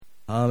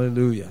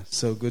Hallelujah.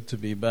 So good to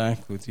be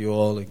back with you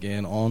all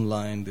again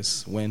online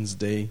this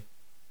Wednesday.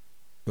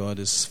 God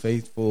is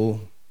faithful.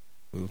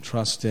 We'll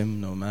trust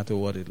Him no matter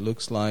what it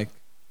looks like.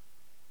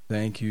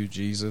 Thank you,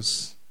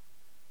 Jesus.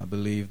 I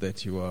believe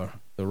that you are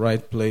the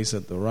right place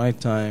at the right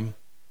time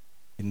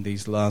in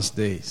these last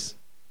days.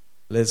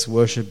 Let's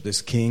worship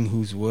this King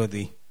who's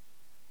worthy.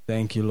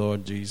 Thank you,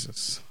 Lord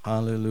Jesus.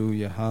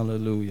 Hallelujah,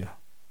 hallelujah.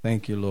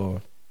 Thank you,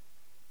 Lord.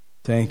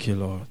 Thank you,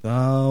 Lord.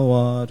 Thou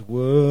art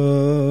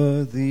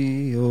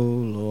worthy, O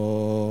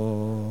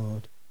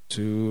Lord,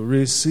 to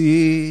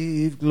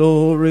receive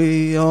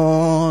glory,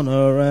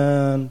 honor,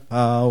 and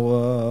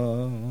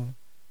power.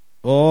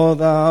 For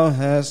thou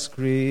hast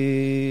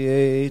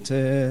created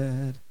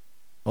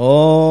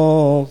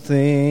all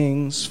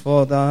things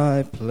for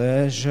thy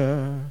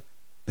pleasure.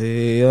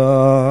 They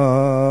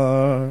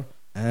are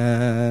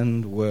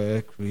and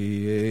were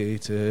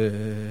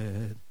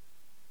created.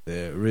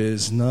 There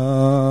is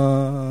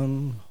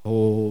none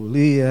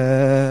holy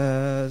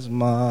as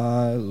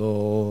my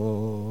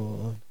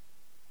Lord.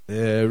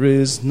 There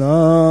is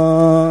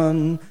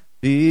none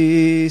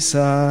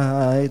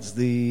besides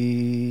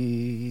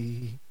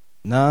thee.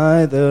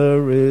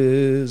 Neither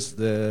is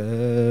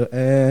there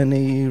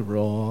any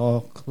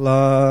rock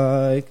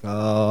like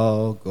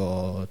our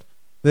God.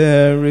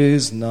 There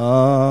is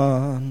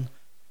none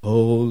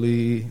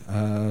holy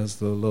as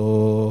the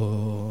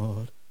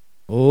Lord.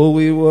 Oh,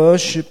 we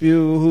worship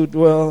you who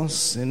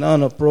dwells in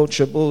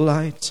unapproachable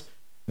light.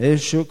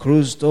 Meshu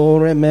Kristo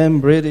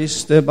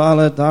remembridis de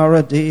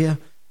baladaradia.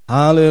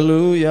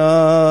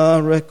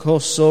 Hallelujah.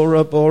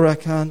 Recosora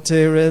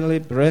boracante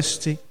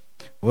relibresti.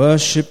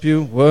 Worship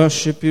you,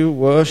 worship you,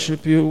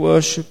 worship you,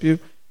 worship you.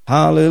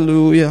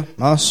 Hallelujah.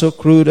 Maso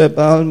crude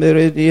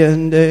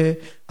balmeridiende.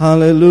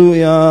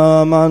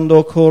 Hallelujah.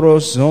 Mando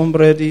coros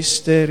ombre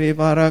disteri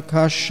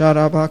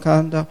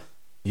barakasharabakanda.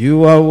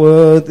 You are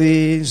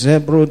worthy,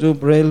 Zebrudu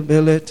brel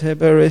belete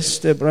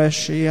bereste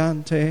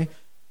bresciante.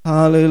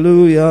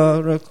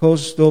 Hallelujah,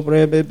 recosto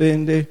brebe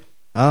bindi,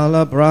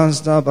 ala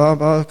brasda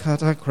baba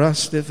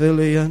catacraste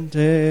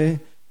filiante.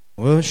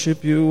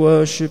 Worship you,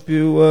 worship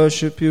you,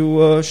 worship you,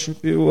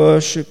 worship you,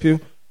 worship you.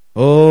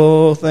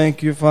 Oh,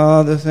 thank you,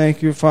 Father,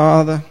 thank you,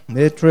 Father.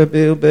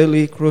 Metrebil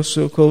belli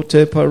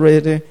crusucote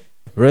parede,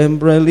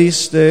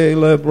 rembreliste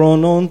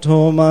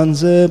lebrononto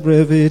manze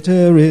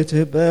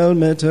breviterite bel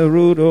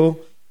meterudo.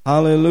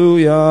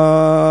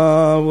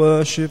 Hallelujah,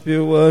 worship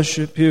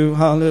you,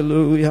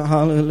 hallelujah,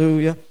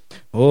 hallelujah.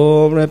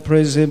 Oh,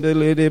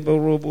 represibility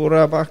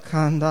burubura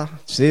bacanda,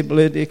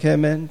 siblidi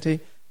cementi,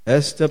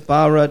 este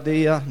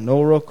paradia,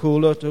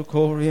 norocula to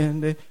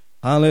coriende.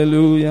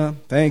 Hallelujah,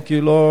 thank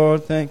you,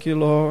 Lord, thank you,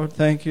 Lord,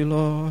 thank you,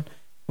 Lord.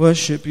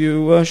 Worship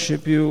you,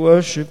 worship you,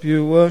 worship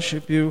you,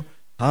 worship you.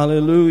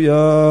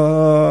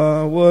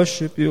 Hallelujah,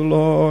 worship you,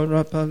 Lord.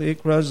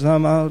 Rapalikra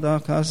zamalda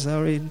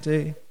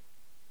casarinte.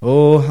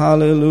 Oh,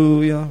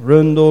 hallelujah.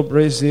 Rundo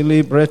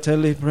Brazili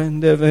breteli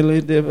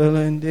brendeveli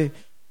develende.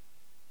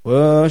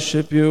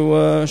 Worship you,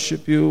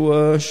 worship you,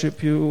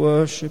 worship you,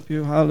 worship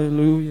you.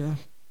 Hallelujah.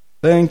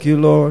 Thank you,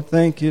 Lord.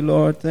 Thank you,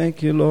 Lord.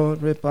 Thank you, Lord.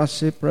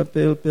 Repasi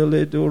prapil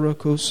pile dura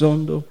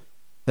kusondo.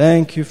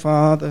 Thank you,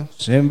 Father.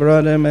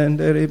 Sembra de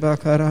menderi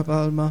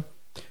bakarabalma.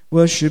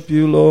 Worship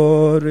you,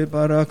 Lord.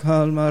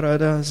 Ribarakal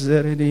marada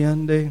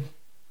zeridiande.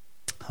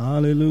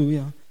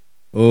 Hallelujah.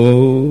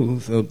 Oh,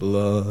 the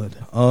blood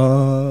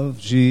of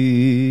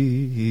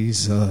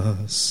Jesus.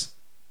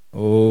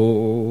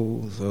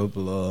 Oh, the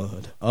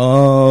blood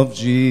of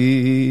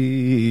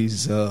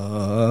Jesus.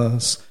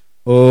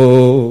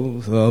 Oh,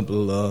 the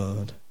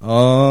blood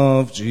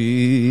of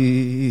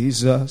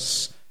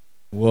Jesus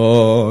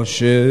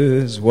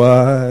washes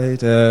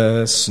white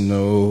as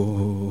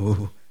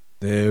snow.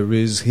 There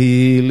is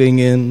healing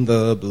in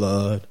the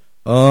blood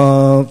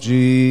of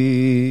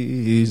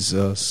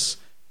Jesus.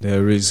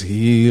 There is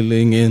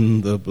healing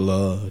in the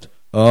blood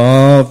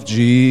of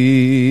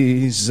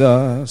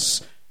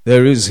Jesus.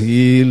 There is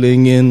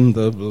healing in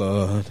the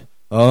blood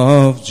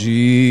of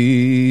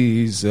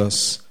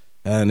Jesus.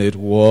 And it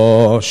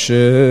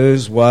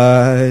washes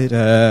white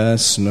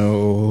as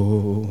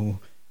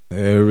snow.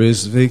 There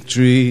is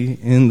victory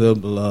in the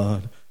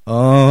blood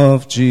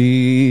of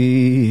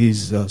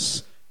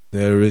Jesus.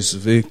 There is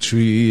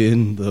victory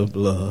in the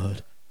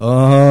blood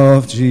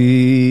of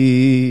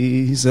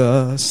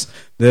Jesus.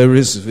 There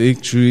is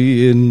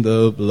victory in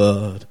the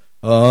blood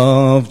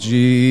of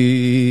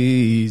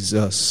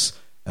Jesus,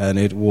 and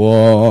it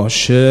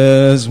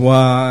washes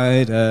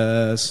white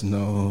as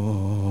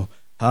snow.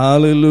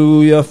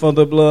 Hallelujah for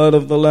the blood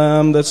of the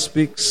Lamb that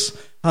speaks.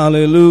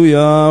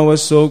 Hallelujah, we're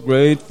so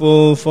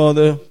grateful for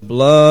the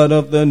blood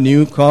of the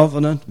new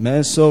covenant.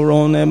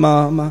 Mesorone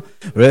mama,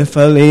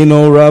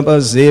 refalino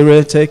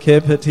rabazire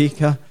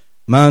tekepetika,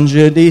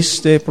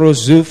 manjediste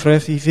prosufre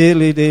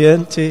fifili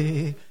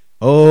diente.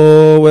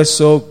 Oh, we're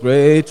so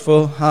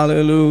grateful.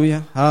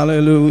 Hallelujah,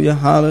 hallelujah,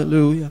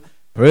 hallelujah.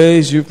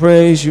 Praise you,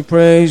 praise you,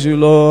 praise you,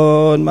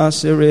 Lord.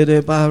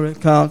 Maserede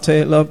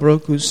barakate la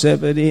broku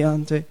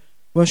sebediante.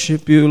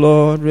 Worship you,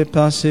 Lord.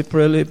 Repasi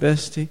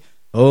prelibesti.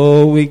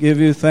 Oh, we give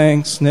you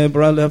thanks. Hallelujah.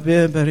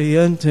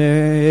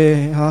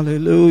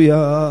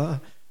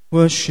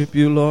 Worship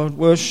you, Lord.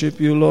 Worship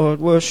you,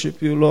 Lord.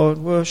 Worship you, Lord.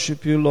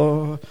 Worship you,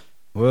 Lord.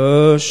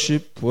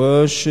 Worship,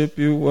 worship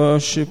you,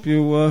 worship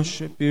you,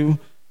 worship you.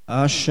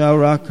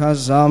 Asharaka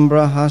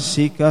Zambra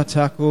Hasika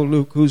Tako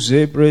Luku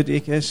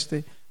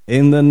Zebredikeste.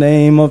 In the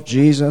name of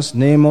Jesus,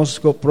 Nemos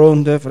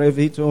Copronde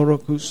Frevito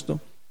Rocusto.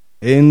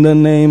 In the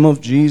name of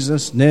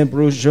Jesus,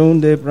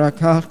 Nebrujonde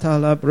Bracata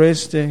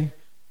Labreste.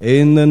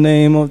 In the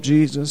name of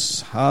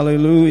Jesus,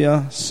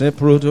 hallelujah.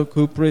 Sepruto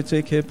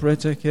cuprete que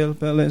prete quel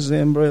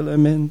pelezembre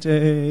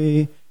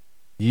elemente.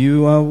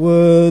 You are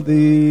worthy.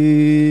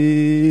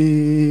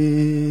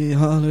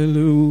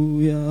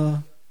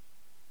 Hallelujah.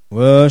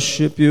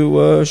 Worship you,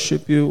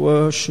 worship you,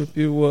 worship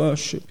you,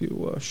 worship you,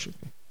 worship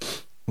you.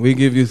 We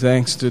give you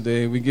thanks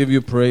today. We give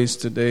you praise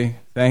today.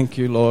 Thank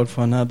you, Lord,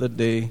 for another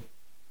day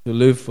to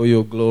live for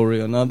your glory,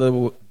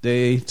 another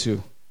day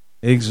to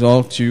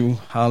exalt you.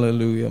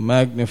 Hallelujah.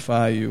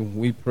 Magnify you.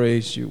 We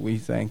praise you. We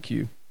thank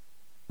you.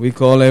 We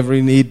call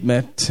every need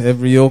met,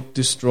 every yoke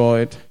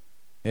destroyed,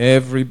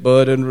 every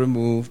burden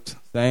removed.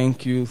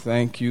 Thank you,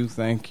 thank you,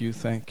 thank you,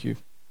 thank you.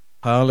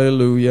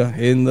 Hallelujah.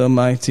 In the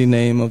mighty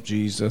name of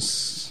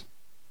Jesus.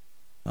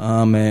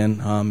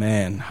 Amen,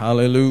 amen.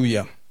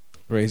 Hallelujah.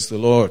 Praise the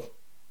Lord.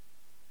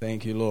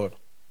 Thank you, Lord.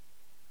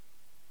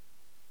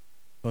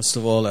 First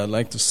of all, I'd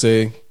like to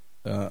say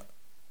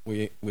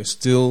we're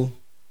still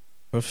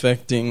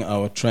perfecting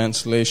our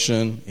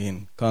translation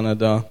in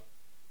Kannada.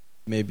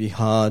 May be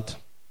hard,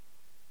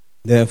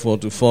 therefore,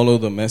 to follow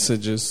the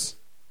messages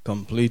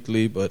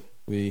completely, but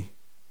we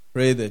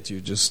pray that you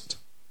just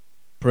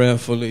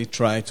prayerfully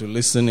try to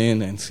listen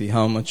in and see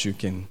how much you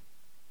can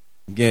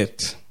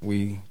get.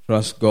 We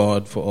trust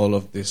God for all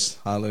of this.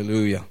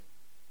 Hallelujah.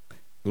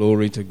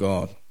 Glory to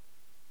God.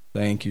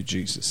 Thank you,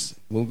 Jesus.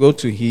 We'll go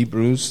to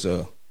Hebrews,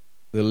 the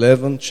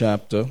 11th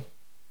chapter,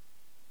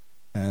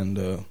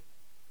 and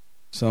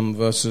some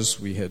verses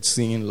we had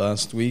seen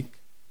last week.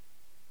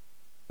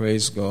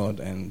 Praise God.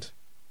 And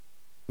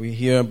we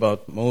hear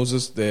about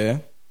Moses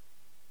there,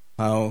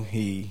 how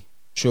he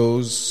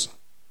chose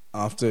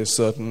after a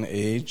certain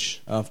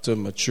age, after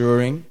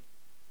maturing.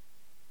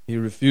 He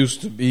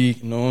refused to be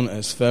known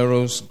as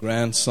Pharaoh's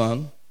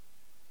grandson,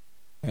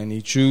 and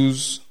he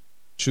chooses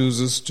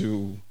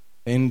to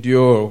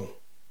endure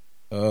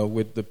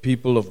with the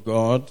people of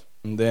God,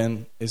 and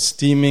then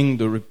esteeming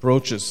the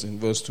reproaches. In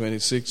verse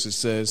 26 it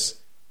says,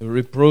 the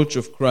reproach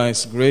of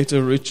Christ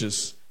greater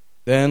riches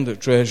than the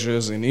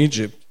treasures in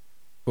Egypt,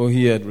 for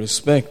he had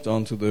respect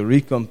unto the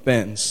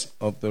recompense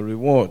of the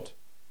reward.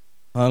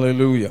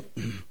 Hallelujah.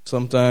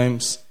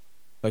 Sometimes,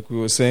 like we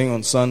were saying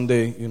on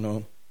Sunday,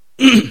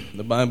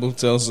 the Bible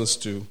tells us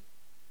to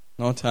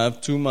not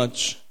have too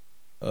much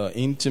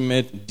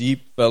intimate,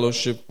 deep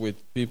fellowship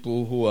with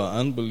people who are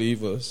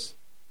unbelievers,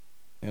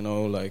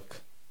 like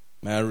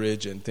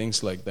marriage and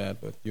things like that.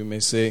 But you may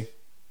say,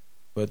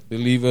 but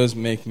believers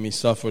make me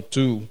suffer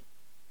too.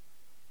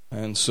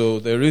 And so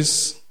there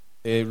is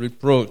a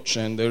reproach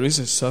and there is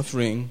a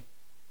suffering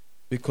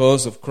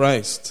because of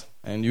Christ.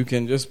 And you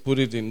can just put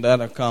it in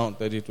that account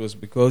that it was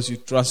because you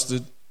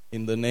trusted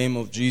in the name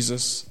of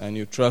Jesus and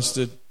you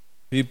trusted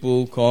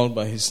people called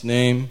by his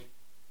name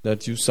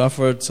that you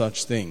suffered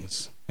such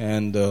things.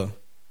 And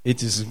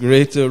it is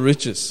greater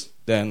riches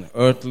than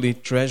earthly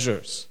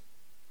treasures.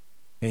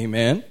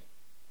 Amen.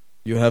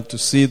 You have to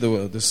see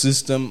the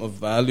system of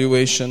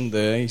valuation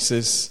there. He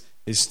says,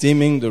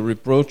 esteeming the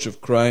reproach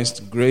of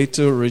Christ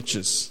greater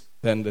riches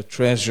than the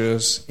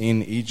treasures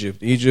in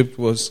Egypt. Egypt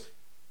was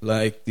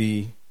like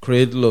the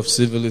cradle of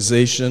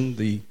civilization,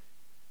 the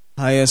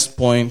highest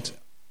point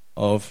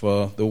of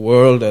the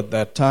world at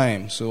that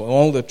time. So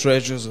all the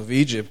treasures of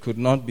Egypt could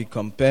not be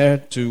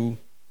compared to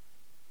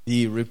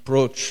the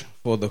reproach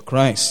for the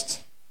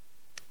Christ.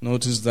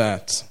 Notice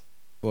that.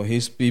 For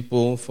his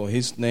people, for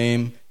his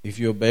name, if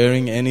you're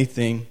bearing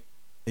anything,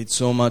 it's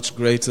so much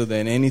greater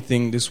than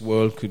anything this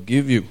world could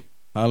give you.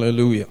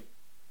 Hallelujah.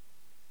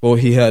 For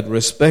he had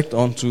respect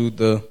unto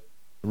the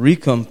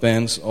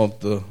recompense of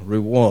the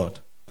reward.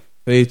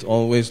 Faith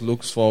always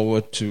looks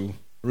forward to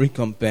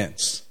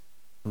recompense,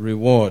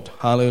 reward.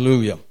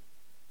 Hallelujah.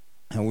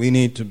 And we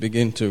need to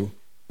begin to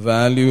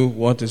value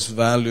what is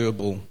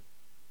valuable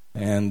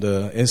and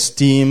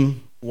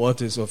esteem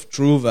what is of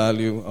true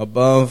value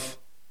above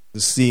the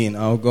seen.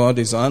 Our God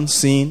is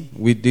unseen.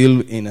 We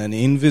deal in an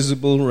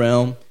invisible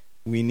realm.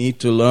 We need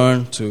to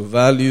learn to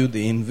value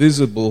the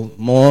invisible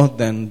more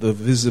than the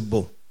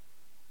visible.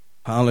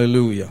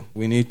 Hallelujah.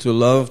 We need to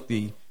love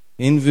the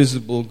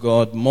invisible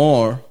God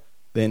more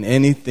than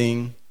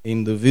anything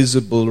in the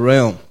visible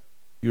realm.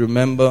 You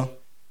remember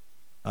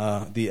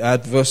the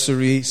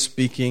adversary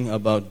speaking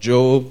about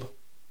Job,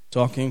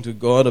 talking to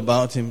God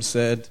about him,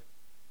 said,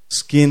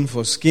 skin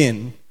for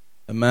skin,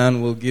 a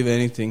man will give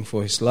anything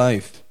for his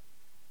life.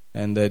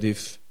 And that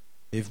if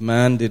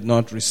man did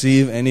not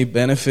receive any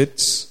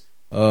benefits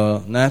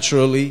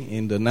naturally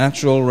in the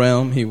natural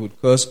realm, he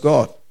would curse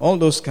God. All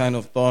those kind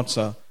of thoughts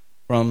are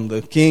from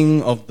the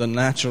king of the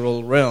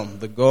natural realm,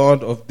 the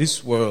God of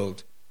this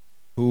world.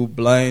 who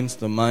blinds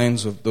the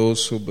minds of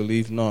those who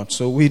believe not.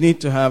 So we need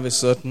to have a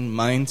certain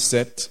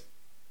mindset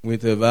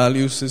with a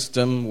value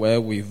system where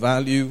we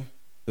value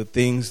the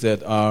things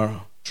that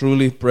are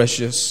truly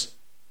precious,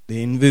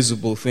 the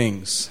invisible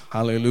things.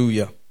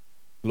 Hallelujah.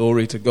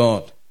 Glory to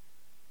God.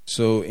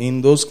 So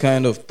in those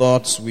kind of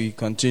thoughts we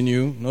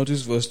continue.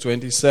 Notice verse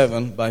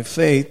 27. By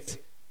faith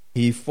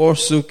he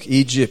forsook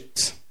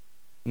Egypt,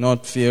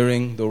 not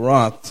fearing the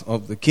wrath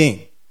of the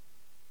king.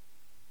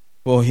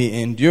 For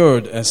he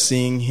endured as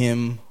seeing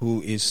him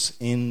who is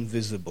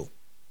invisible.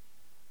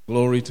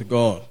 Glory to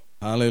God.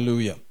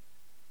 Hallelujah.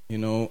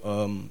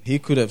 He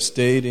could have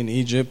stayed in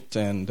Egypt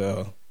and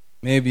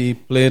maybe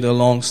played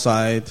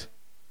alongside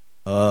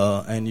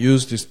and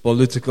used his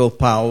political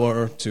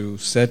power to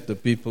set the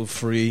people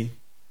free.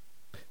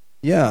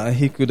 Yeah,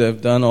 he could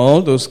have done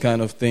all those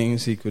kind of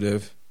things. He could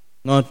have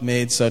not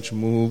made such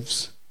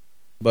moves.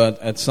 But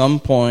at some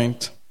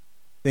point,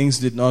 things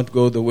did not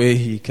go the way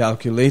he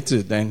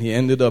calculated, and he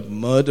ended up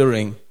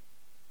murdering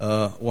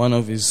one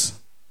of his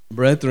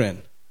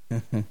brethren.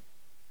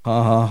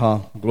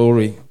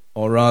 Glory.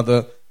 Or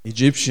rather,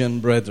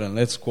 Egyptian brethren.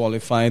 Let's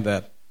qualify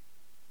that.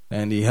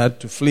 And he had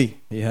to flee.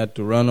 He had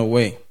to run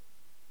away.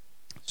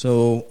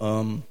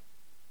 So,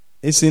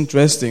 it's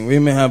interesting. We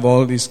may have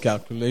all these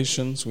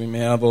calculations. We may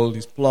have all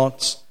these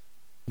plots.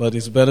 But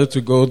it's better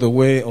to go the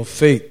way of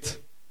faith,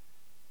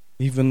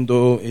 even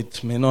though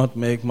it may not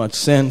make much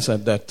sense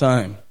at that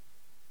time.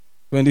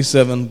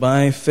 27,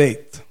 by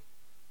faith.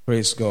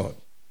 Praise God.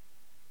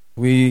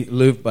 We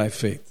live by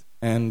faith,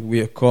 and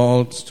we are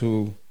called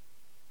to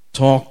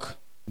talk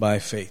by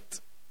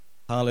faith.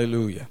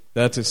 Hallelujah.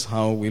 That is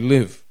how we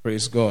live.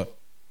 Praise God.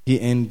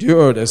 He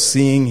endured as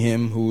seeing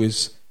him who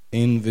is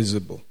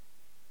invisible.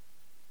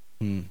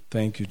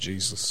 Thank you,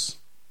 Jesus.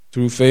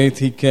 Through faith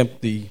he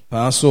kept the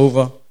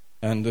Passover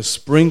and the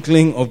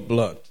sprinkling of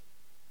blood,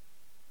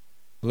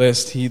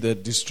 lest he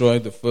that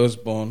destroyed the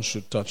firstborn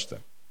should touch them.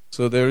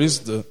 So there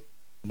is the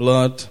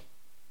blood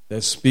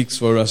that speaks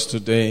for us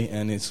today,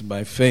 and it's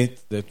by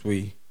faith that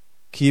we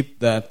keep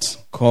that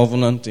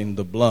covenant in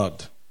the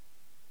blood.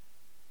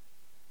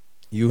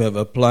 You have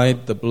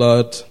applied the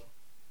blood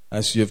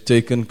as you have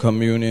taken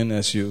communion,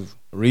 as you've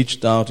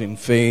reached out in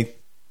faith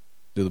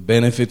to the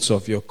benefits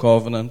of your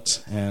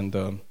covenant,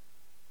 and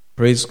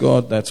praise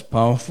God, that's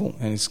powerful,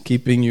 and it's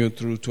keeping you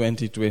through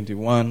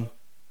 2021,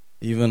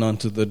 even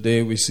unto the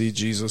day we see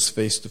Jesus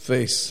face to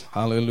face.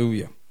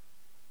 Hallelujah.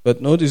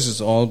 But notice it's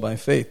all by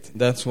faith.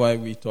 That's why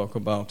we talk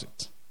about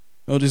it.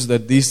 Notice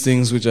that these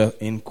things which are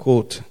in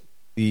quote,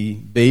 the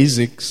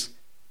basics,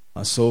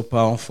 are so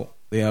powerful.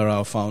 They are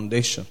our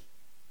foundation.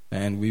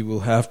 And we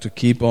will have to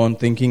keep on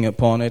thinking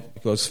upon it,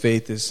 because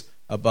faith is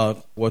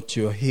about what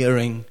you're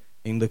hearing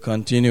in the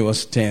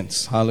continuous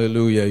tense.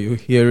 Hallelujah. You're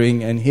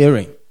hearing and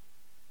hearing.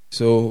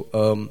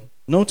 So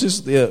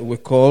notice that we're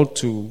called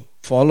to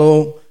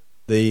follow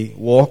the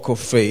walk of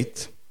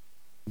faith.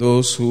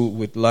 Those who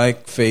with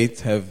like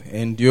faith have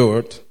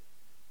endured.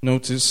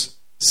 Notice,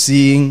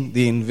 seeing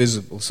the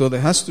invisible. So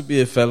there has to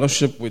be a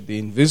fellowship with the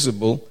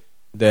invisible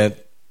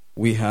that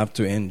we have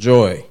to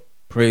enjoy.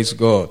 Praise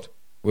God.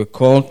 We're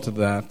called to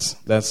that.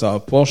 That's our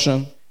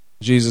portion.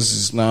 Jesus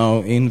is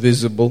now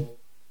invisible.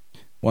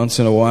 Once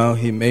in a while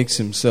he makes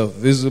himself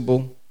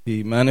visible.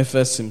 He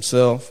manifests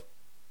himself.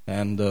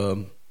 And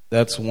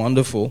that's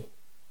wonderful.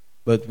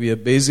 But we are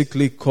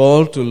basically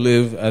called to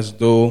live as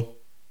though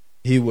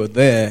he were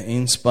there,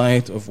 in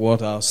spite of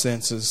what our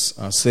senses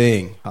are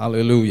saying.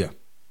 Hallelujah.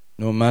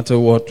 No matter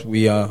what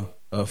we are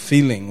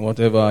feeling,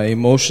 whatever our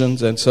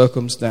emotions and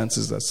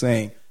circumstances are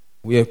saying,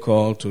 we are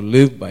called to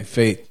live by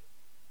faith.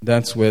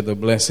 That's where the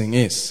blessing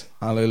is.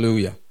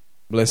 Hallelujah.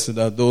 Blessed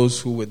are those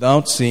who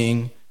without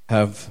seeing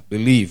have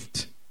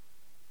believed.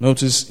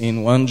 Notice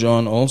in 1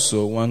 John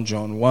also, 1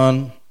 John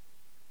 1,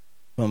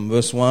 from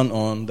verse 1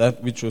 on,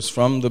 that which was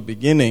from the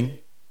beginning,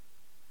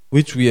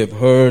 which we have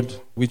heard,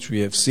 which we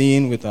have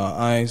seen with our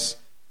eyes,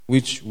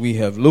 which we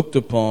have looked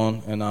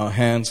upon, and our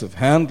hands have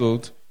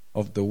handled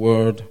of the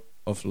word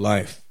of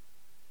life.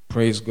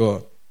 Praise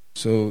God.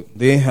 So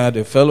they had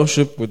a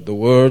fellowship with the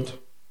word,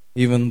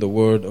 even the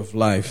word of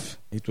life.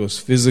 It was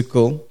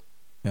physical,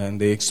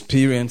 and they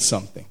experienced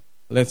something.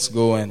 Let's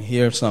go and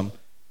hear some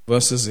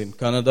verses in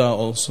Kannada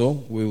also.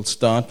 We'll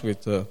start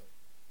with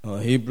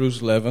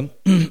Hebrews 11,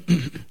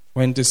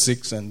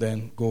 26, and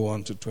then go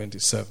on to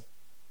 27.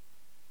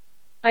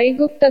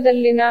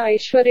 ಐಗುಪ್ತದಲ್ಲಿನ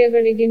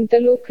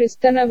ಐಶ್ವರ್ಯಗಳಿಗಿಂತಲೂ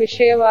ಕ್ರಿಸ್ತನ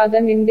ವಿಷಯವಾದ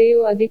ನಿಂದೆಯು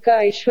ಅಧಿಕ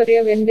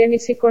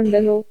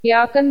ಐಶ್ವರ್ಯವೆಂದೆಣಿಸಿಕೊಂಡನು,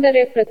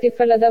 ಯಾಕಂದರೆ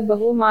ಪ್ರತಿಫಲದ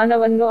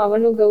ಬಹುಮಾನವನ್ನು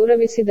ಅವನು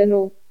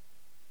ಗೌರವಿಸಿದನು.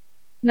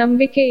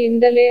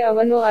 ನಂಬಿಕೆಯಿಂದಲೇ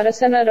ಅವನು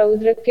ಅರಸನ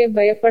ರೌದ್ರಕ್ಕೆ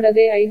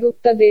ಭಯಪಡದೆ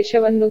ಐಗುಪ್ತ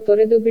ದೇಶವನ್ನು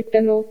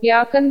ತೊರೆದುಬಿಟ್ಟನು,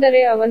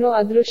 ಯಾಕಂದರೆ ಅವನು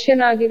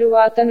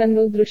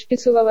ಅದೃಶ್ಯನಾಗಿರುವಾತನನ್ನು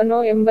ದೃಷ್ಟಿಸುವವನೋ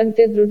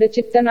ಎಂಬಂತೆ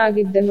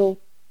ದೃಢಚಿತ್ತನಾಗಿದ್ದನು.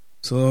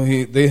 So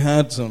they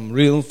had some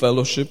real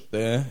fellowship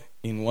there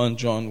in 1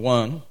 John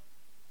 1.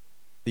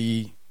 The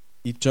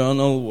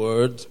eternal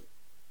word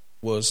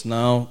was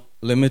now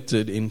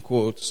limited, in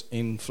quotes,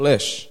 in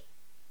flesh.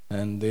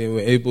 And they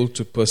were able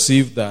to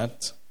perceive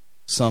that.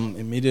 Some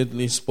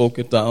immediately spoke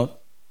it out.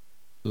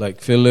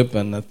 like Philip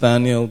and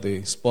Nathanael,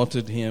 they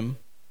spotted him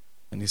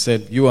and he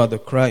said, "You are the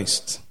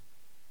Christ."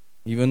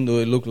 Even though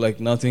it looked like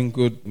nothing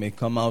good may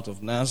come out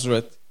of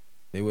Nazareth,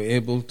 they were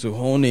able to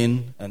hone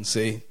in and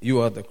say,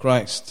 "You are the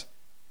Christ."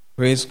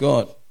 Praise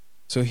God.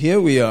 So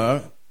here we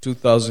are,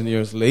 2,000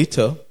 years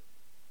later,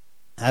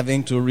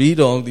 having to read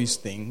all these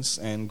things,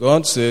 and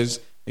God says,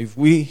 if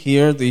we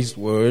hear these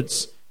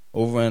words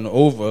over and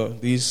over,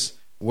 these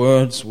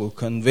words will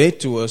convey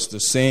to us the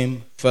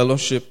same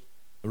fellowship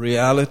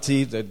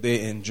reality that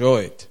they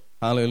enjoyed.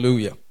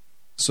 Hallelujah.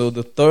 So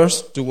the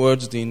thirst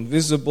towards the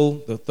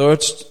invisible, the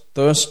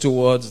thirst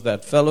towards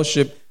that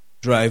fellowship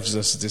drives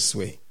us this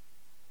way.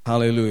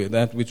 Hallelujah.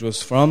 That which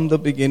was from the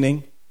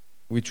beginning,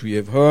 which we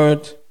have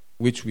heard,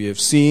 which we have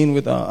seen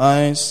with our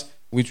eyes,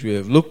 which we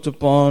have looked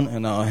upon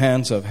and our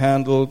hands have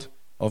handled,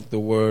 of the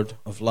word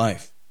of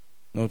life.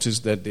 Notice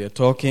that they are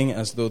talking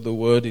as though the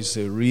word is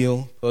a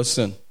real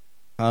person.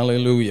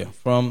 Hallelujah.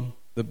 From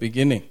the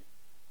beginning.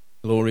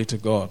 Glory to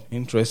God.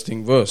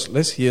 Interesting verse.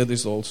 Let's hear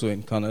this also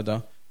in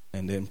Kannada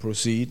and then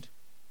proceed.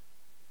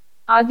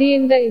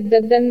 ಆದಿಯಿಂದ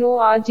ಇದ್ದದ್ದನ್ನು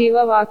ಆ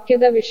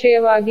ಜೀವವಾಕ್ಯದ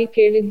ವಿಷಯವಾಗಿ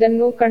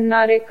ಕೇಳಿದ್ದನ್ನು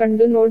ಕಣ್ಣಾರೆ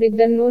ಕಂಡು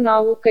ನೋಡಿದ್ದನ್ನು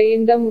ನಾವು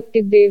ಕೈಯಿಂದ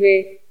ಮುಟ್ಟಿದ್ದೇವೆ.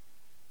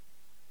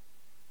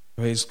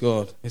 Praise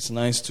God. It's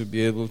nice to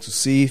be able to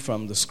see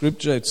from the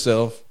scripture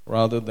itself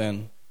rather than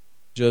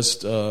just,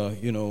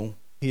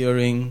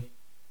 hearing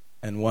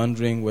and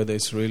wondering whether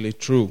it's really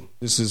true.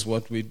 This is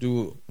what we do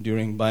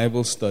during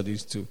Bible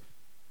studies to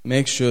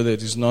make sure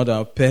that it's not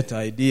our pet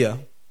idea,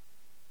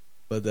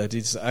 but that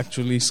it's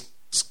actually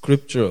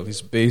scriptural.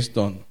 It's based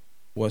on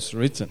what's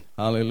written.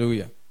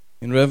 Hallelujah.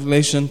 In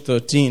Revelation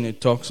 13,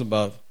 it talks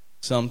about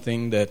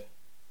something that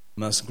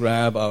must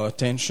grab our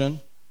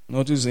attention.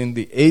 Notice in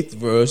the 8th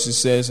verse, it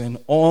says, "And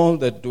all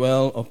that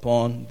dwell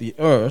upon the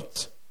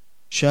earth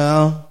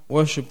shall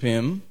worship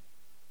him,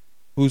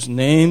 whose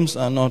names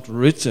are not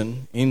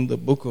written in the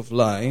book of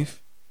life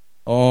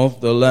of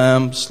the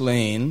Lamb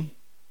slain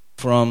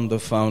from the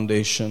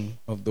foundation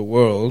of the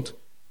world.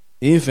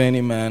 If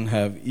any man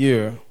have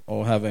ear, or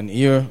have an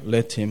ear,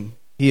 let him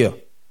hear."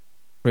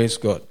 Praise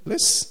God.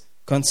 Let's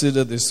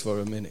consider this for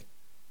a minute.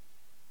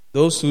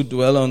 Those who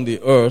dwell on the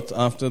earth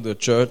after the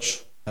church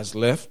has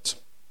left,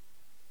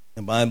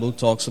 the Bible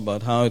talks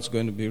about how it's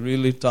going to be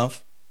really tough.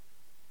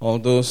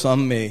 Although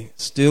some may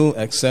still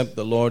accept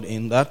the Lord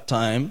in that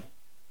time,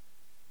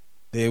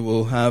 they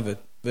will have a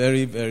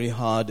very, very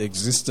hard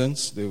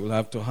existence. They will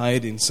have to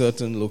hide in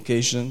certain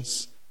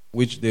locations,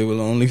 which they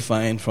will only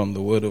find from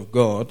the Word of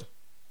God.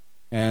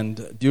 And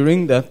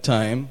during that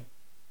time,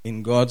 in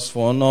God's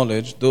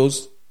foreknowledge, those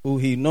who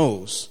He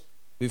knows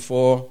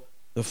before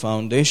the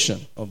foundation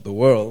of the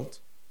world,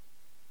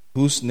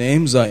 whose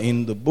names are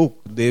in the book,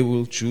 they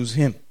will choose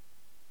Him.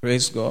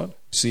 Praise God.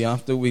 See,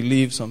 after we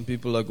leave, some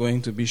people are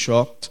going to be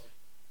shocked.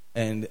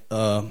 And,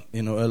 a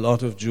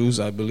lot of Jews,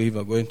 I believe,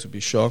 are going to be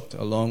shocked,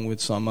 along with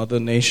some other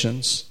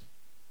nations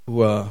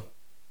who are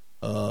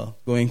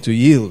going to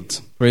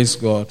yield. Praise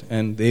God.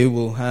 And they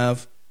will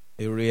have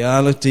a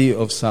reality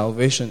of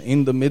salvation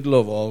in the middle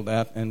of all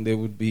that. And they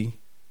would be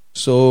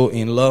so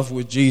in love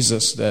with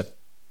Jesus that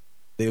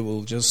they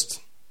will just,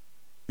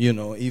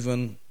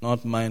 even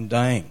not mind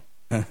dying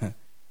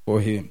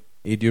for Him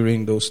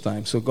during those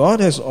times. So God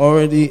has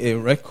already a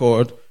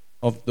record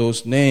of those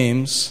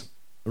names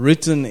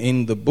written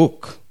in the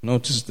book.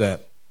 Notice that.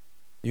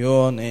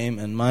 Your name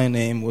and my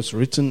name was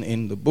written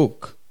in the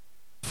book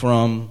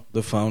from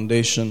the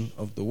foundation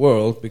of the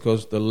world,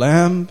 because the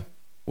Lamb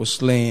was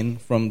slain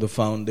from the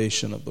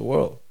foundation of the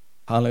world.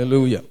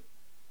 Hallelujah.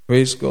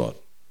 Praise God.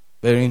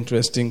 Very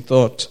interesting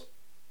thought.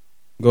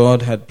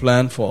 God had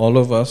planned for all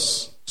of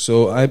us,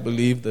 so I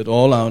believe that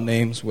all our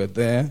names were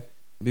there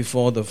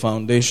before the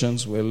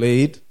foundations were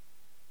laid.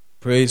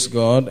 Praise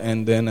God.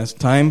 And then as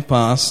time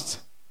passed,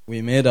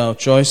 we made our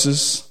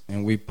choices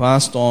and we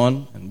passed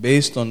on, and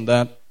based on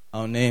that,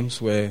 our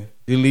names were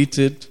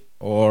deleted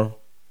or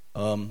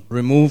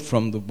removed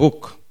from the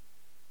book.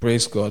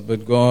 Praise God.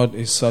 But God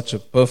is such a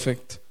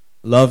perfect,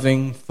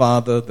 loving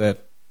Father that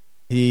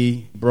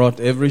He brought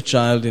every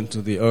child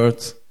into the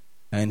earth,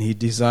 and He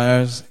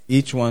desires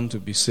each one to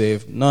be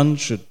saved. None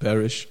should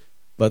perish,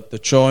 but the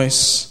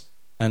choice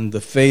and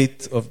the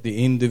faith of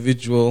the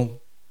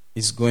individual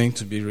is going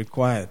to be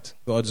required.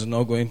 God is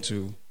not going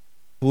to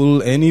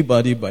pull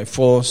anybody by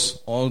force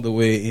all the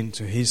way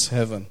into His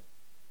heaven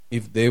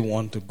if they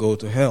want to go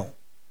to hell.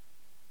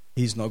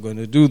 He's not going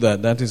to do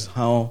that. That is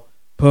how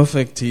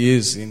perfect He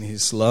is in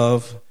His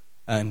love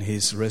and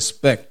His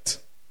respect.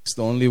 It's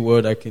the only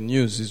word I can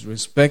use, His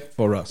respect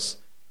for us.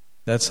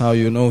 That's how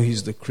you know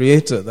He's the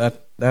Creator,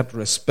 that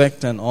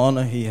respect and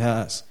honor He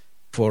has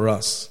for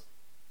us,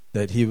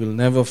 that He will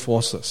never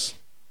force us,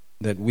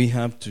 that we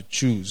have to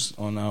choose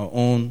on our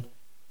own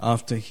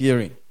after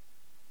hearing.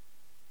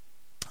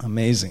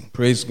 Amazing.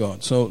 Praise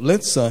God. So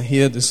let's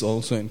hear this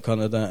also in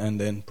Kannada and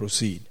then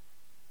proceed.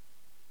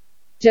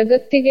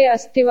 ಜಗತ್ತಿಗೆ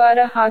ಅಸ್ತಿವಾರ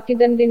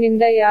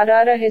ಹಾಕಿದಂದಿನಿಂದ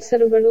ಯಾರಾರ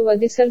ಹೆಸರುಗಳು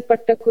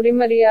ವಧಿಸಲ್ಪಟ್ಟ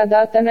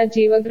ಕುರಿಮರಿಯಾದಾತನ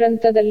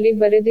ಜೀವಗ್ರಂಥದಲ್ಲಿ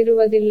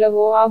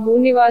ಬರೆದಿರುವುದಿಲ್ಲವೋ ಆ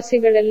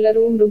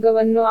ಭೂನಿವಾಸಿಗಳೆಲ್ಲರೂ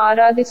ಮೃಗವನ್ನು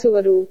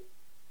ಆರಾಧಿಸುವರು.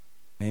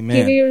 Amen.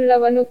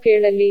 ಕಿವಿಯುಳ್ಳವನು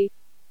ಕೇಳಲಿ.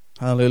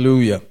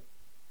 Hallelujah.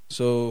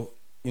 So,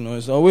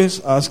 it's always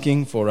asking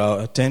for our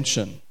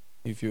attention.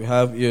 If you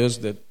have ears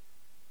that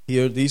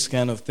hear these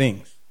kind of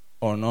things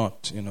or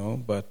not,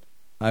 but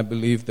I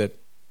believe that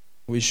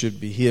we should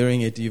be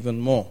hearing it even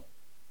more.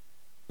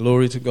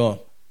 Glory to God.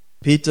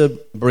 Peter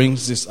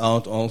brings this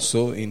out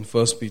also in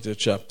 1 Peter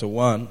chapter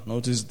 1.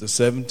 Notice the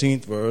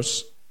 17th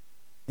verse.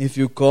 If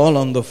you call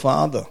on the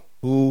Father,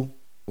 who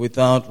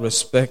without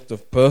respect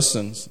of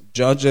persons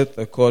judgeth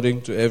according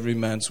to every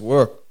man's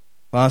work,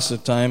 pass the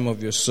time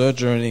of your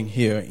sojourning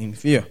here in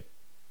fear.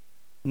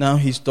 Now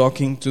he's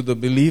talking to the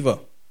believer,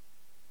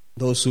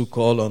 those who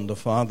call on the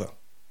Father,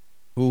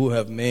 who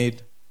have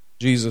made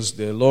Jesus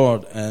their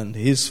Lord, and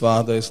his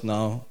Father is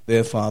now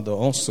their Father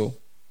also.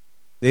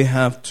 They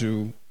have to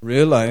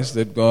realize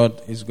that God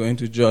is going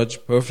to judge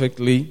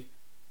perfectly,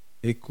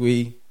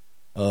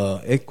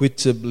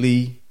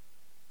 equitably,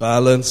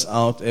 balance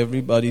out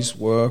everybody's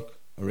work,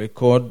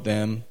 record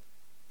them,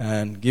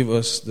 and give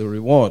us the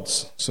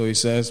rewards. So he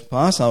says,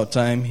 pass our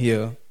time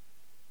here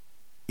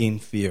in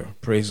fear.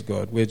 Praise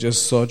God. We're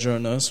just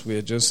sojourners.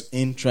 We're just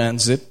in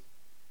transit.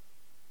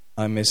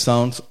 I may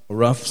sound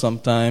rough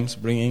sometimes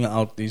bringing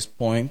out these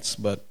points,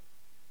 but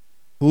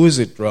who is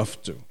it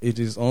rough to? It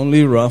is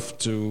only rough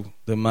to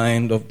the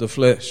mind of the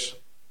flesh.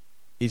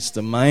 It's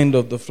the mind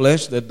of the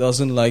flesh that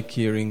doesn't like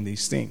hearing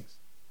these things.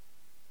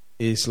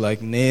 It's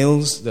like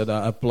nails that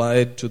are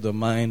applied to the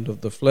mind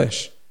of the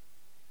flesh.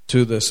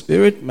 To the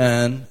spirit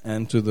man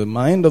and to the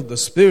mind of the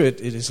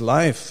spirit, it is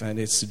life and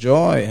it's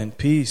joy and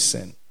peace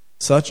and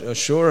such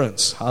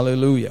assurance.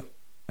 Hallelujah.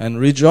 And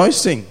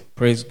rejoicing.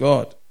 Praise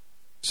God.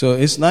 So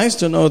it's nice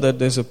to know that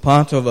there's a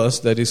part of us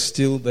that is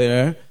still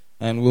there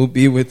and will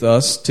be with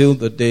us till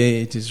the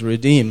day it is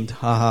redeemed.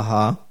 Ha ha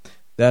ha.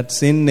 That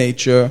sin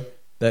nature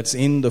that's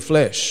in the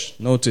flesh.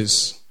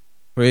 Notice,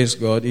 praise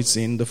God, it's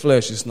in the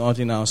flesh. It's not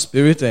in our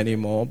spirit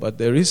anymore, but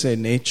there is a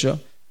nature,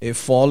 a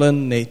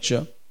fallen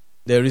nature.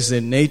 There is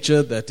a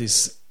nature that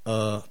is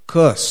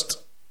cursed,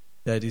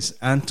 that is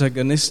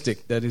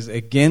antagonistic, that is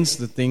against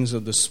the things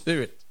of the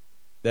Spirit,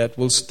 that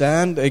will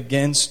stand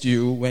against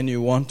you when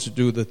you want to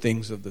do the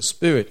things of the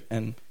Spirit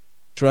and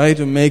try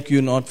to make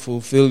you not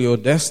fulfill your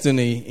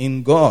destiny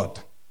in God.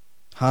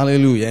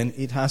 Hallelujah. And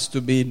it has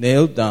to be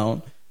nailed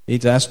down.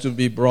 It has to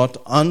be brought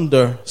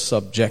under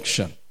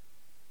subjection.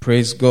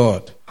 Praise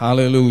God.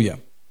 Hallelujah.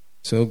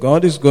 So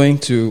God is going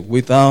to,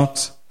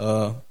 without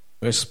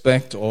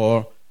respect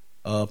or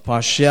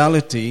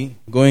partiality,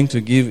 going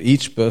to give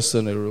each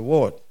person a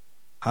reward.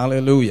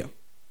 Hallelujah.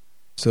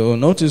 So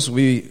notice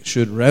we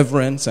should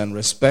reverence and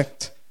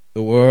respect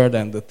the word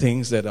and the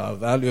things that are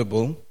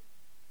valuable.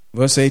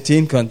 Verse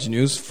 18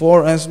 continues,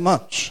 for as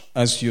much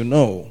as you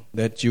know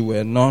that you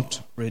were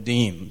not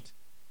redeemed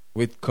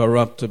with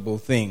corruptible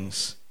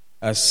things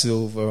as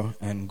silver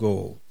and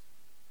gold.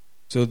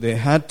 So there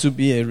had to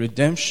be a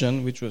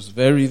redemption which was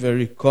very,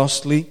 very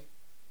costly.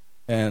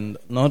 And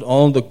not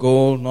all the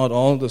gold, not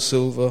all the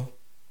silver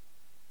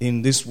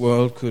in this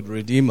world could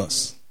redeem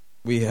us.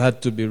 We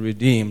had to be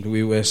redeemed.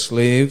 We were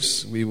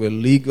slaves. We were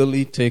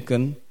legally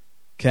taken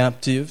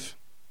captive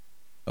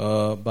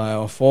by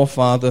our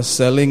forefathers,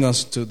 selling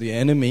us to the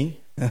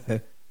enemy.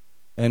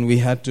 And we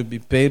had to be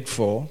paid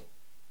for.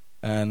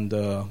 And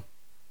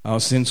our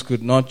sins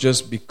could not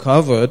just be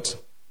covered,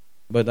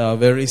 but our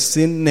very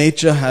sin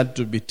nature had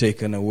to be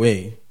taken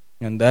away.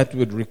 And that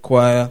would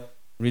require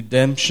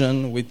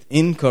redemption with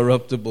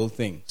incorruptible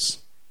things,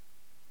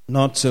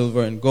 not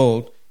silver and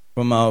gold,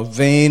 from our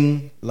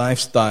vain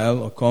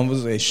lifestyle or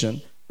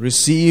conversation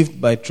received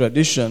by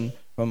tradition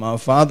from our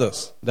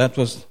fathers. That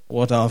was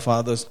what our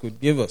fathers could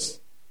give us.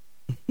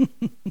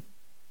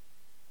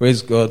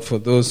 Praise God for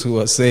those who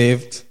are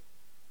saved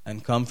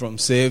and come from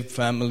saved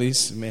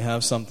families. May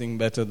have something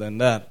better than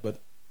that,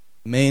 but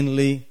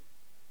mainly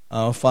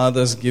our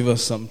fathers give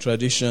us some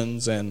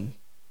traditions and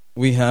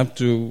we have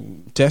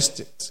to test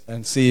it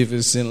and see if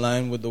it's in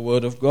line with the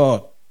Word of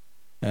God.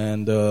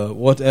 And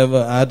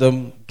whatever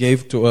Adam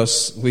gave to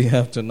us, we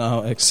have to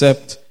now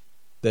accept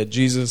that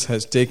Jesus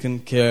has taken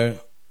care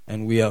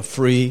and we are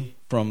free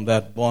from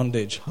that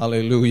bondage.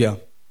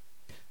 Hallelujah.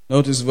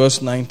 Notice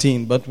verse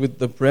 19, but with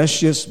the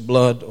precious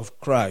blood of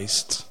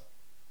Christ,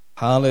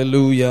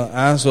 hallelujah,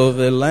 as of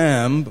a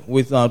lamb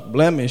without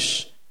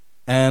blemish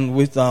and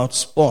without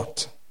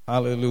spot.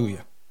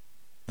 Hallelujah.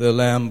 The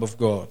Lamb of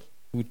God,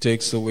 who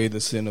takes away the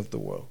sin of the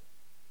world.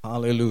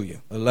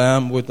 Hallelujah. A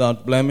lamb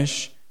without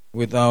blemish,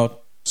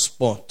 without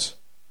spot,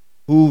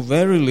 who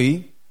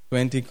verily,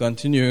 20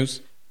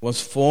 continues,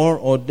 was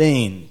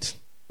foreordained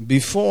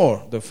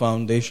before the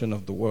foundation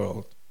of the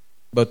world,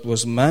 but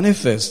was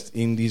manifest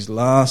in these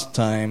last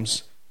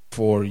times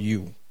for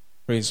you.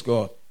 Praise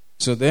God.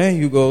 So there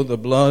you go, the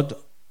blood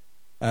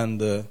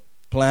and the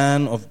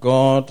plan of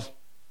God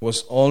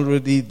was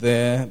already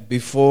there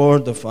before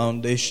the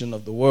foundation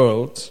of the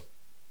world.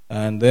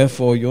 And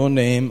therefore your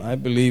name, I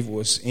believe,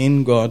 was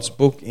in God's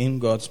book, in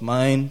God's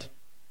mind,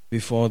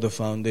 before the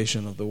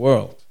foundation of the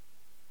world.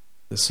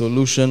 The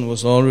solution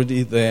was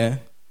already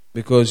there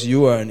because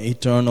you are an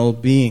eternal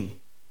being.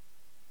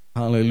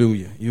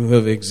 Hallelujah. You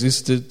have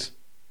existed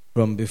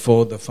from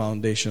before the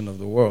foundation of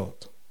the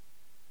world.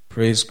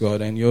 Praise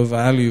God. And your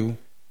value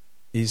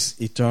is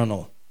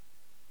eternal.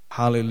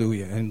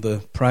 Hallelujah. And the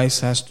price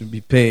has to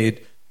be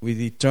paid with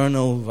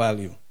eternal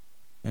value.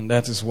 And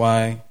that is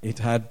why it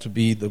had to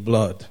be the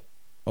blood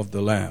of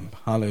the Lamb.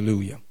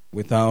 Hallelujah.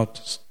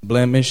 Without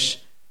blemish,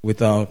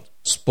 without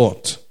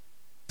spot.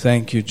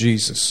 Thank you,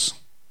 Jesus.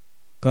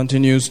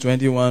 Continues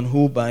 21,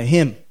 who by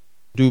him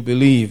do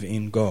believe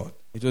in God.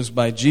 It was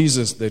by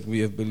Jesus that we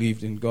have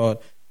believed in God,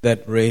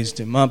 that raised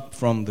him up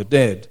from the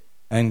dead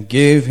and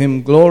gave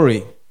him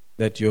glory,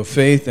 that your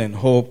faith and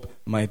hope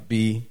might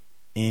be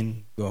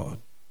in God.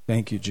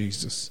 Thank you,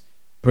 Jesus.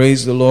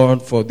 Praise the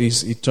Lord for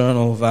these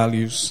eternal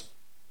values,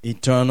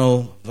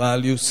 eternal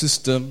value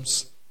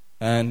systems,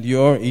 and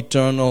your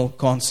eternal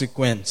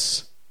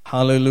consequence.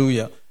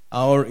 Hallelujah.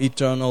 Our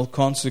eternal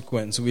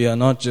consequence. We are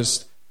not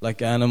just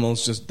like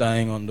animals just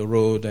dying on the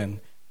road and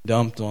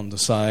dumped on the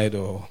side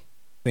or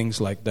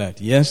things like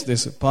that. Yes,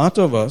 there's a part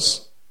of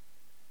us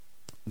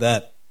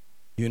that,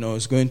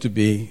 is going to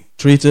be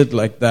treated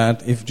like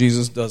that if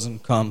Jesus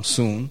doesn't come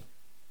soon,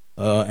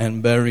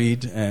 and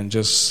buried and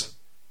just,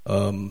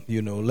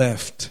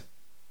 left.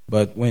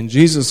 But when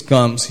Jesus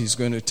comes, he's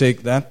going to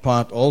take that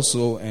part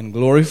also and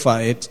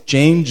glorify it,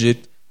 change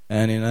it,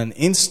 and in an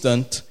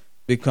instant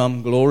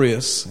become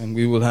glorious, and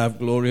we will have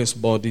glorious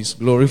bodies,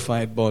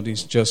 glorified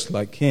bodies just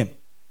like him.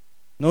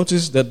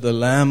 Notice that the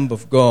Lamb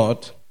of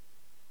God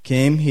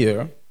came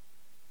here,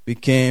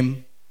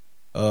 became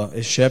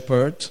a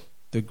shepherd,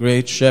 the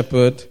great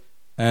shepherd,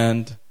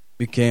 and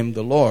became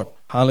the Lord.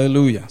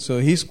 Hallelujah. So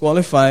he's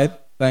qualified,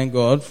 thank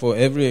God, for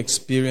every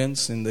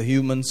experience in the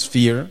human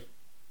sphere.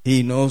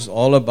 He knows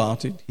all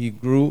about it. He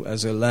grew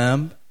as a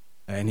lamb,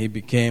 and he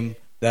became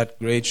that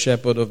great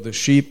shepherd of the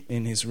sheep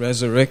in his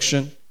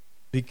resurrection,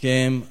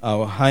 became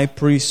our high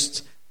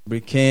priest,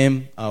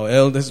 became our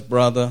eldest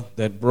brother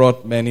that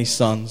brought many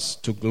sons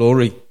to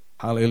glory.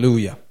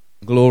 Hallelujah.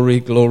 Glory,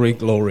 glory,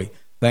 glory.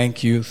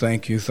 Thank you,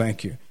 thank you,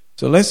 thank you.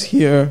 So let's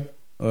hear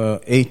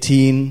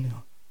 18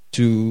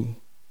 to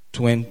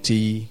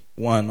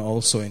 21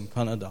 also in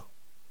Kannada.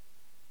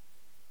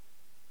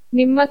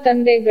 ನಿಮ್ಮ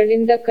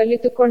ತಂದೆಗಳಿಂದ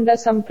ಕಲಿತುಕೊಂಡ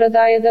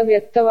ಸಂಪ್ರದಾಯದ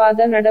ವ್ಯಕ್ತವಾದ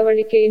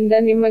ನಡವಳಿಕೆಯಿಂದ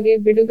ನಿಮಗೆ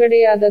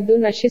ಬಿಡುಗಡೆಯಾದದ್ದು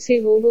ನಶಿಸಿ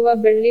ಹೋಗುವ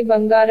ಬೆಳ್ಳಿ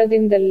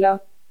ಬಂಗಾರದಿಂದಲ್ಲ,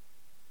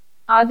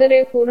 ಆದರೆ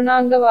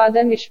ಪೂರ್ಣಾಂಗವಾದ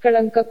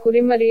ನಿಷ್ಕಳಂಕ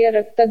ಕುರಿಮರಿಯ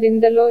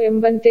ರಕ್ತದಿಂದಲೋ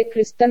ಎಂಬಂತೆ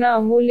ಕ್ರಿಸ್ತನ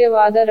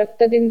ಅಮೂಲ್ಯವಾದ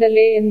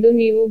ರಕ್ತದಿಂದಲೇ ಎಂದು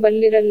ನೀವು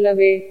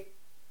ಬಲ್ಲಿರಲ್ಲವೇ.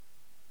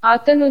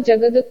 ಆತನು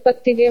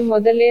ಜಗದುತ್ಪತ್ತಿಗೆ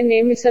ಮೊದಲೇ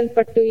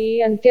ನೇಮಿಸಲ್ಪಟ್ಟು ಈ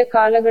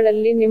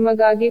ಅಂತ್ಯಕಾಲಗಳಲ್ಲಿ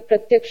ನಿಮಗಾಗಿ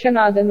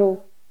ಪ್ರತ್ಯಕ್ಷನಾದನು.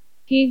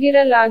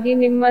 ಹೀಗಿರಲಾಗಿ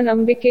ನಿಮ್ಮ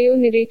ನಂಬಿಕೆಯೂ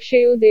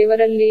ನಿರೀಕ್ಷೆಯೂ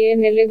ದೇವರಲ್ಲಿಯೇ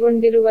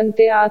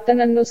ನೆಲೆಗೊಂಡಿರುವಂತೆ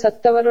ಆತನನ್ನು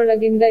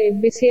ಸತ್ತವರೊಳಗಿಂದ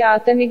ಎಬ್ಬಿಸಿ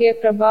ಆತನಿಗೆ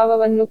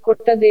ಪ್ರಭಾವವನ್ನು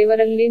ಕೊಟ್ಟ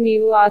ದೇವರಲ್ಲಿ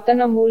ನೀವು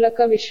ಆತನ ಮೂಲಕ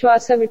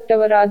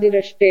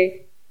ವಿಶ್ವಾಸವಿಟ್ಟವರಾದಿರಷ್ಟೇ.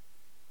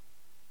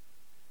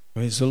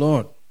 Praise the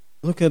Lord.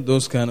 Look at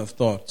those kind of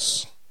thoughts.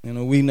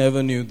 We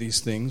never knew these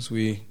things.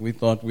 We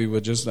thought we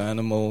were just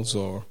animals,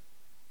 or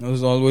it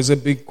was always a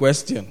big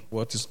question.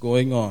 What is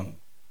going on?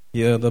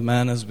 Here the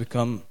man has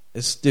become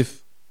a stiff.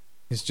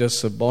 He's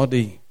just a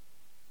body.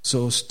 So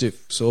stiff,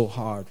 so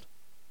hard,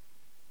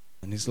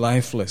 and is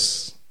lifeless.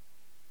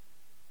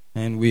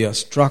 And we are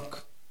struck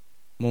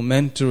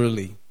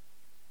momentarily,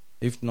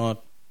 if not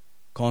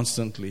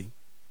constantly,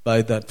 by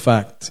that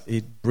fact.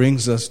 It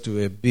brings us to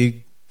a big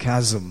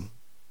chasm.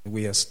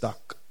 We are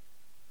stuck.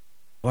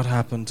 What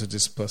happened to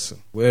this person?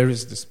 Where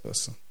is this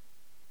person?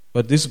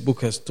 But this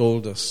book has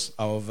told us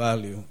our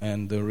value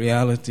and the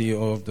reality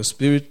of the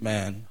spirit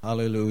man,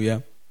 hallelujah,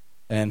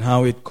 and how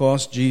it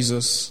cost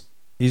Jesus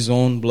his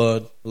own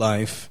blood,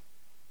 life,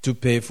 to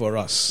pay for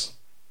us.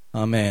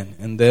 Amen.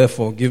 And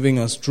therefore giving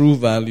us true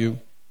value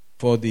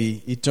for the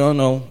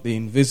eternal, the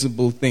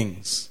invisible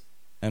things.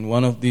 And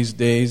one of these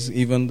days,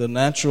 even the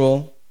natural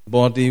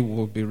body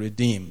will be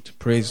redeemed.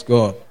 Praise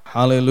God.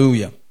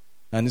 Hallelujah.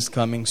 And it's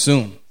coming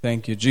soon.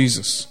 Thank you,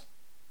 Jesus.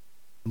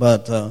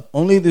 But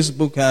only this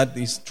book had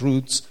these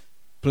truths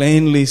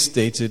plainly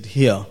stated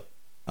here.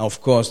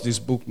 Of course, this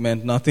book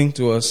meant nothing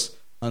to us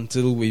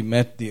until we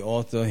met the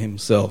author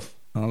himself.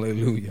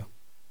 Hallelujah.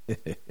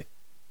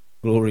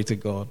 Glory to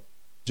God.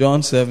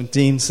 John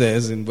 17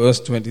 says in verse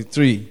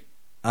 23,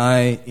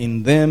 I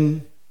in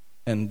them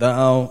and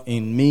thou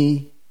in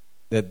me,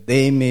 that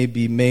they may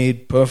be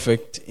made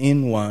perfect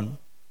in one,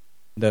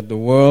 that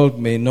the world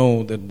may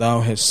know that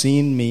thou hast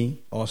seen me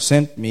or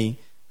sent me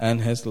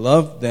and hast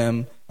loved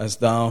them as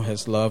thou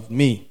hast loved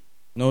me.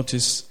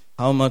 Notice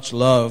how much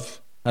love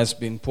has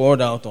been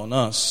poured out on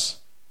us,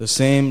 the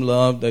same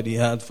love that he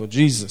had for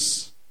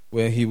Jesus,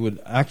 where he would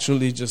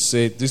actually just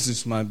say, this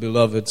is my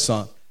beloved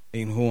son,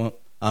 in whom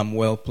I'm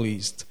well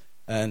pleased,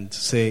 and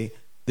say,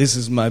 this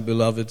is my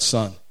beloved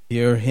son,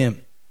 hear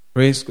him.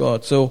 Praise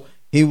God. So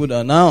he would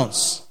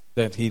announce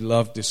that he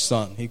loved his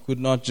son. He could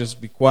not just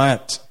be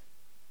quiet,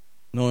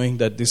 knowing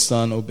that this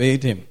son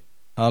obeyed him.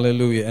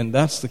 Hallelujah. And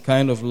that's the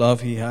kind of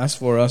love he has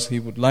for us. He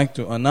would like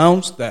to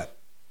announce that.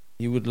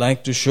 He would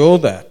like to show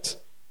that.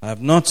 I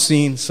have not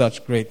seen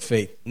such great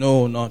faith.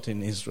 No, not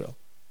in Israel.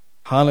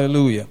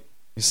 Hallelujah.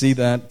 You see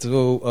that?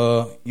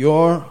 So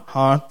your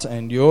heart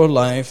and your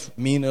life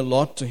mean a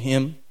lot to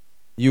Him.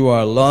 You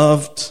are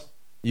loved.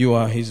 You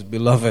are His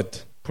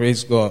beloved.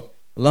 Praise God.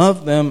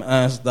 Love them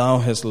as thou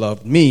hast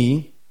loved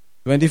me.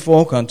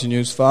 24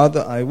 continues,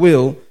 Father, I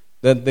will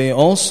that they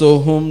also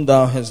whom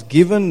thou hast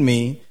given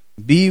me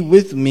be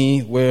with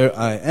me where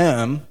I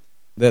am,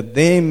 that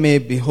they may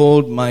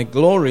behold my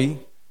glory,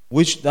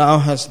 which thou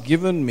hast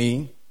given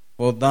me,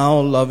 for thou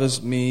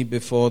lovest me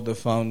before the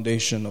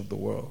foundation of the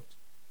world.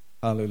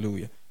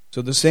 Hallelujah.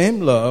 So the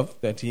same love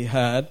that He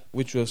had,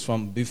 which was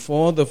from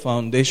before the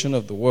foundation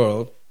of the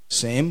world,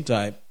 same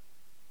type,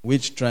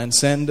 which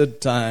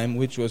transcended time,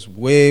 which was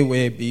way,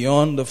 way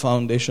beyond the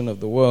foundation of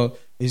the world,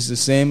 is the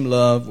same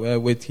love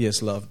wherewith He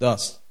has loved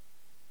us,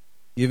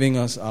 giving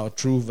us our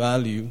true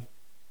value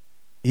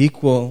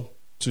equal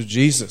to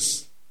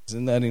Jesus.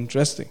 Isn't that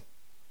interesting?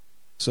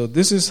 So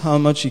this is how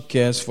much He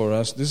cares for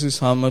us. This is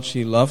how much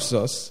He loves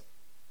us.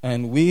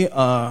 And we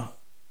are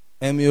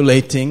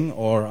emulating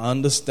or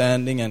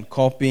understanding and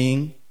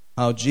copying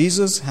how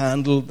Jesus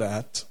handled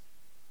that,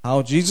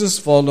 how Jesus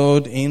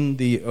followed in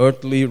the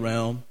earthly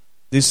realm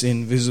this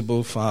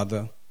invisible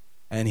Father.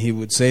 And He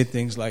would say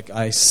things like,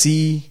 I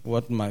see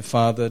what my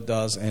Father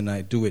does and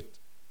I do it.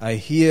 I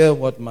hear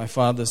what my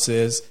Father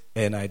says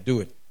and I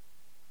do it.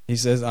 He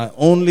says, I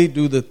only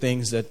do the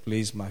things that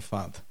please my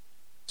Father.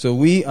 So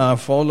we are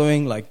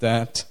following like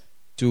that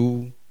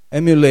to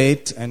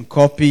emulate and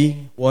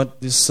copy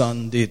what this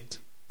Son did,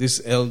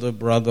 this elder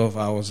brother of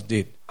ours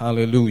did.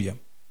 Hallelujah.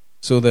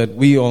 So that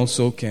we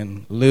also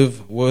can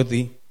live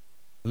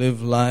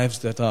lives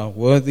that are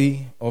worthy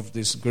of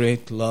this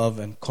great love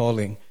and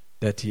calling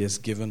that He has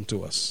given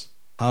to us.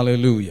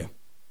 Hallelujah.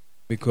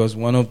 Because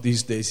one of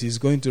these days He's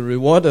going to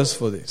reward us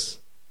for this.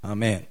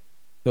 Amen.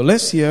 So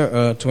let's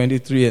hear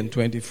 23 and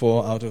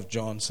 24 out of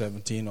John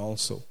 17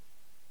 also.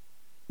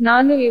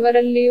 ನಾನು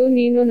ಇವರಲ್ಲಿಯೂ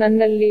ನೀನು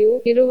ನನ್ನಲ್ಲಿಯೂ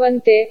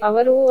ಇರುವಂತೆ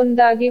ಅವರೂ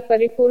ಒಂದಾಗಿ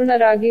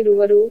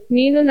ಪರಿಪೂರ್ಣರಾಗಿರುವರು.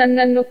 ನೀನು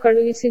ನನ್ನನ್ನು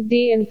ಕಳುಹಿಸಿದ್ದೀ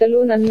ಎಂತಲೂ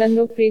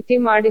ನನ್ನನ್ನು ಪ್ರೀತಿ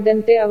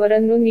ಮಾಡಿದಂತೆ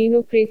ಅವರನ್ನು ನೀನು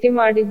ಪ್ರೀತಿ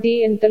ಮಾಡಿದ್ದೀ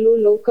ಎಂತಲೂ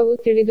ಲೋಕವು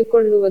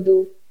ತಿಳಿದುಕೊಳ್ಳುವುದು.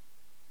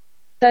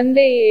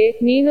 ತಂದೆಯೇ,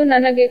 ನೀನು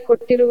ನನಗೆ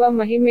ಕೊಟ್ಟಿರುವ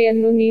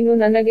ಮಹಿಮೆಯನ್ನು ನೀನು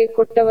ನನಗೆ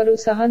ಕೊಟ್ಟವರು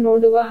ಸಹ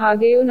ನೋಡುವ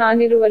ಹಾಗೆಯೂ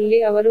ನಾನಿರುವಲ್ಲಿ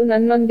ಅವರು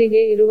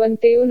ನನ್ನೊಂದಿಗೆ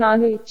ಇರುವಂತೆಯೂ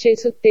ನಾನು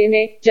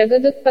ಇಚ್ಛಿಸುತ್ತೇನೆ.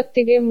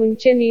 ಜಗದುತ್ಪತ್ತಿಗೆ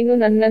ಮುಂಚೆ ನೀನು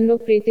ನನ್ನನ್ನು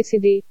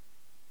ಪ್ರೀತಿಸಿದಿ.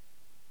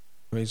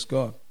 Praise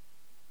God.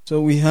 So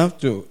we have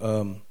to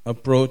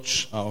approach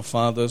our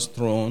Father's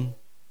throne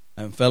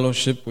and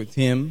fellowship with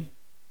Him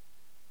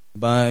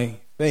by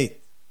faith,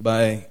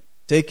 by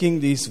taking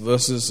these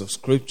verses of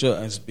Scripture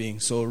as being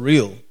so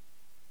real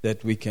that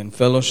we can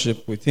fellowship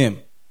with Him.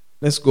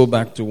 Let's go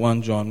back to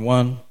 1 John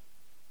 1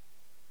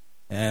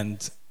 and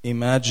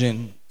imagine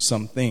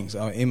some things.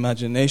 Our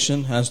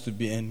imagination has to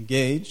be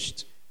engaged.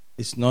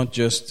 It's not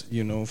just,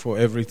 for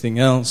everything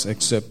else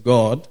except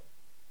God.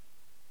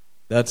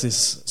 That is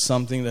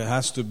something that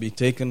has to be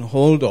taken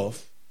hold of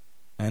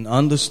and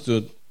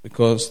understood,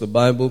 because the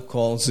Bible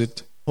calls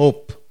it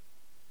hope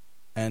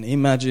and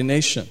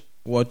imagination.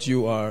 What you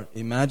are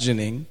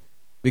imagining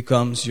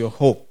becomes your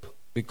hope,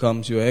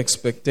 becomes your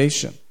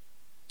expectation.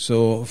 So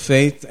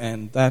faith and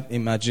that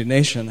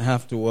imagination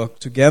have to work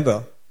together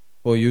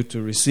for you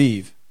to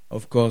receive.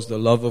 Of course, the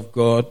love of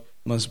God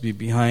must be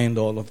behind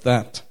all of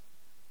that.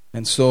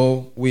 And so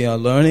we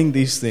are learning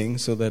these things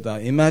so that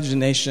our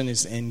imagination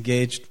is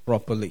engaged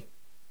properly.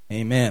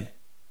 Amen.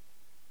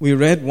 We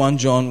read 1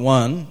 John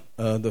 1,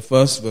 the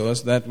first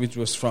verse, that which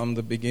was from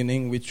the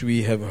beginning, which we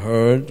have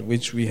heard,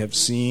 which we have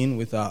seen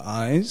with our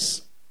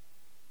eyes,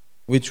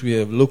 which we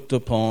have looked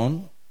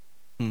upon.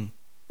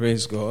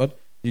 Praise God.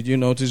 Did you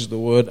notice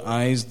the word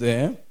eyes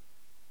there?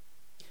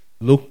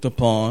 Looked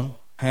upon,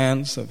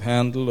 hands have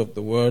handled of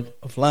the word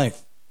of life.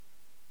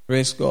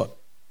 Praise God.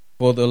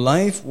 For the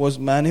life was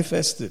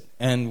manifested,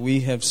 and we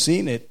have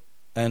seen it,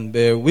 and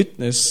bear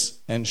witness,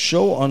 and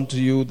show unto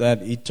you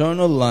that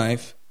eternal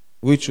life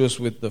which was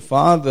with the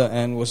Father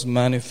and was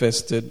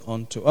manifested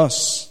unto us.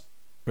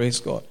 Praise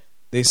God.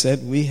 They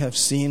said, we have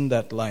seen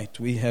that light.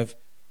 We have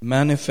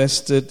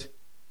manifested,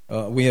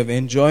 we have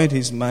enjoyed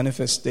His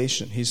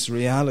manifestation, His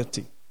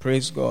reality.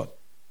 Praise God.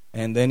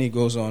 And then he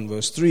goes on,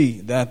 verse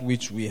 3, that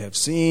which we have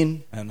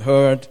seen and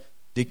heard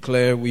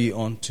declare we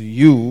unto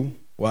you.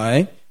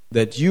 Why?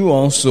 That you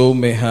also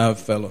may have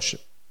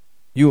fellowship.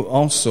 You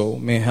also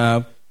may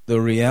have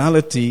the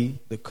reality,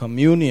 the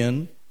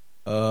communion,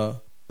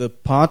 the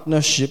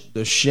partnership,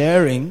 the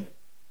sharing,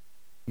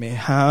 may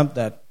have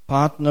that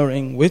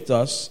partnering with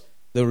us,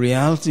 the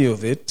reality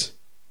of it.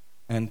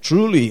 And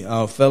truly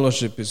our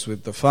fellowship is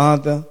with the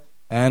Father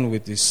and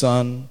with His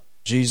Son,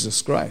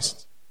 Jesus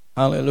Christ.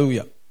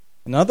 Hallelujah.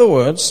 In other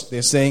words,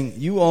 they're saying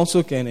you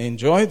also can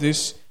enjoy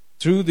this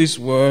through this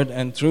word,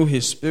 and through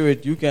His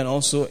Spirit you can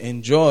also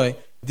enjoy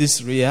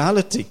this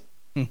reality.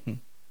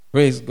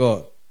 Praise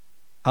God.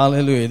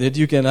 Hallelujah. That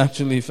you can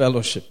actually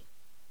fellowship.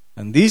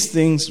 And these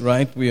things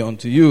write we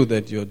unto you,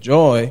 that your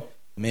joy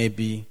may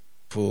be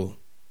full.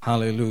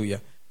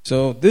 Hallelujah.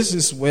 So this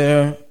is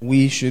where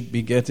we should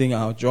be getting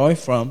our joy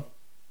from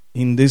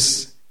in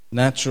this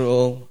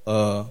natural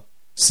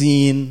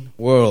seen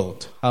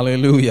world.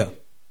 Hallelujah.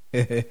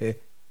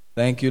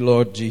 Thank you,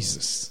 Lord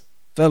Jesus.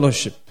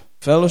 Fellowship.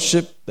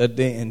 Fellowship that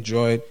they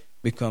enjoyed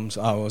becomes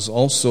ours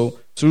also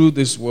through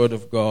this word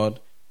of God,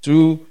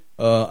 through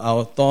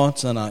our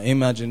thoughts and our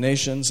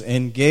imaginations,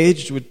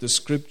 engaged with the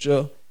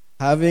scripture,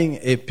 having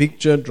a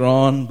picture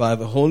drawn by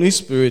the Holy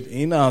Spirit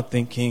in our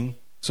thinking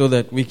so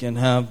that we can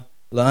have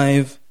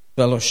live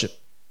fellowship.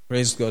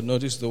 Praise God.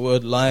 Notice the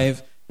word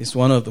live is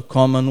one of the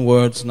common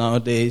words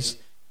nowadays,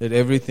 that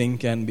everything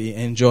can be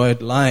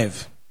enjoyed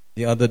live.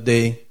 The other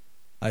day,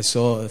 I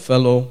saw a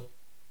fellow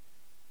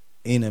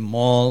in a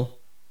mall.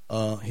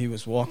 He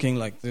was walking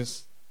like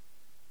this,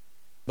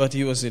 but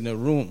he was in a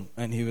room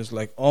and he was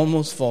like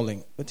almost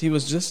falling, but he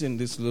was just in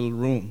this little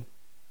room.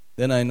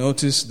 Then I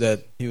noticed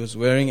that he was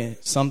wearing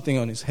something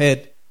on his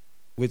head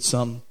with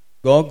some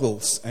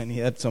goggles, and he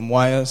had some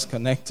wires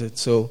connected.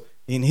 So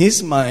in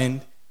his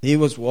mind, he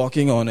was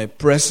walking on a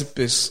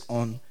precipice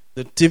on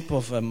the tip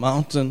of a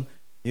mountain,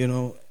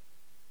 and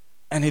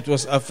it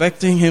was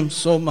affecting him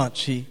so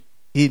much. He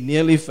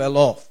nearly fell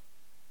off.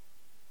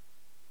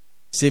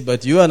 See,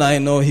 but you and I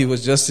know he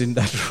was just in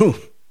that room.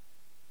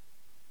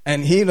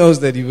 And he knows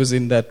that he was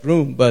in that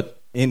room,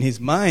 but in his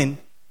mind,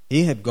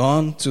 he had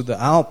gone to the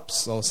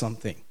Alps or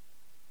something.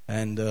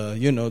 And,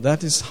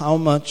 that is how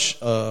much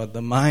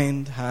the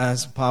mind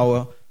has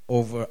power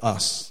over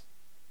us.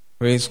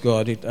 Praise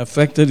God. It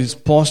affected his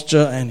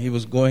posture, and he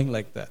was going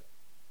like that.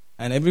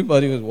 And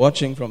everybody was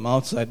watching from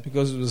outside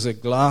because it was a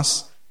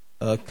glass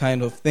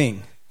kind of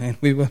thing. And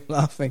we were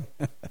laughing.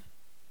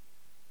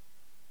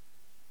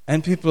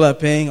 And people are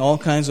paying all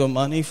kinds of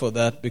money for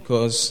that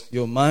because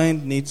your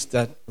mind needs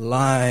that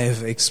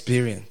live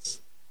experience.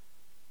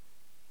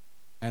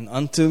 And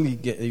until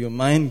your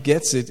mind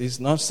gets it, it's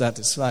not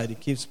satisfied.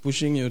 It keeps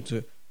pushing you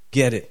to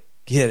get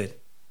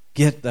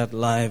that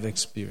live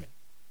experience.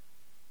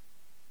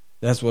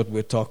 That's what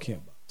we're talking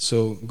about.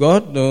 So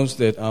God knows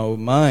that our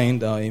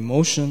mind, our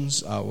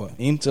emotions, our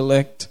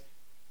intellect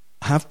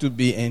have to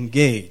be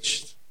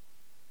engaged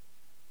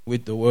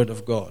with the Word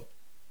of God.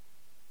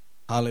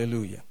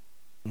 Hallelujah.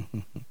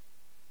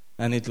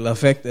 And it will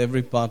affect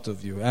every part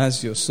of you.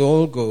 As your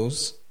soul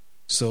goes,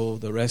 so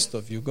the rest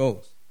of you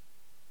goes.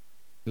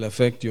 It will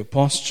affect your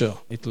posture.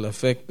 It will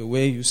affect the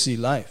way you see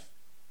life.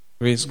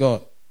 Praise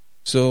God.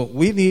 So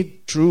we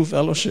need true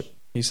fellowship,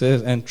 he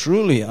says, and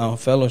truly our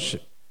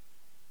fellowship.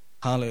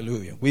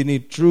 Hallelujah. We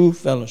need true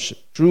fellowship.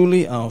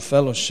 Truly our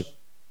fellowship.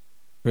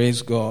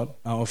 Praise God.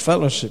 Our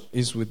fellowship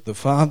is with the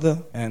Father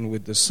and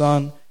with the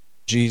Son,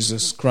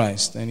 Jesus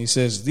Christ. And he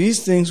says,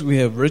 these things we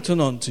have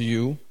written unto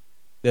you,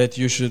 that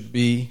you should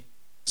be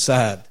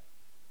sad.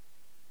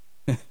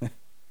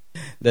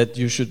 That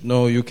you should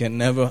know you can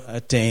never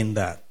attain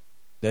that.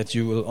 That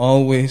you will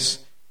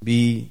always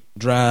be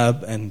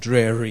drab and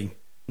dreary.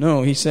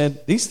 No, he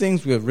said, these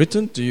things we have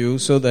written to you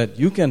so that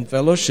you can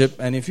fellowship.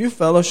 And if you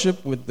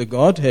fellowship with the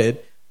Godhead,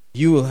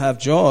 you will have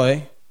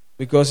joy,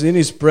 because in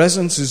his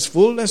presence is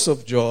fullness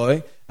of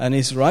joy, and at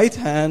his right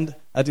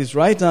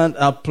hand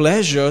are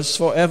pleasures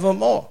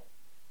forevermore.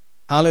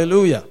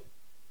 Hallelujah.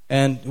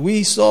 And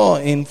we saw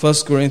in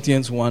 1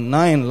 Corinthians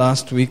 1:9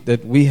 last week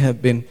that we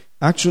have been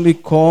actually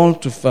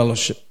called to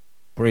fellowship.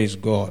 Praise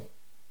God.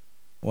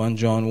 1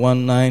 John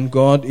 1:9,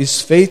 God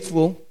is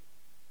faithful.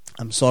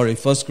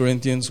 1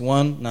 Corinthians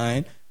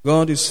 1:9,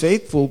 God is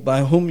faithful,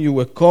 by whom you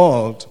were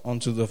called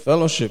unto the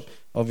fellowship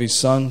of his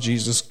Son,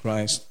 Jesus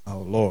Christ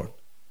our Lord.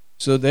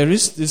 So there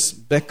is this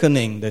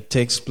beckoning that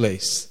takes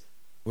place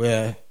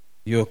where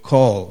you're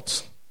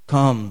called.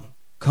 Come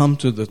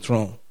to the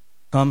throne.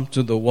 Come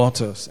to the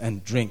waters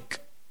and drink.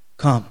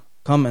 Come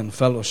and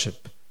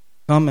fellowship.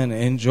 Come and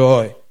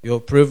enjoy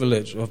your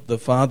privilege of the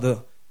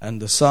Father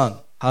and the Son.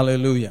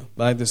 Hallelujah.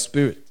 By the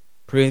Spirit.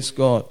 Praise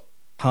God.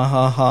 Ha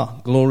ha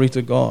ha. Glory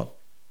to God.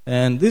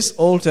 And this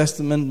Old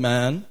Testament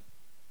man,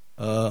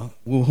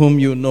 whom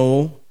you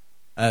know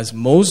as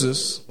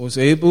Moses, was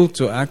able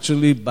to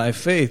actually by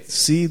faith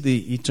see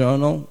the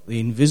eternal, the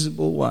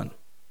invisible one.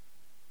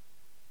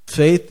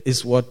 Faith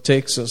is what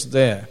takes us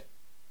there.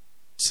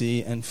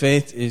 See, and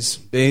faith is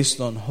based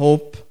on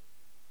hope,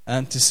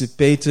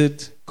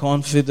 anticipated,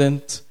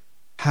 confident,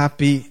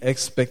 happy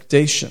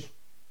expectation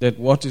that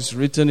what is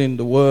written in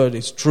the Word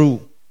is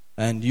true,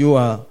 and you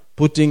are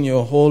putting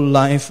your whole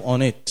life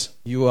on it.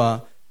 You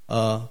are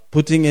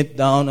putting it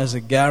down as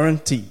a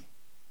guarantee.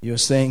 You're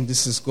saying,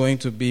 this is going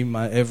to be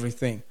my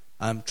everything.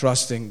 I'm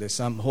trusting this.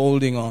 I'm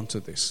holding on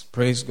to this.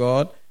 Praise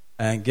God.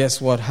 And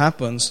guess what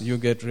happens? You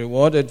get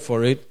rewarded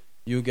for it.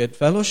 You get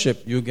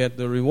fellowship, you get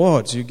the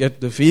rewards, you get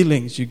the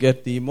feelings, you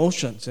get the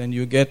emotions, and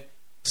you get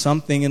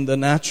something in the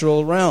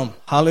natural realm.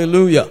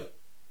 Hallelujah.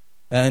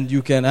 And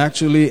you can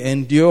actually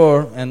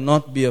endure and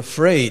not be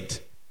afraid,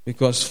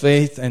 because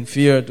faith and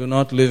fear do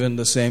not live in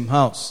the same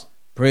house.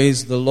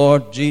 Praise the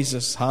Lord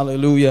Jesus.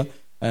 Hallelujah.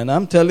 And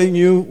I'm telling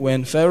you,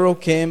 when Pharaoh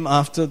came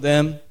after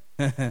them,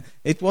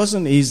 it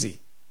wasn't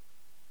easy.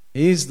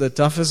 He's the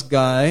toughest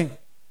guy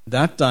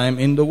that time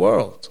in the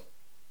world.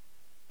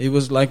 He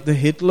was like the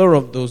Hitler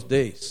of those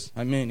days.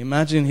 I mean,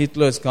 imagine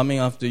Hitler is coming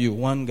after you,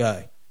 one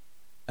guy,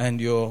 and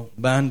your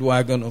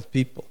bandwagon of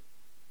people.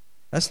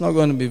 That's not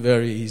going to be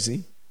very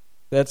easy.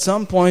 At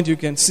some point you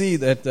can see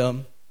that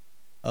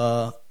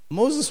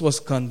Moses was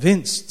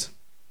convinced.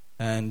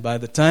 And by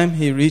the time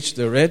he reached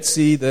the Red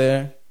Sea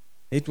there,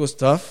 it was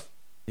tough.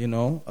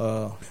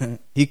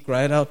 He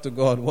cried out to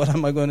God, what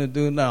am I going to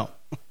do now?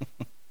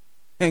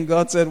 And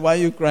God said, why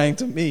are you crying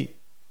to me?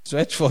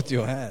 Stretch forth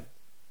your hand.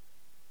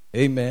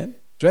 Amen.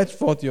 Stretch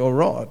forth your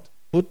rod.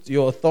 Put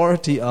your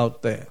authority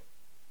out there.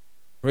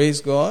 Praise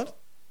God.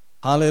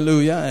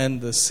 Hallelujah. And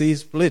the sea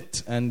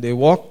split and they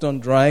walked on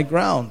dry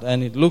ground.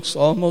 And it looks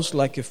almost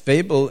like a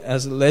fable,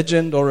 as a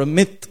legend or a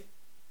myth.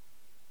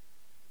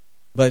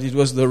 But it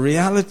was the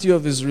reality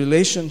of his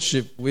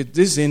relationship with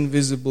this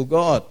invisible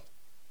God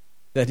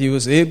that he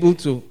was able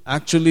to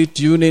actually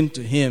tune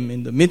into him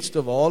in the midst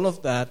of all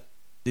of that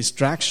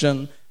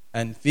distraction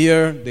and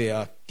fear. They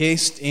are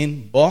cased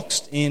in,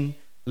 boxed in,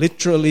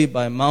 literally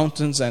by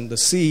mountains and the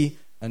sea.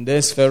 And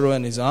there's Pharaoh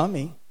and his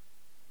army.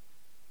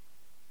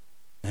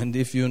 And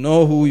if you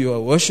know who you are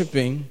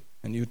worshiping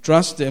and you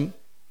trust him,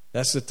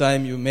 that's the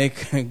time you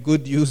make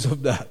good use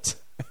of that.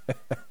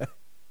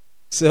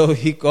 So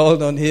he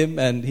called on him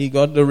and he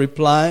got the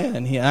reply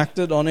and he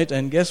acted on it.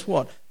 And guess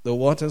what? The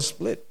water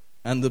split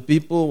and the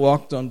people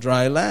walked on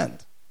dry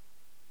land.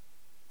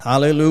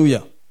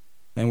 Hallelujah.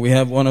 And we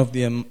have one of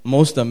the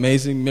most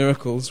amazing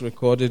miracles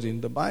recorded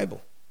in the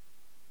Bible.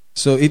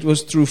 So it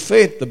was through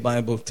faith, the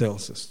Bible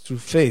tells us. Through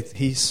faith,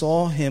 he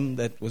saw him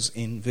that was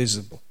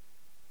invisible.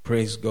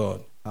 Praise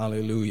God.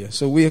 Hallelujah.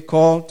 So we are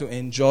called to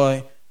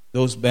enjoy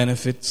those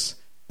benefits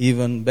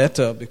even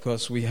better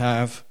because we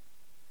have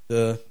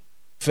the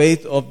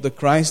faith of the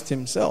Christ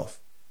himself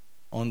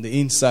on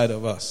the inside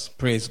of us.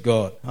 Praise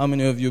God. How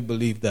many of you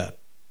believe that?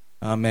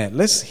 Amen.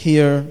 Let's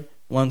hear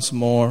once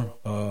more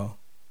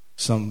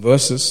some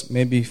verses.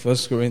 Maybe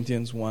 1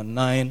 Corinthians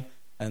 1:9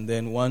 and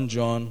then 1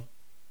 John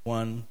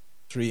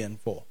 1:3 and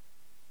 4.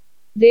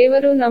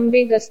 ದೇವರು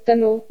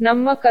ನಂಬಿಗಸ್ತನು,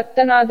 ನಮ್ಮ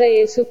ಕರ್ತನಾದ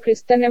ಯೇಸು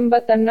ಕ್ರಿಸ್ತನೆಂಬ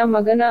ತನ್ನ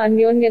ಮಗನ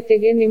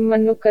ಅನ್ಯೋನ್ಯತೆಗೆ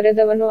ನಿಮ್ಮನ್ನು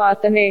ಕರೆದವನು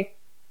ಆತನೇ.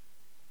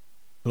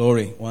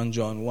 Glory. 1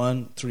 John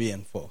 1:3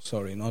 and 4.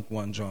 Sorry, not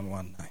 1 John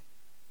 1:9.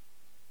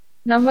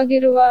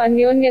 ನಮಗಿರುವ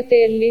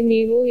ಅನ್ಯೋನ್ಯತೆಯಲ್ಲಿ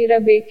ನೀವು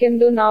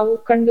ಇರಬೇಕೆಂದು ನಾವು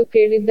ಕಂಡು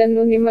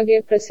ಕೇಳಿದ್ದನ್ನು ನಿಮಗೆ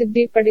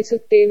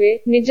ಪ್ರಸಿದ್ಧಿಪಡಿಸುತ್ತೇವೆ.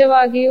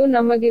 ನಿಜವಾಗಿಯೂ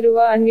ನಮಗಿರುವ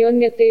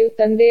ಅನ್ಯೋನ್ಯತೆಯು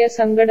ತಂದೆಯ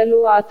ಸಂಗಡಲೂ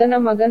ಆತನ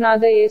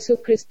ಮಗನಾದ ಯೇಸು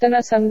ಕ್ರಿಸ್ತನ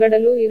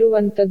ಸಂಗಡಲೂ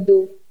ಇರುವಂತದ್ದು.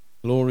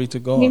 Glory to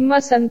God. ನಿಮ್ಮ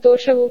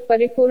ಸಂತೋಷವು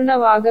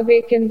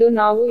ಪರಿಪೂರ್ಣವಾಗಬೇಕೆಂದು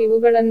ನಾವು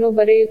ಇವುಗಳನ್ನು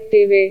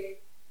ಬರೆಯುತ್ತೇವೆ.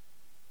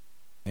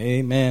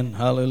 Amen.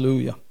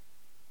 Hallelujah.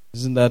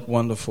 Isn't that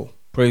wonderful?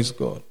 Praise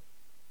God.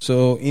 So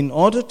in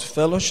order to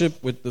fellowship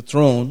with the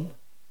throne,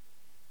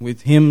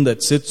 with him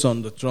that sits on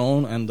the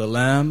throne and the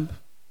Lamb,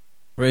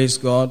 praise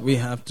God, we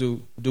have to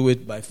do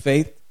it by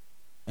faith,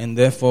 and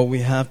therefore we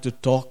have to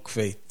talk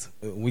faith.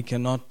 We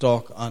cannot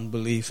talk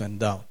unbelief and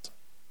doubt.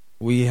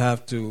 We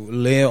have to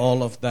lay all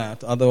of that,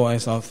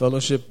 otherwise our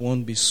fellowship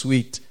won't be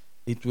sweet.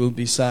 It will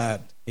be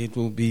sad, it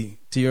will be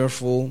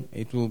tearful,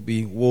 it will be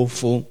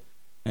woeful,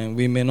 and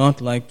we may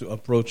not like to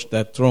approach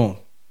that throne.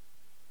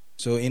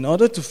 So in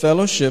order to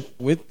fellowship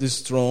with this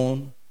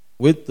throne,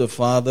 with the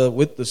Father,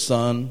 with the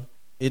Son,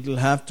 it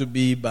will have to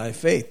be by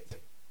faith.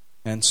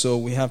 And so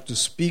we have to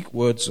speak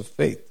words of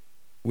faith.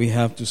 We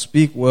have to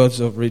speak words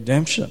of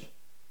redemption.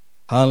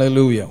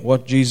 Hallelujah.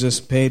 What Jesus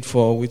paid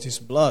for with his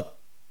blood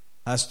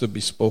has to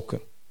be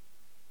spoken.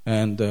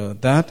 And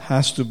that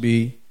has to be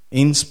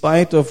in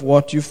spite of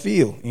what you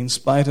feel, in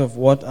spite of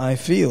what I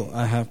feel.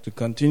 I have to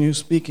continue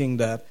speaking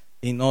that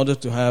in order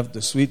to have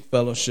the sweet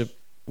fellowship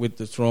with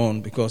the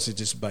throne, because it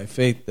is by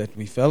faith that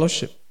we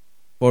fellowship.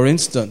 For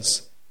instance,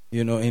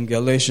 in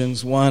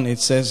Galatians 1, it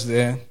says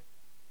there,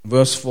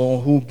 verse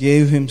 4, who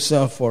gave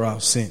himself for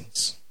our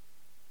sins,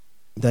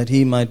 that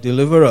he might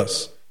deliver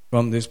us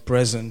from this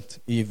present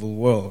evil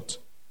world,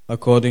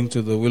 according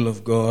to the will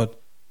of God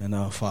and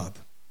our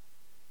Father.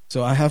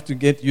 So I have to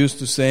get used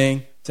to saying,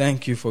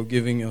 thank you for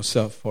giving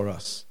yourself for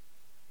us,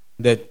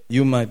 that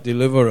you might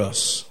deliver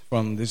us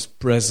from this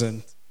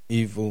present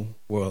evil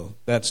world.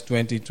 That's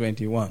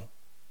 2021.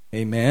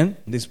 Amen.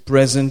 This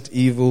present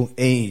evil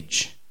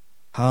age.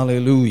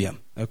 Hallelujah.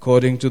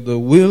 According to the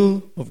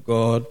will of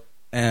God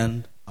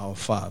and our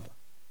Father.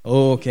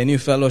 Oh, can you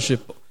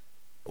fellowship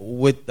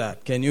with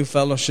that? Can you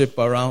fellowship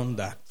around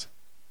that?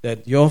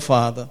 That your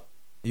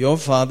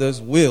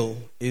Father's will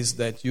is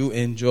that you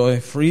enjoy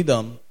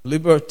freedom,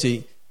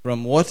 liberty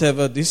from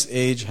whatever this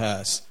age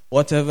has,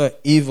 whatever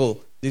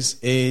evil this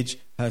age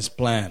has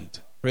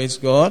planned. Praise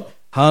God.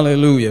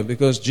 Hallelujah.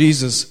 Because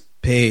Jesus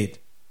paid.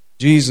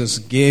 Jesus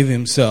gave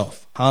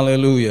himself.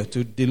 Hallelujah.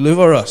 To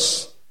deliver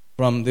us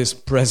from this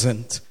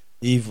present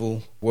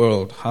evil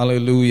world.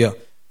 Hallelujah.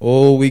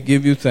 Oh, we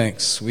give you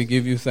thanks. We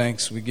give you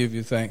thanks. We give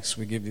you thanks.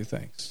 We give you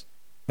thanks.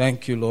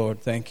 Thank you,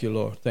 Lord. Thank you,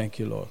 Lord. Thank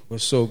you, Lord. We're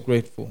so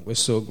grateful.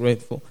 We're so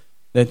grateful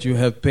that you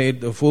have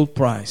paid the full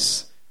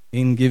price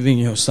in giving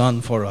your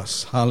Son for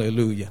us.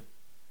 Hallelujah.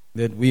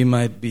 That we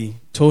might be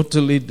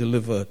totally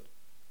delivered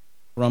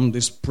from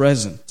this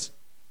present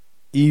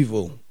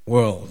evil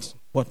world.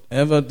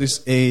 Whatever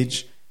this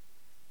age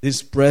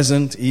this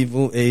present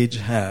evil age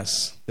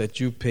has, that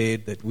you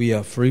paid, that we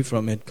are free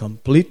from it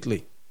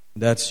completely.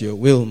 That's your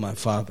will, my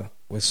Father.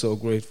 We're so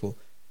grateful.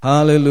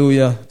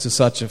 Hallelujah to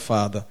such a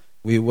Father.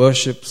 We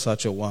worship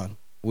such a one.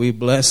 We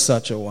bless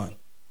such a one.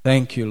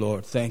 Thank you,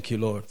 Lord. Thank you,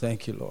 Lord.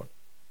 Thank you, Lord.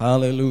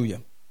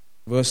 Hallelujah.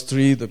 Verse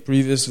 3, the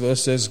previous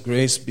verse says,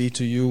 grace be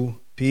to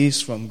you,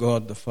 peace from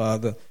God the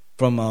Father,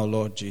 from our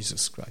Lord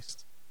Jesus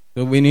Christ.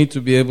 So we need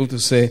to be able to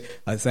say,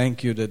 I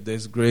thank you that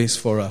there's grace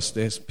for us,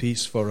 there's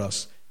peace for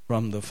us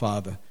from the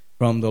Father,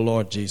 from the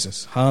Lord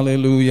Jesus.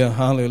 Hallelujah,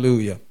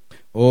 hallelujah.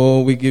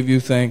 Oh, we give you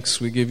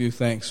thanks, we give you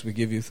thanks, we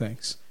give you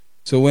thanks.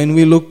 So when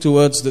we look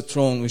towards the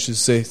throne, we should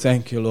say,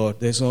 thank you, Lord.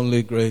 There's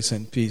only grace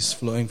and peace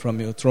flowing from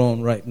your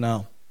throne right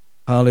now.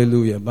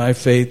 Hallelujah. By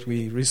faith,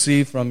 we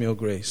receive from your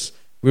grace.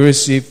 We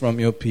receive from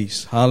your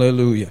peace.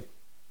 Hallelujah.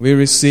 We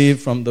receive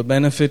from the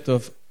benefit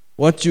of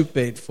what you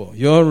paid for,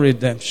 your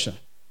redemption.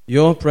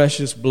 Your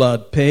precious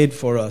blood paid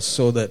for us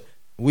so that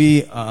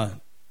we are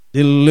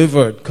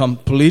delivered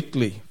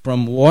completely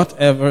from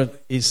whatever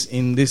is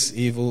in this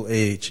evil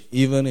age,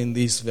 even in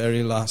these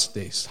very last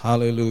days.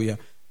 Hallelujah.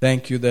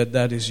 Thank you that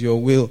that is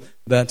your will,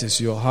 that is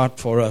your heart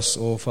for us,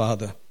 O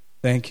Father.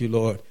 Thank you,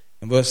 Lord.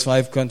 And verse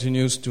 5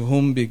 continues, to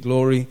whom be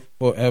glory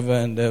forever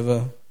and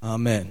ever.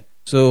 Amen.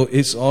 So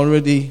it's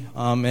already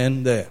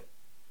amen there.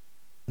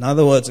 In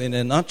other words, in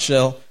a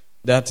nutshell,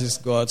 that is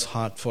God's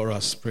heart for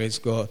us. Praise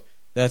God.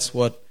 That's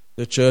what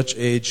the church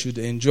age should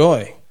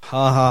enjoy.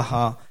 Ha ha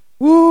ha.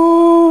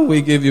 Woo!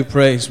 We give you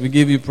praise. We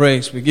give you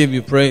praise. We give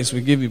you praise.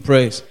 We give you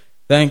praise.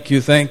 Thank you,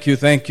 thank you,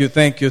 thank you,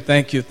 thank you,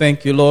 thank you,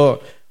 thank you,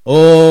 Lord.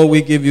 Oh,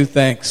 we give you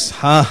thanks.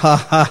 Ha ha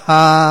ha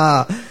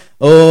ha.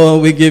 Oh,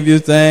 we give you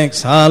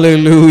thanks.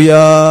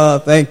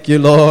 Hallelujah. Thank you,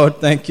 Lord.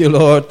 Thank you,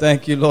 Lord.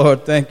 Thank you,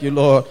 Lord. Thank you,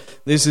 Lord.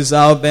 This is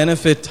our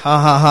benefit. Ha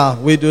ha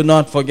ha. We do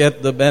not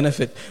forget the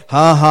benefit.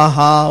 Ha ha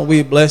ha.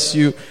 We bless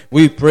you.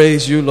 We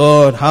praise you,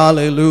 Lord.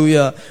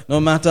 Hallelujah. No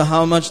matter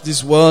how much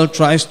this world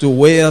tries to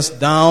weigh us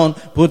down,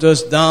 put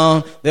us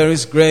down, there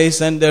is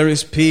grace and there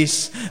is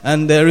peace.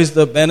 And there is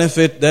the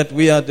benefit that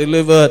we are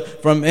delivered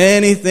from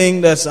anything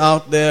that's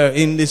out there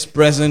in this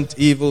present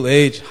evil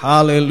age.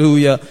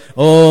 Hallelujah.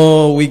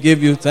 Oh, we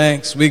give you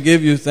thanks. We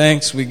give you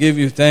thanks. We give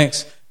you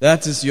thanks.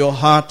 That is your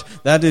heart.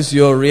 That is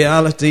your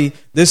reality.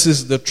 This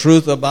is the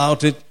truth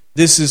about it.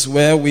 This is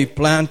where we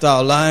plant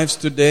our lives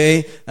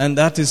today. And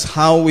that is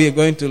how we are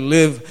going to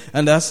live.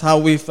 And that's how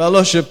we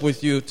fellowship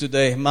with you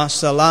today.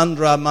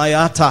 Masalandra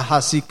mayata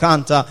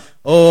hasikanta.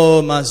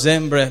 Oh,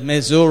 mazembre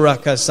mezura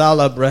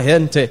kasala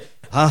brahente.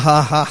 Ha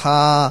ha ha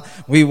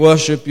ha. We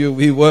worship you.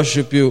 We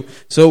worship you.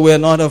 So we're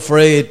not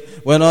afraid.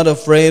 We're not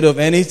afraid of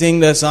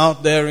anything that's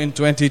out there in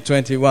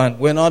 2021.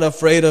 We're not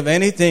afraid of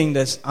anything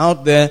that's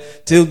out there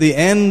till the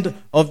end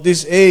of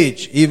this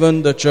age,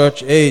 even the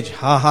church age.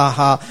 Ha ha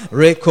ha.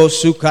 Reko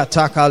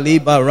sukataka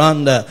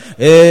libaranda.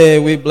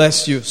 We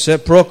bless you.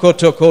 Seproko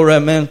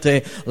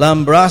tokoremente.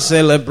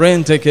 Lambrase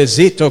lebrente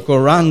kezito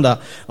koranda.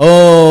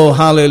 Oh,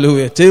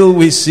 hallelujah. Till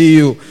we see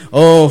you,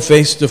 oh,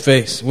 face to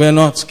face. We're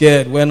not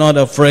scared. We're not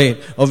afraid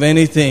of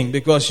anything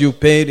because you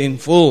paid in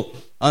full.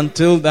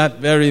 Until that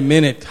very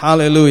minute,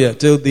 hallelujah,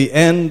 till the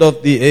end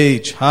of the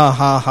age, ha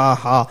ha ha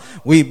ha,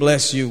 we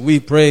bless you, we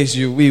praise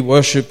you, we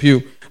worship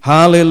you,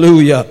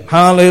 hallelujah,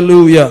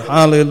 hallelujah,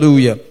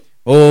 hallelujah.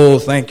 Oh,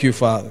 thank you,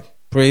 Father,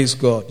 praise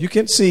God. You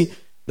can see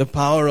the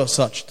power of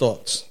such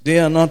thoughts. They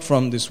are not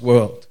from this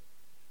world.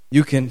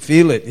 You can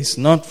feel it. It's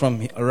not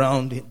from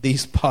around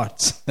these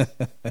parts.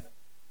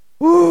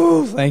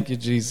 Woo, thank you,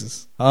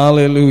 Jesus,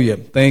 hallelujah,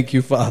 thank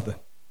you, Father.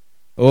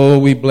 Oh,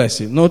 we bless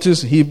you.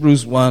 Notice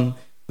Hebrews 1.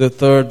 The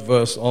third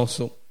verse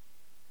also.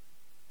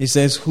 He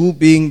says, who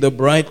being the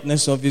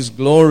brightness of his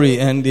glory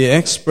and the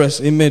express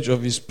image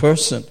of his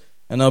person,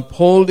 and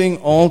upholding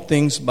all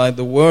things by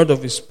the word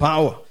of his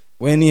power,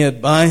 when he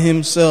had by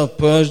himself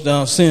purged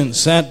our sins,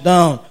 sat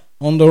down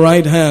on the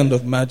right hand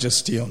of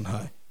majesty on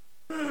high.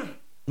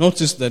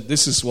 Notice that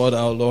this is what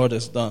our Lord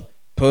has done.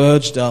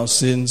 Purged our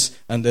sins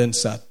and then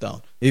sat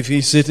down. If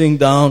he's sitting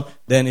down,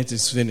 then it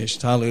is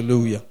finished.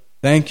 Hallelujah.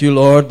 Thank you,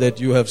 Lord, that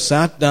you have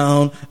sat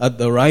down at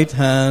the right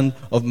hand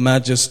of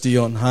majesty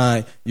on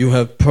high. You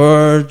have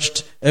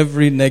purged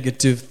every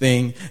negative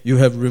thing. You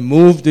have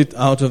removed it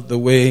out of the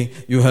way.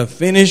 You have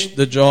finished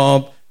the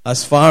job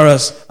as far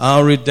as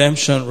our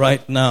redemption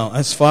right now,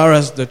 as far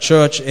as the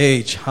church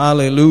age.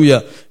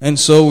 Hallelujah. And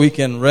so we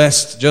can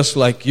rest just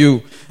like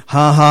you.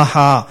 Ha ha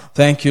ha.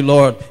 Thank you,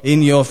 Lord,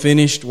 in your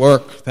finished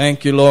work.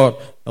 Thank you, Lord.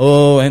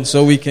 Oh, and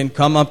so we can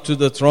come up to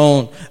the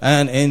throne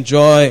and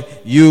enjoy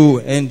you,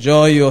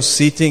 enjoy your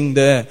seating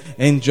there,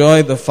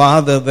 enjoy the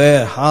Father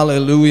there.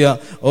 Hallelujah.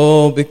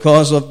 Oh,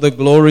 because of the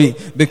glory,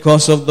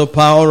 because of the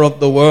power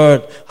of the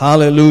word.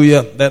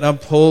 Hallelujah. That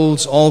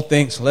upholds all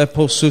things.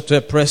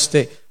 Leposute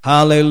preste.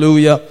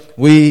 Hallelujah.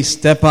 We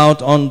step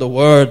out on the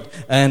word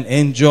and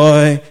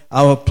enjoy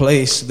our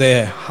place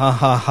there. Ha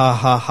ha ha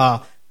ha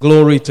ha.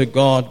 Glory to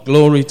God,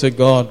 glory to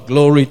God,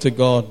 glory to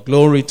God,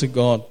 glory to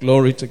God,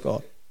 glory to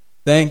God.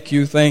 Thank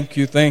you, thank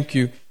you, thank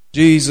you.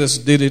 Jesus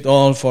did it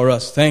all for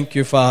us. Thank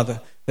you, Father.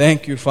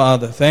 Thank you,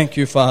 Father. Thank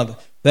you, Father.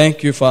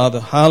 Thank you, Father.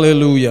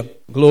 Hallelujah.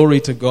 Glory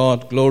to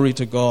God. Glory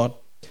to God.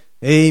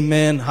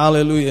 Amen.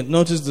 Hallelujah.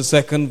 Notice the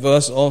second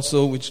verse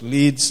also, which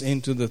leads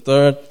into the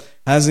third.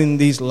 Has in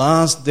these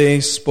last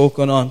days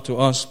spoken unto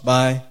us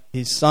by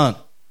his Son,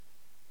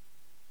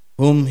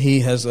 whom he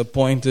has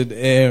appointed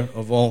heir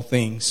of all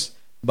things,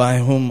 by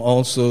whom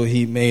also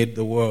he made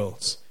the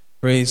worlds.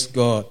 Praise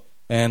God.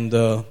 And,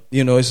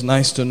 it's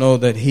nice to know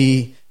that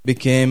he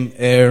became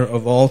heir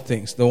of all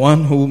things. The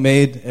one who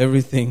made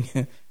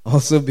everything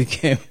also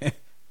became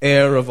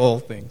heir of all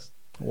things.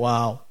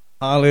 Wow.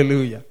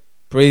 Hallelujah.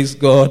 Praise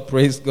God.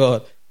 Praise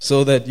God.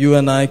 So that you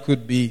and I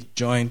could be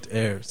joint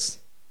heirs.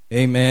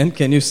 Amen.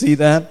 Can you see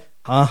that?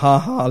 Ha, ha,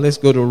 ha. Let's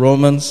go to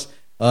Romans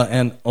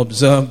and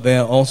observe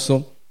there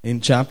also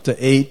in chapter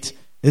 8.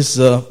 It's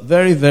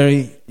very,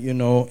 very,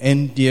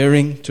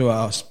 endearing to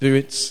our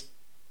spirits.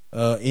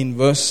 In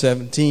verse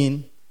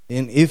 17,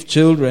 if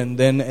children,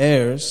 then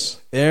heirs,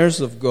 heirs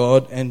of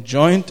God, and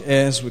joint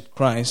heirs with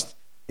Christ,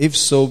 if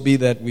so be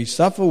that we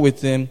suffer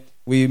with him,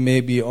 we may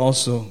be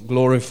also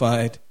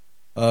glorified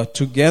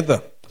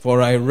together.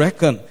 For I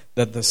reckon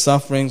that the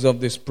sufferings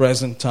of this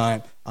present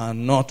time are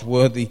not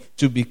worthy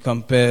to be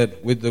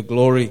compared with the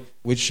glory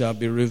which shall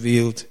be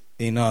revealed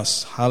in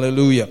us.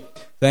 Hallelujah.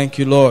 Thank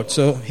you, Lord.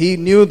 So he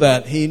knew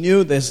that. He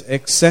knew this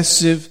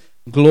excessive,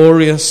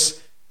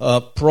 glorious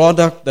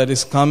product that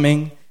is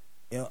coming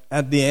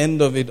at the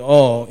end of it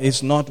all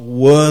is not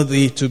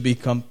worthy to be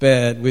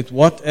compared with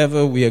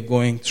whatever we are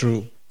going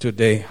through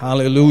today.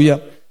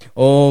 Hallelujah.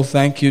 Oh,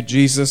 thank you,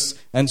 Jesus.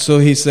 And so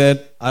he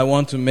said, I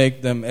want to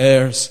make them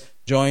heirs,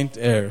 joint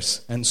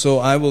heirs. And so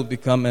I will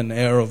become an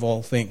heir of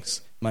all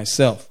things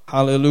myself.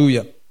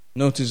 Hallelujah.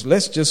 Notice,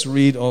 let's just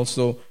read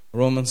also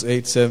Romans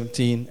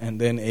 8:17 and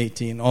then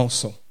 18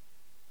 also.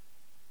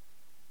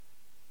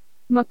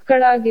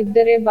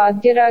 ಮಕ್ಕಳಾಗಿದ್ದರೆ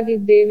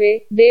ಬಾಧ್ಯರಾಗಿದ್ದೇವೆ,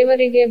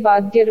 ದೇವರಿಗೆ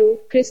ಬಾಧ್ಯರು,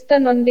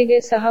 ಕ್ರಿಸ್ತನೊಂದಿಗೆ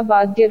ಸಹ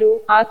ಬಾಧ್ಯರು,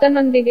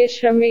 ಆತನೊಂದಿಗೆ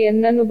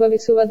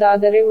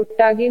ಶ್ರಮೆಯನ್ನನುಭವಿಸುವುದಾದರೆ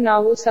ಒಟ್ಟಾಗಿ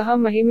ನಾವು ಸಹ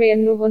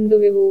ಮಹಿಮೆಯನ್ನು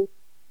ಹೊಂದುವೆವು.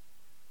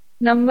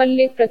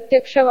 ನಮ್ಮಲ್ಲಿ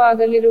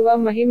ಪ್ರತ್ಯಕ್ಷವಾಗಲಿರುವ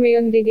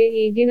ಮಹಿಮೆಯೊಂದಿಗೆ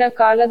ಈಗಿನ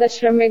ಕಾಲದ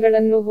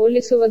ಶ್ರಮೆಗಳನ್ನು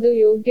ಹೋಲಿಸುವುದು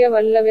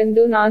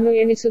ಯೋಗ್ಯವಲ್ಲವೆಂದು ನಾನು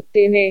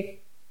ಎಣಿಸುತ್ತೇನೆ.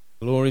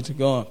 Glory to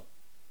God.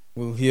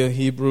 We'll hear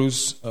Hebrews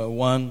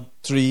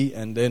 1:3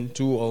 and then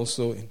 2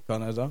 also in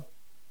Kannada.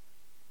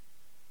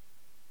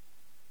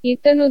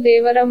 ಈತನು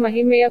ದೇವರ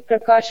ಮಹಿಮೆಯ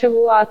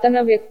ಪ್ರಕಾಶವೂ ಆತನ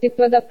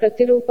ವ್ಯಕ್ತಿತ್ವದ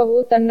ಪ್ರತಿರೂಪವೂ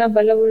ತನ್ನ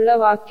ಬಲವುಳ್ಳ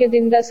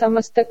ವಾಕ್ಯದಿಂದ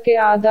ಸಮಸ್ತಕ್ಕೆ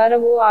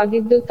ಆಧಾರವೂ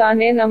ಆಗಿದ್ದು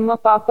ತಾನೇ ನಮ್ಮ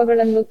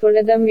ಪಾಪಗಳನ್ನು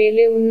ತೊಳೆದ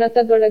ಮೇಲೆ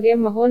ಉನ್ನತದೊಳಗೆ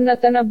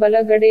ಮಹೋನ್ನತನ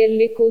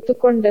ಬಲಗಡೆಯಲ್ಲಿ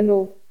ಕೂತುಕೊಂಡನು.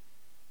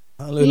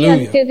 ಈ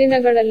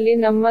ಅಂತ್ಯದಿನಗಳಲ್ಲಿ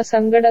ನಮ್ಮ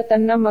ಸಂಗಡ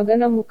ತನ್ನ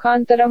ಮಗನ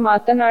ಮುಖಾಂತರ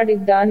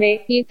ಮಾತನಾಡಿದ್ದಾನೆ.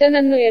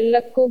 ಈತನನ್ನು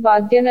ಎಲ್ಲಕ್ಕೂ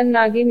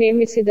ಬಾಧ್ಯನನ್ನಾಗಿ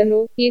ನೇಮಿಸಿದನು,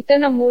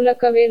 ಈತನ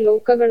ಮೂಲಕವೇ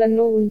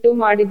ಲೋಕಗಳನ್ನು ಉಂಟು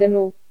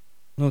ಮಾಡಿದನು.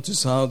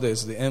 Notice how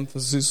there's the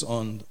emphasis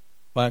on the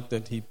fact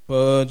that he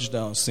purged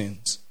our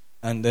sins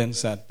and then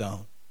sat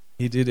down.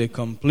 He did a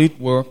complete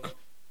work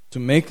to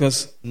make us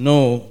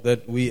know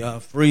that we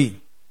are free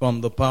from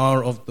the power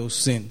of those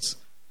sins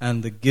and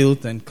the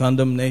guilt and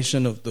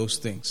condemnation of those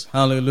things.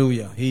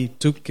 Hallelujah. He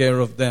took care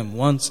of them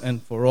once and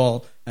for all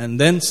and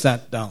then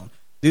sat down.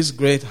 This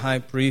great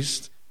high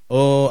priest,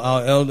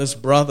 our eldest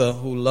brother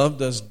who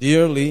loved us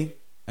dearly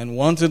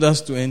and wanted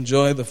us to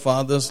enjoy the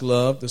Father's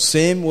love the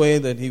same way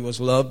that he was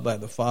loved by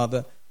the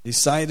Father,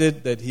 decided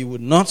that he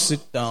would not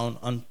sit down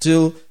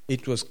until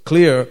it was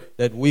clear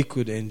that we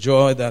could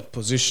enjoy that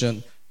position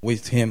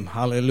with him.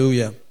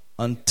 Hallelujah.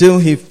 Until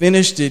he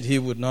finished it, he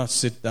would not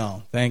sit down.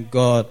 Thank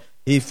God.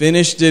 He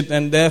finished it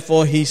and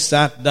therefore he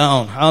sat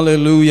down.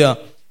 Hallelujah.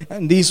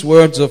 And these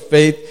words of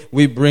faith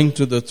we bring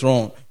to the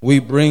throne. We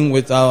bring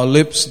with our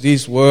lips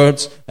these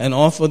words and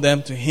offer them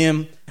to him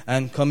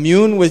and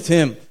commune with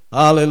him.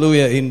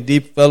 Hallelujah. In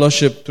deep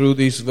fellowship through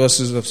these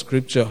verses of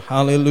scripture.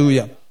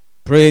 Hallelujah.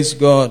 Praise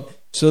God.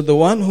 So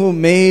the one who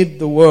made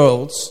the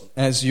worlds,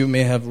 as you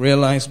may have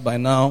realized by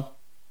now,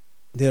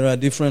 there are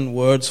different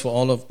words for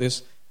all of this,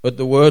 but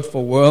the word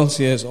for worlds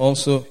here is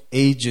also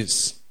ages,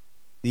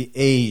 the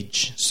age.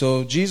 So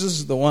Jesus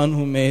is the one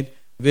who made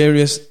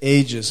various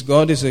ages.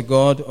 God is a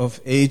God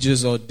of ages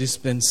or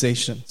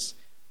dispensations.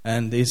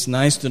 And it's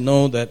nice to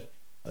know that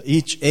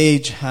each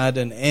age had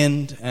an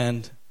end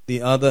and the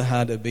other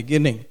had a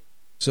beginning.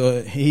 So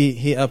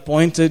he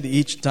appointed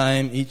each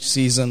time, each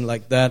season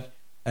like that.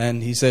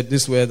 And he said,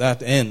 this is where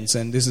that ends,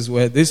 and this is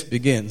where this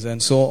begins,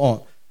 and so on.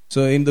 So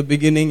in the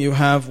beginning, you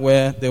have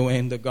where they were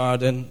in the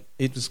garden.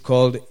 It was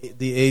called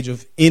the age of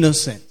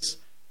innocence.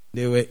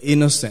 They were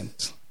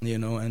innocent,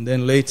 and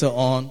then later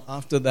on,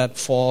 after that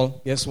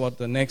fall, guess what?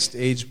 The next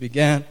age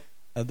began,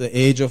 at the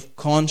age of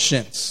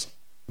conscience,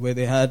 where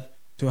they had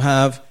to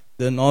have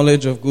the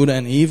knowledge of good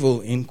and evil,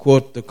 in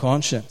quote, the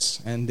conscience.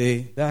 And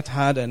that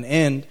had an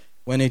end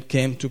when it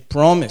came to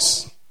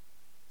promise,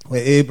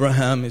 where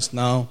Abraham is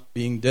now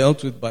being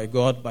dealt with by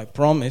God by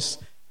promise,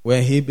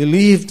 where he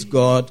believed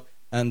God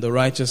and the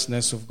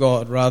righteousness of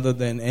God rather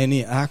than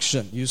any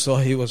action. You saw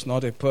he was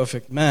not a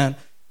perfect man,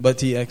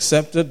 but he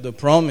accepted the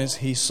promise.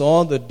 He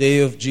saw the day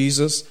of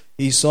Jesus.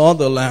 He saw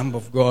the Lamb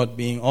of God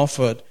being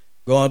offered.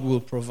 God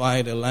will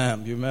provide a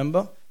lamb. You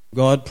remember?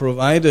 God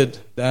provided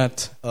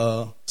that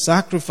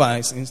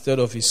sacrifice instead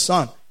of his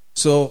son.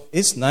 So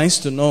it's nice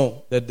to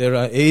know that there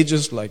are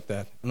ages like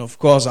that. And of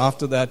course,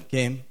 after that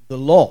came the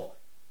law.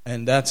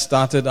 And that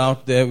started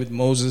out there with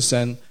Moses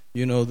and,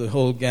 the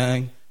whole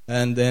gang.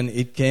 And then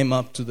it came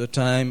up to the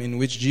time in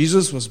which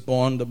Jesus was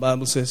born. The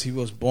Bible says he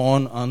was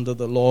born under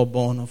the law,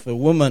 born of a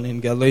woman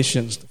in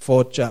Galatians, the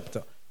 4th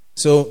chapter.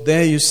 So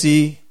there you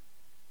see,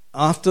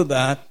 after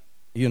that,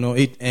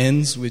 it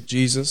ends with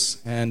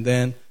Jesus. And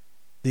then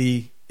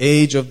the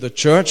age of the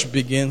church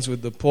begins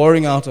with the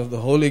pouring out of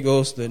the Holy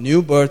Ghost, the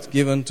new birth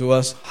given to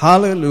us.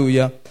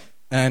 Hallelujah.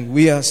 And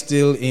we are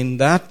still in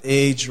that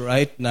age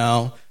right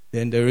now.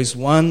 Then there is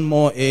one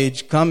more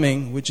age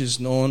coming, which is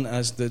known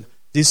as the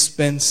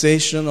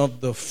dispensation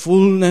of the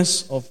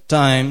fullness of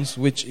times,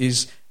 which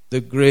is the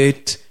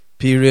great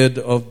period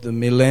of the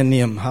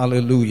millennium.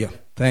 Hallelujah.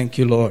 Thank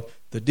you, Lord.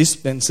 The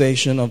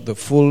dispensation of the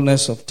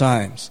fullness of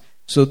times.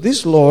 So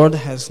this Lord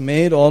has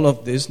made all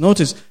of this.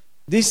 Notice,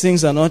 these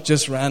things are not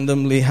just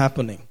randomly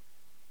happening.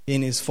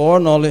 In his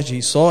foreknowledge,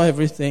 he saw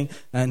everything,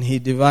 and he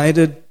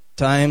divided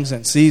times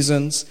and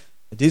seasons,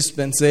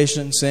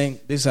 dispensation, saying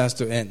this has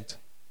to end.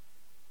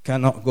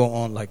 Cannot go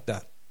on like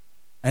that.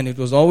 And it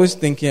was always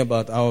thinking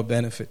about our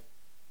benefit.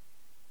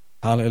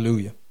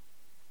 Hallelujah.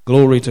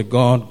 Glory to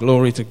God,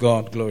 glory to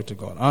God, glory to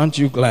God. Aren't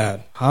you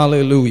glad?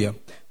 Hallelujah.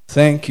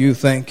 Thank you,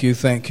 thank you,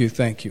 thank you,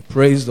 thank you.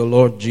 Praise the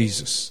Lord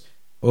Jesus.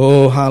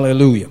 Oh,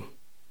 hallelujah.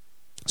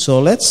 So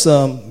let's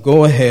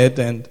go ahead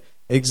and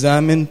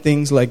examine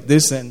things like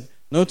this. And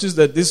notice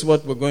that this is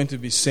what we're going to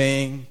be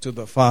saying to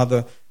the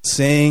Father,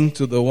 saying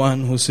to the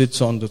one who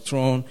sits on the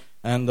throne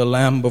and the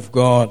Lamb of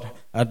God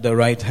at the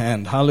right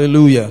hand.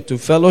 Hallelujah. To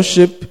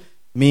fellowship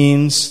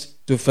means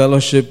to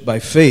fellowship by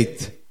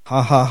faith.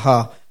 Ha ha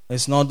ha.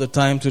 It's not the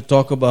time to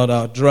talk about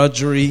our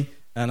drudgery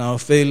and our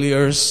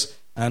failures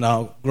and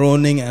our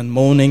groaning and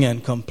moaning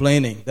and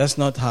complaining. That's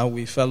not how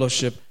we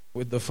fellowship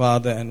with the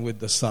Father and with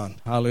the Son.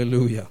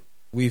 Hallelujah.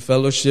 We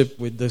fellowship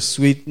with the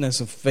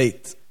sweetness of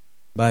faith.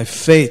 By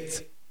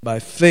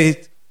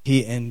faith,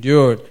 he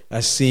endured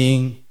as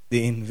seeing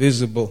the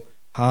invisible.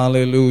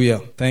 Hallelujah.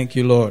 Thank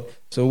you, Lord.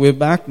 So we're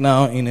back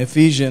now in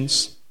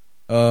Ephesians,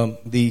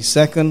 the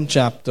 2nd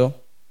chapter.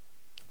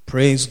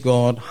 Praise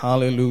God.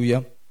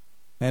 Hallelujah.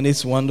 And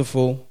it's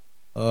wonderful.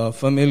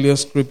 Familiar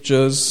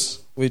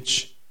scriptures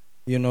which,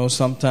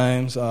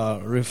 sometimes are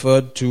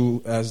referred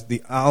to as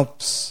the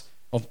Alps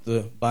of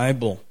the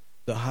Bible.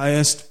 The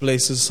highest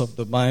places of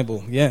the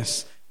Bible.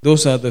 Yes,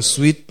 those are the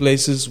sweet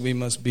places we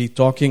must be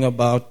talking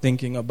about,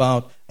 thinking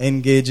about,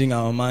 engaging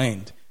our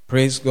mind.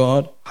 Praise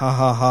God. Ha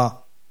ha ha.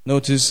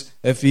 Notice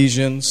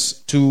Ephesians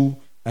 2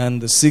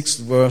 and the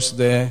 6th verse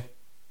there.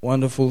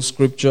 Wonderful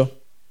scripture.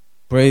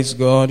 Praise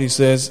God. He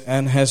says,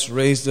 and has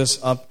raised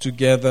us up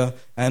together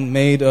and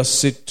made us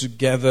sit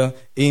together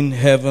in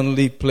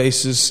heavenly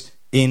places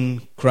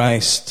in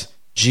Christ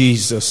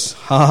Jesus.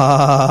 Ha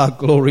ha ha.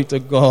 Glory to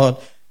God.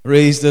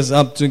 Raised us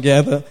up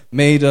together,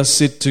 made us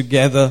sit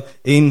together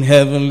in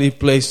heavenly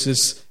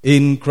places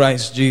in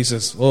Christ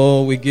Jesus.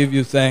 Oh, we give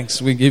you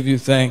thanks. We give you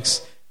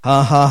thanks.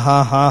 Ha ha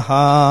ha ha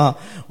ha.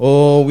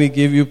 Oh, we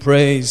give you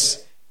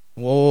praise.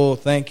 Oh,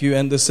 thank you.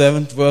 And the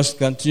 7th verse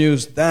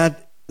continues,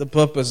 that the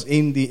purpose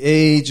in the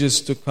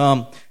ages to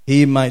come,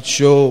 he might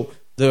show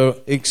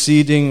the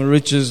exceeding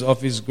riches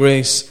of his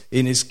grace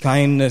in his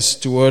kindness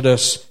toward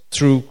us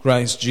through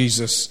Christ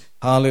Jesus.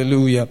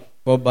 Hallelujah.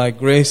 For by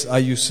grace are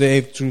you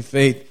saved through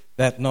faith,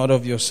 that not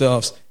of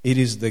yourselves. It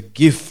is the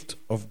gift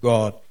of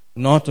God,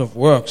 not of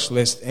works,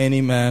 lest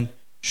any man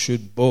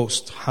should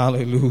boast.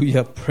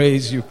 Hallelujah.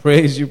 Praise you,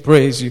 praise you,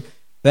 praise you.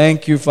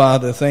 Thank you,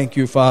 Father. Thank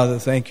you, Father.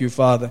 Thank you,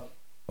 Father.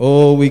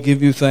 Oh, we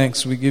give you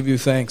thanks. We give you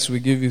thanks.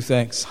 We give you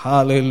thanks.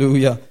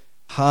 Hallelujah.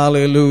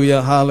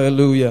 Hallelujah.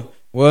 Hallelujah.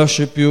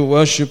 Worship you,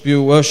 worship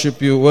you,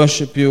 worship you,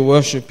 worship you,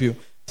 worship you.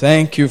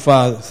 Thank you,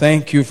 Father.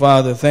 Thank you,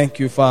 Father. Thank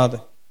you,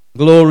 Father.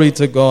 Glory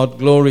to God.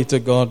 Glory to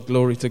God.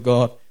 Glory to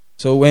God.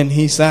 So when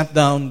he sat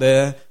down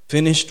there,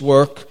 finished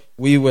work,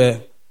 we were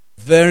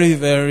very,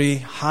 very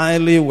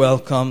highly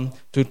welcome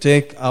to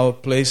take our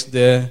place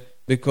there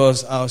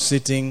because our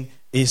sitting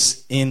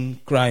is in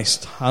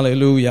Christ.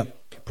 Hallelujah.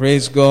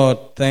 Praise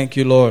God. Thank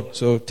you, Lord.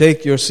 So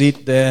take your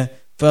seat there,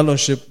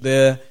 fellowship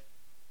there,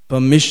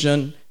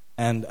 permission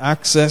and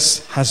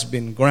access has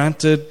been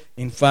granted.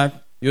 In fact,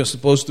 you're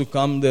supposed to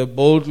come there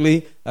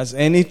boldly as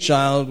any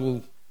child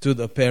will to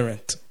the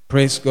parent.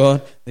 Praise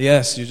God.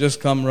 Yes, you just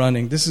come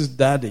running. This is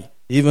Daddy.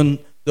 Even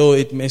though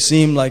it may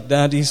seem like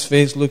Daddy's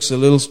face looks a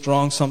little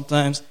strong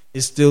sometimes,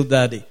 it's still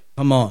Daddy.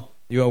 Come on.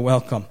 You are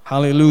welcome.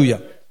 Hallelujah.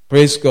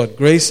 Praise God.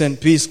 Grace and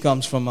peace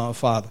comes from our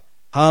Father.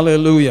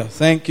 Hallelujah.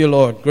 Thank you,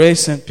 Lord.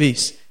 Grace and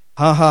peace.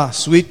 Ha ha.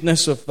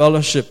 Sweetness of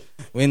fellowship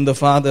in the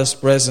Father's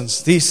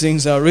presence. These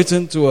things are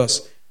written to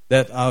us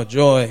that our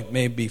joy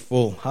may be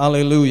full.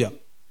 Hallelujah.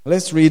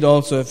 Let's read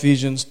also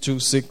Ephesians 2,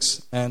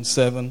 6 and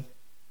 7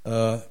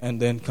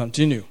 and then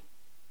continue.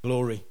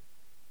 Glory.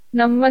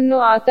 ನಮ್ಮನ್ನು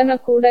ಆತನ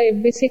ಕೂಡ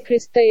ಎಬ್ಬಿಸಿ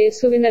ಕ್ರಿಸ್ತ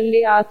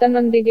ಯೇಸುವಿನಲ್ಲಿ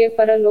ಆತನೊಂದಿಗೆ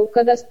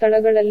ಪರಲೋಕದ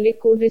ಸ್ಥಳಗಳಲ್ಲಿ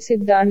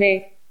ಕೂಡಿಸಿದ್ದಾನೆ.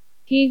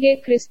 ಹೀಗೆ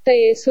ಕ್ರಿಸ್ತ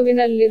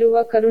ಯೇಸುವಿನಲ್ಲಿರುವ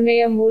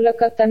ಕರುಣೆಯ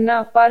ಮೂಲಕ ತನ್ನ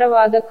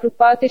ಅಪಾರವಾದ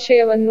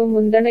ಕೃಪಾತಿಶಯವನ್ನು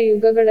ಮುಂದಣ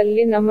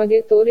ಯುಗಗಳಲ್ಲಿ ನಮಗೆ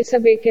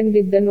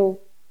ತೋರಿಸಬೇಕೆಂದಿದ್ದನು.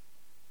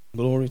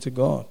 Glory to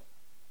God.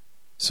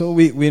 So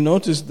we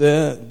notice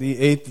there the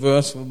 8th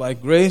verse, for by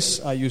grace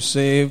are you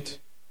saved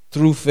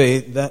through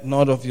faith, that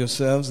not of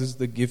yourselves is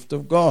the gift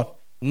of God,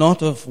 not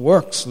of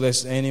works,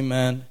 lest any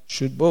man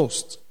should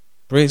boast.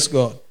 Praise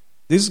God.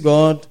 This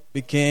God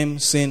became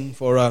sin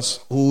for us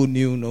who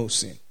knew no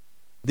sin.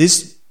 This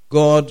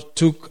God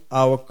took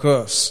our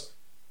curse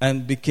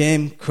and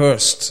became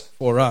cursed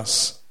for us,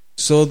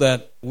 so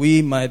that we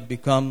might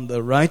become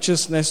the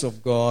righteousness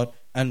of God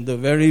and the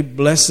very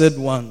blessed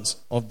ones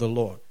of the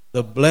Lord.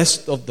 The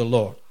blessed of the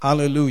Lord.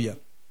 Hallelujah.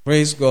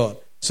 Praise God.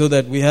 So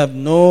that we have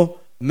no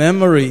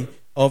memory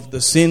of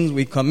the sins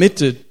we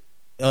committed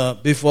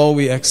before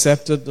we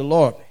accepted the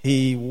Lord.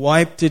 He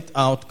wiped it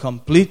out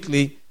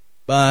completely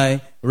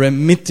by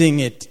remitting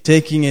it,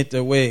 taking it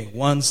away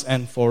once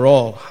and for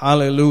all.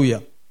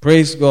 Hallelujah.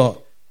 Praise God.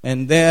 And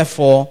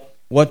therefore,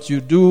 what you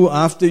do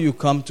after you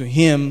come to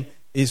Him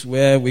is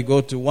where we go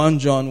to 1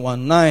 John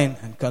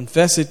 1:9 and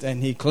confess it, and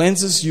He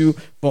cleanses you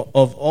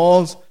of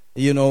all,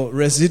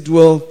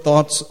 residual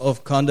thoughts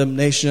of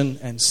condemnation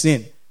and sin,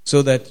 so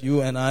that you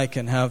and I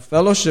can have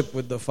fellowship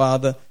with the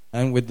Father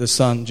and with the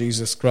Son,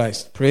 Jesus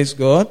Christ. Praise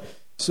God.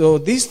 So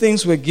these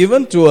things were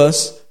given to us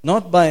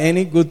not by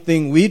any good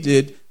thing we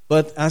did,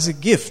 but as a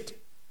gift.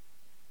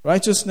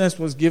 Righteousness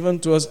was given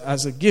to us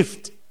as a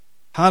gift.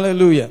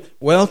 Hallelujah.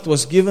 Wealth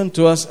was given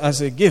to us as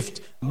a gift.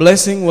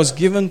 Blessing was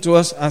given to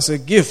us as a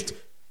gift.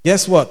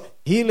 Guess what?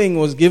 Healing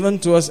was given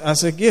to us as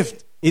a gift.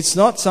 It's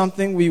not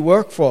something we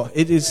work for.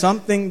 It is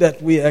something that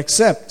we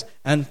accept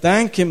and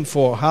thank Him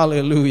for.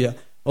 Hallelujah.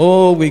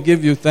 Oh, we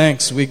give you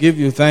thanks. We give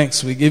you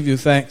thanks. We give you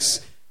thanks.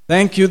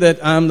 Thank you that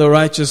I am the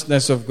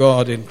righteousness of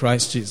God in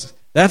Christ Jesus.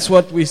 That's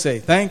what we say.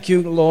 Thank you,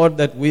 Lord,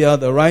 that we are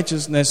the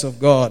righteousness of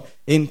God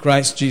in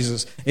Christ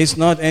Jesus. It's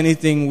not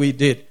anything we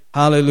did.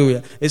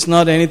 Hallelujah. It's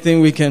not anything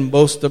we can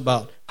boast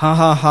about. Ha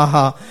ha ha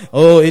ha.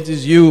 Oh, it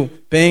is you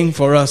paying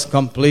for us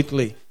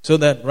completely, so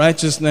that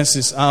righteousness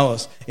is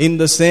ours. In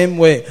the same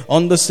way,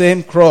 on the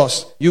same cross,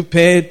 you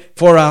paid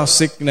for our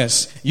sickness.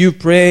 You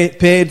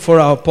paid for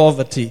our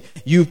poverty.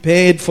 You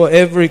paid for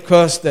every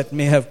curse that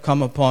may have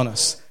come upon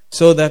us,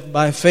 so that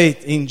by faith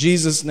in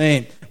Jesus'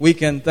 name, we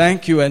can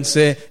thank you and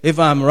say, if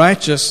I'm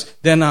righteous,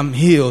 then I'm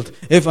healed.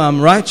 If I'm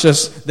righteous,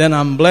 then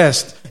I'm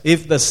blessed.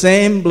 If the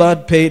same blood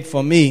paid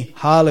for me,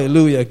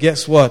 hallelujah,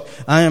 guess what?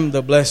 I am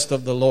the blessed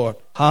of the Lord.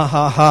 Ha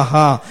ha ha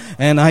ha.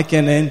 And I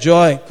can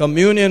enjoy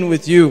communion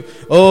with you.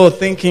 Oh,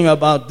 thinking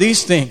about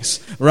these things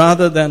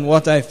rather than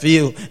what I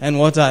feel and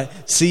what I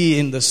see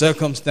in the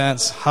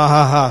circumstance. Ha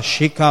ha ha.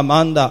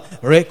 Shikamanda.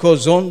 Reko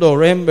zondo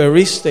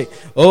remberiste.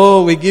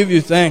 Oh, we give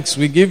you thanks.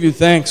 We give you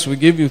thanks. We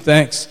give you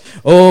thanks.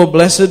 Oh,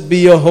 blessed be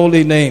your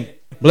holy name.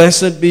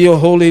 Blessed be your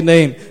holy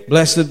name.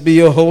 Blessed be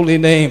your holy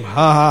name.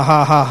 Ha ha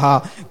ha ha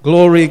ha.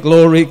 Glory,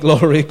 glory,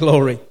 glory,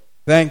 glory.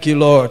 Thank you,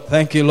 Lord.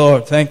 Thank you,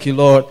 Lord. Thank you,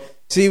 Lord.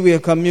 See, we are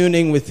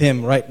communing with Him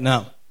right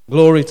now.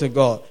 Glory to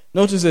God.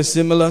 Notice a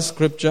similar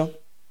scripture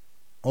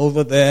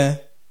over there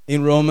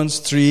in Romans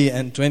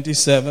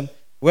 3:27.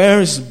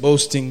 Where is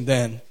boasting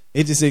then?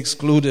 It is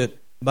excluded.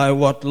 By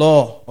what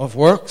law? Of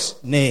works?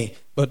 Nay,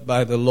 but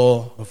by the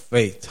law of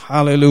faith.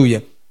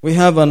 Hallelujah. We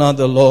have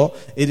another law.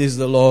 It is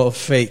the law of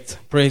faith.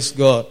 Praise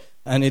God.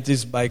 And it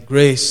is by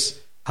grace.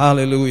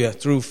 Hallelujah.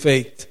 Through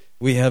faith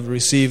we have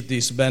received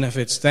these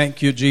benefits.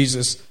 Thank you,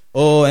 Jesus.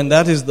 Oh, and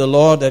that is the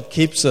law that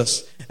keeps us.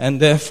 And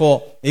therefore,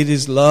 it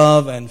is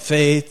love and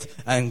faith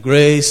and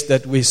grace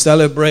that we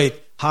celebrate.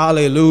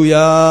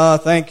 Hallelujah.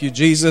 Thank you,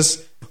 Jesus.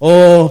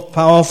 Oh,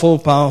 powerful,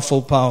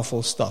 powerful,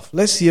 powerful stuff.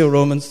 Let's hear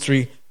Romans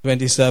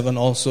 3:27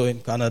 also in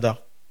Kannada.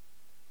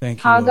 Thank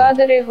you,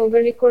 ಹಾಗಾದರೆ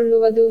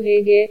ಹೊಗಳಿಕೊಳ್ಳುವುದು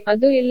ಹೇಗೆ?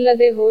 ಅದು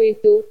ಇಲ್ಲದೆ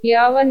ಹೋಯಿತು.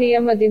 ಯಾವ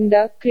ನಿಯಮದಿಂದ?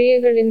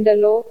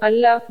 ಕ್ರಿಯೆಗಳಿಂದಲೋ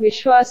ಅಲ್ಲ,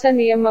 ವಿಶ್ವಾಸ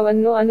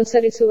ನಿಯಮವನ್ನು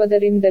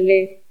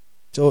ಅನುಸರಿಸುವುದರಿಂದಲೇ.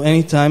 So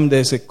anytime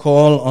there's a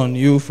call on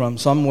you from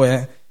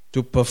somewhere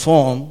to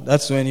perform,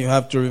 that's when you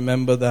have to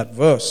remember that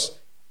verse,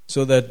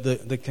 so that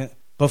the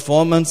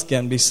performance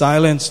can be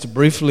silenced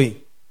briefly,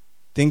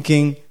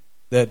 thinking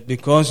that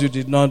because you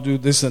did not do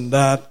this and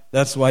that,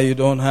 that's why you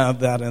don't have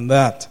that and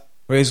that.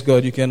 Praise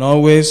God. You can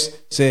always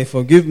say,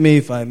 forgive me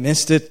if I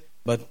missed it,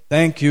 but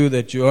thank you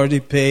that you already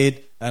paid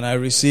and I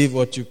receive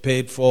what you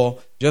paid for,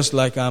 just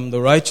like I'm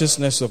the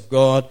righteousness of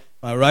God.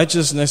 My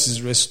righteousness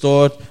is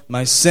restored.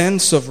 My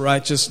sense of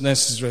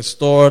righteousness is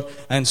restored.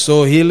 And so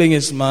healing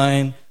is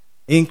mine.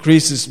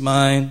 Increase is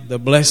mine.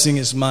 The blessing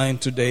is mine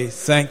today.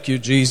 Thank you,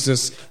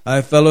 Jesus. I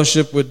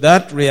fellowship with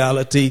that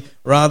reality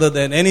rather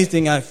than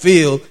anything I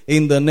feel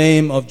in the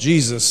name of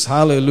Jesus.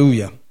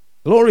 Hallelujah.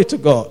 Glory to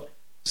God.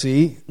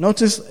 See,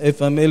 notice a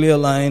familiar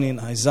line in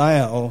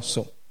Isaiah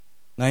also.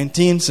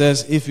 19 says,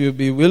 if you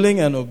be willing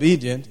and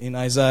obedient, in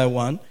Isaiah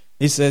 1,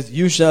 he says,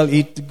 you shall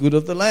eat the good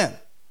of the land.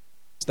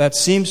 That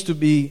seems to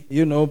be,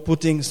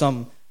 putting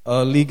some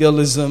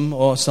legalism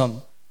or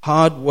some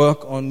hard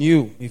work on you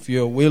if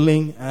you're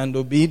willing and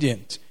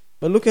obedient.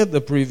 But look at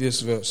the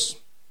previous verse.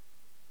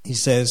 He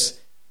says,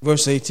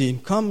 verse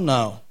 18, come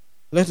now,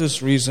 Let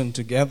us reason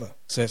together,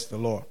 says the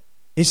Lord.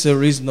 He's a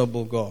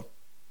reasonable God.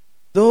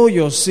 Though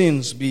your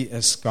sins be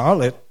as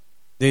scarlet,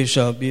 they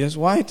shall be as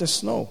white as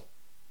snow.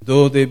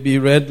 Though they be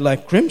red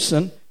like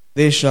crimson,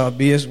 they shall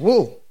be as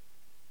wool.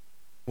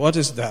 What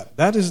is that?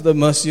 That is the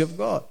mercy of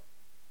God.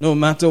 No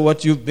matter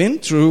what you've been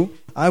through,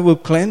 I will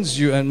cleanse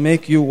you and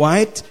make you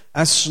white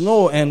as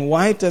snow and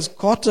white as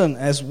cotton,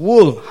 as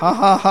wool. Ha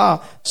ha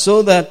ha.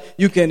 So that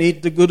you can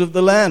eat the good of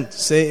the land.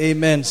 Say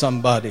amen,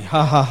 somebody.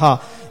 Ha ha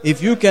ha.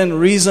 If you can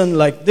reason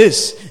like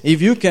this,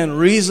 if you can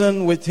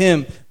reason with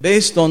Him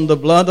based on the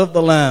blood of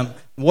the Lamb,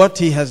 what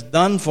He has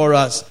done for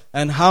us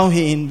and how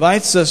He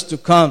invites us to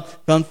come,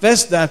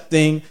 confess that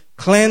thing,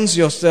 cleanse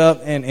yourself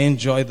and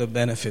enjoy the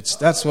benefits.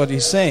 That's what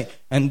He's saying.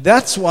 And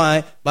that's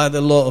why by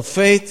the law of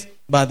faith,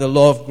 by the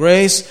law of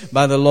grace,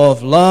 by the law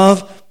of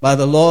love, by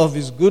the law of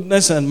His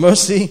goodness and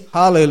mercy,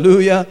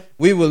 hallelujah,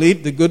 we will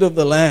eat the good of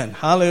the land.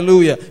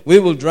 Hallelujah. We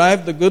will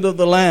drive the good of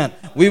the land.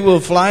 We will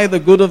fly the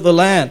good of the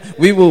land.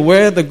 We will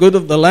wear the good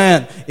of the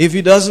land. If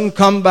He doesn't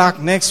come back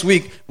next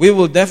week, we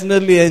will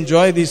definitely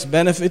enjoy these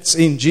benefits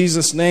in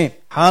Jesus' name.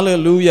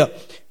 Hallelujah.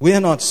 We are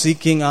not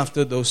seeking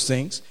after those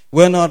things.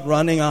 We're not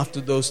running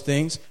after those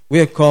things. We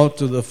are called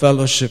to the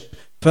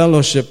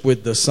fellowship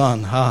with the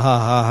Son. Ha ha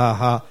ha ha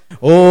ha.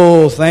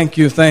 Oh, thank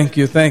you, thank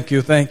you, thank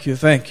you, thank you,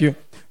 thank you.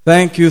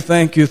 Thank you,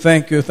 thank you,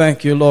 thank you,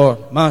 thank you, Lord.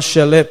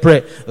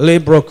 Mashelepre,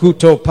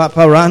 lebrocuto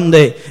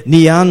paparande,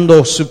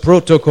 niando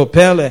suproto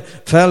copele,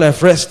 fele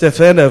freste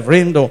fele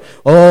vrindo.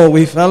 Oh,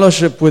 we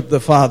fellowship with the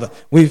Father.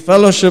 We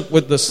fellowship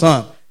with the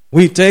Son.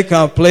 We take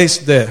our place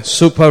there.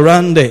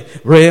 Superande,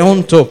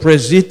 reonto,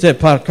 presite,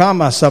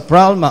 parcama,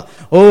 sapralma.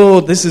 Oh,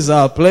 this is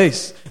our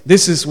place.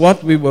 This is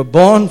what we were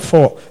born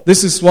for.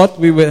 This is what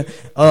we were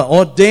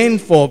ordained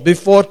for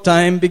before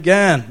time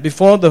began,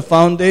 before the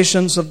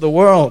foundations of the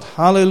world.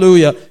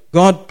 Hallelujah.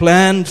 God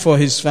planned for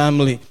His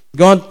family.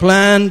 God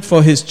planned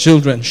for His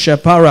children.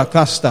 Shepara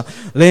casta,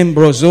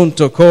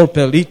 lembrozunto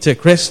colpelite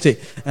cresti.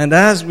 And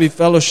as we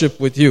fellowship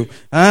with you,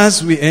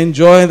 as we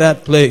enjoy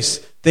that place,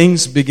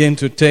 things begin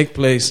to take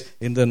place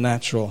in the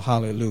natural.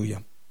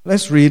 Hallelujah.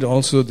 Let's read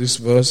also this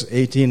verse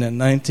 18 and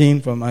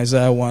 19 from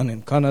Isaiah 1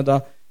 in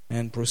Kannada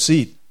and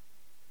proceed.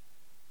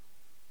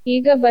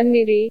 ಈಗ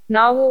ಬನ್ನಿರಿ,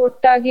 ನಾವು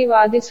ಒಟ್ಟಾಗಿ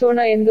ವಾದಿಸೋಣ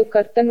ಎಂದು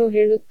ಕರ್ತನು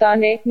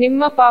ಹೇಳುತ್ತಾನೆ.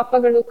 ನಿಮ್ಮ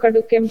ಪಾಪಗಳು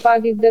ಕಡು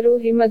ಕೆಂಪಾಗಿದ್ದರೂ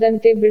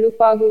ಹಿಮದಂತೆ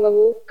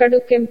ಬಿಳುಪಾಗುವವು, ಕಡು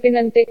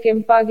ಕೆಂಪಿನಂತೆ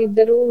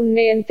ಕೆಂಪಾಗಿದ್ದರೂ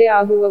ಉಣ್ಣೆಯಂತೆ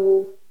ಆಗುವವು.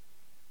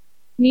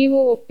 ನೀವು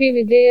ಒಪ್ಪಿ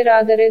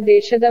ವಿಧೇಯರಾದರೆ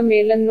ದೇಶದ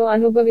ಮೇಲನ್ನು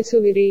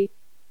ಅನುಭವಿಸುವಿರಿ.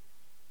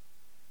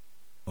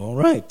 All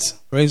right.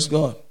 Praise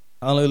God.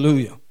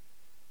 Hallelujah.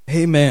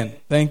 Amen.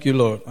 Thank you,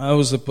 Lord. I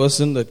was a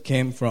person that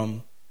came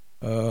from,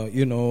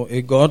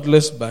 a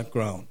godless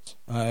background.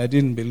 I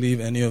didn't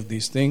believe any of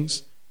these things.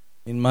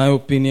 In my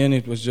opinion,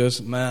 it was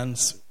just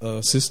man's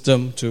system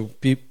to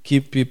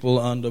keep people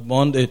under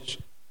bondage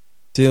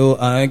till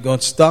I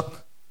got stuck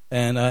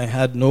and I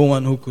had no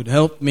one who could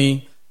help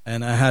me,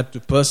 and I had to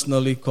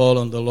personally call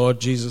on the Lord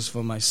Jesus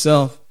for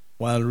myself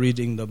while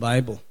reading the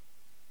Bible.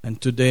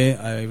 And today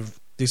I've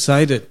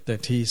decided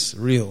that He's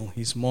real.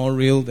 He's more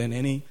real than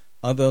any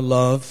other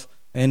love,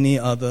 any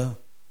other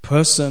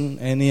person,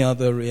 any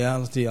other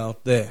reality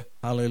out there.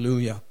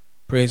 Hallelujah.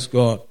 Praise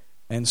God.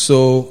 And so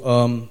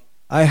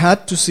I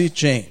had to see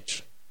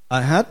change.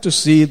 I had to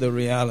see the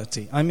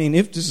reality. I mean,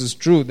 if this is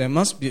true, there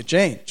must be a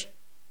change.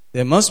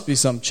 There must be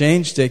some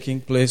change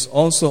taking place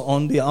also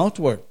on the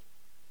outward.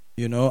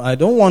 I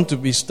don't want to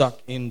be stuck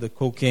in the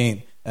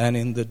cocaine and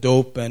in the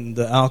dope and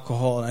the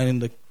alcohol and in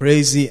the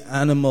crazy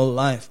animal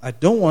life. I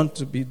don't want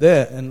to be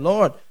there. And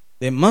Lord,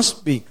 there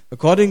must be,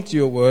 according to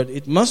your word,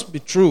 it must be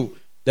true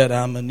that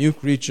I'm a new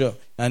creature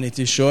and it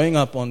is showing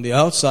up on the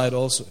outside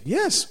also.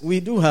 Yes, we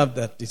do have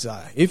that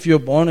desire. If you're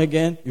born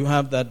again, you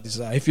have that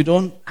desire. If you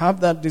don't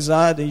have that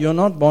desire, then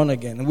you're not born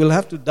again. And we'll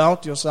have to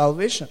doubt your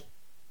salvation.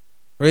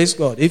 Praise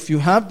God. If you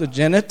have the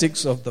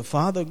genetics of the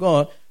Father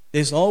God,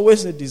 there's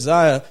always a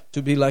desire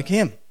to be like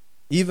Him.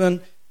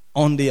 Even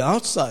on the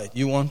outside,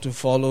 you want to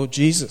follow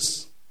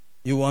Jesus.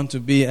 You want to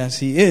be as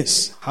He is.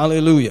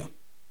 Hallelujah.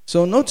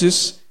 So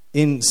notice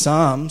in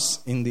Psalms,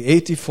 in the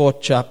 84th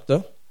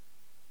chapter,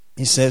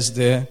 He says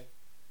there,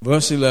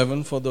 verse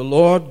 11, "For the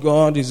Lord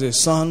God is a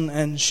sun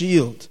and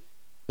shield.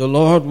 The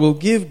Lord will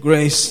give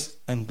grace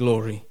and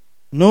glory.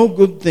 No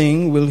good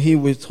thing will He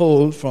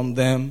withhold from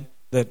them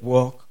that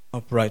walk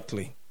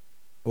uprightly.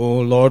 O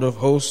Lord of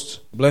hosts,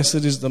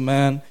 blessed is the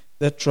man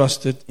that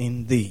trusted in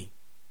Thee."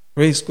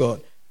 Praise God.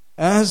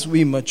 As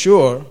we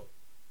mature,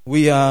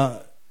 we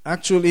are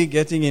actually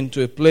getting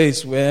into a place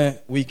where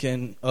we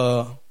can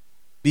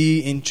be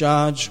in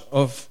charge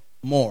of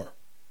more.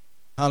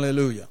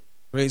 Hallelujah.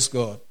 Praise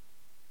God.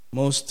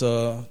 Most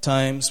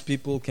times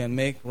people can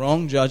make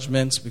wrong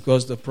judgments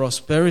because the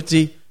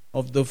prosperity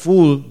of the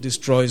fool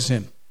destroys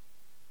him.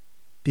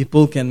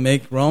 People can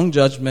make wrong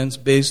judgments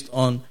based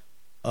on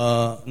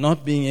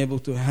not being able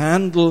to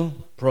handle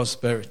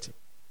prosperity.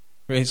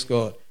 Praise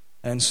God.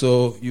 And so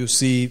you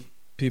see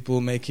people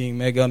making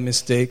mega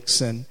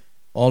mistakes and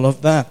all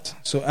of that.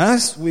 So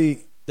as we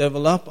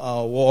develop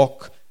our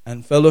walk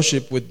and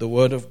fellowship with the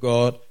Word of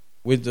God,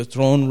 with the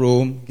throne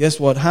room, guess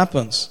what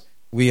happens?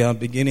 We are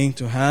beginning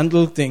to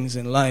handle things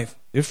in life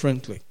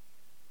differently.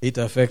 It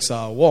affects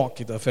our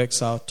walk. It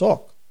affects our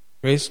talk.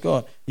 Praise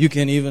God. You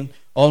can even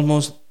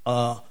almost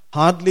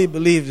hardly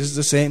believe it's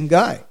the same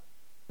guy.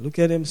 Look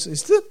at him.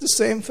 Is that the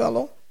same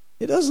fellow?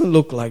 He doesn't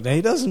look like that.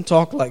 He doesn't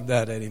talk like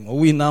that anymore.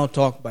 We now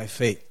talk by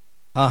faith.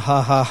 Ha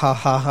ha ha ha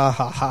ha ha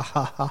ha ha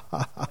ha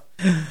ha.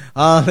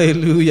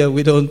 Hallelujah.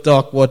 We don't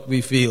talk what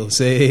we feel.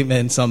 Say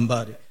amen,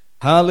 somebody.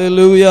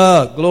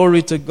 Hallelujah.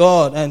 Glory to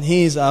God. And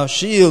He's our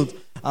shield,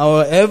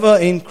 our ever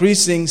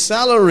increasing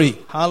salary.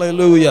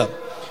 Hallelujah.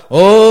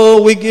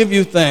 Oh, we give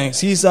you thanks.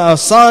 He's our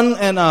sun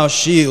and our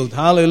shield.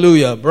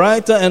 Hallelujah.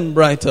 Brighter and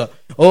brighter.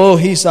 Oh,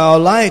 He's our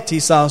light.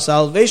 He's our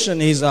salvation.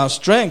 He's our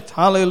strength.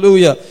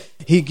 Hallelujah.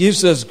 He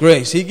gives us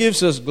grace. He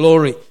gives us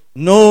glory.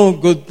 No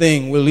good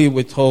thing will He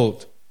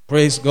withhold.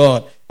 Praise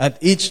God. At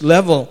each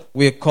level,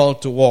 we are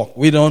called to walk.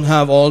 We don't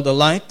have all the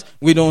light.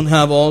 We don't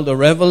have all the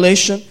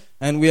revelation.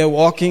 And we are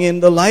walking in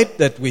the light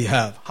that we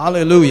have.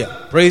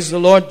 Hallelujah. Praise the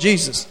Lord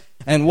Jesus.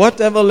 And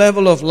whatever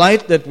level of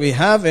light that we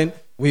have in,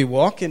 we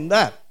walk in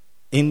that.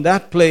 In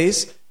that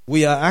place,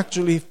 we are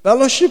actually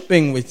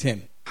fellowshipping with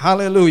Him.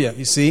 Hallelujah.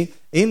 You see,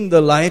 in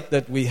the light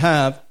that we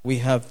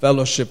have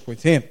fellowship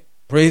with Him.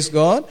 Praise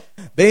God.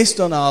 Based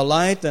on our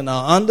light and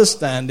our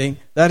understanding,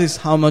 that is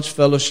how much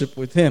fellowship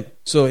with Him.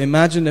 So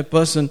imagine a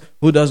person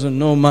who doesn't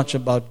know much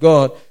about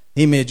God.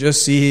 He may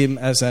just see Him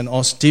as an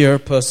austere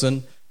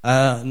person,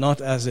 not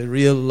as a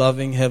real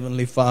loving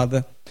Heavenly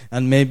Father.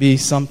 And maybe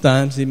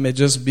sometimes He may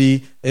just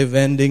be a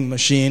vending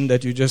machine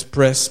that you just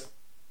press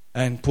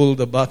and pull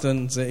the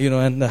buttons,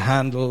 and the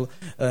handle,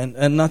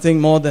 and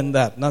nothing more than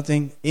that.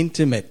 Nothing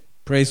intimate.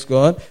 Praise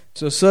God.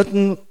 So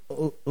certain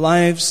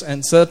lives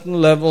and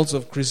certain levels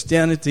of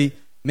Christianity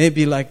may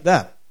be like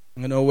that.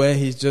 Where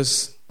He's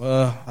just,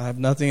 I have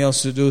nothing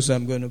else to do, so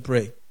I'm going to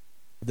pray.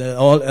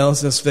 All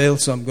else has failed,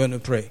 so I'm going to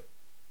pray.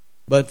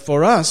 But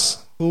for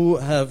us who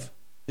have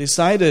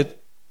decided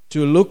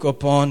to look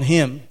upon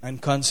Him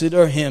and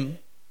consider Him,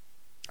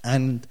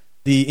 and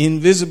the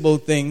invisible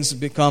things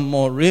become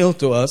more real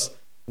to us,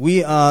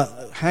 we are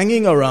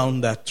hanging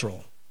around that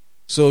throne.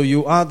 So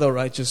you are the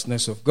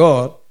righteousness of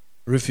God,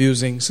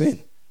 refusing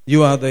sin.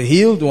 You are the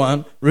healed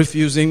one,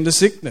 refusing the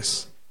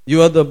sickness.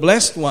 You are the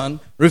blessed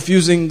one,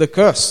 refusing the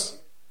curse.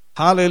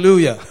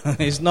 Hallelujah.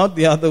 It's not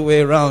the other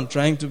way around,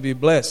 trying to be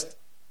blessed.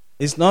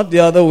 It's not the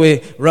other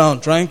way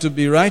around, trying to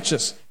be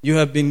righteous. You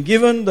have been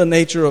given the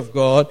nature of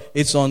God.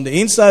 It's on the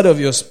inside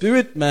of your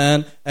spirit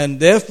man, and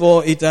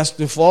therefore it has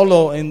to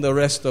follow in the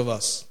rest of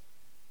us.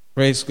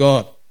 Praise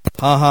God.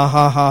 Ha ha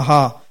ha ha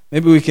ha.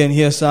 Maybe we can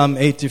hear Psalm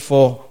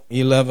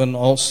 84:11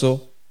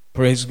 also.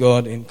 Praise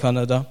God in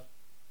Kannada.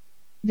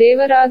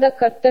 ದೇವರಾದ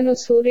ಕರ್ತನು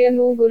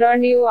ಸೂರ್ಯನೂ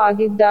ಗುರಾಣಿಯೂ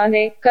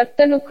ಆಗಿದ್ದಾನೆ.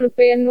 ಕರ್ತನು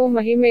ಕೃಪೆಯನ್ನೂ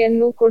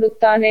ಮಹಿಮೆಯನ್ನೂ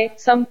ಕೊಡುತ್ತಾನೆ.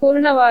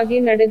 ಸಂಪೂರ್ಣವಾಗಿ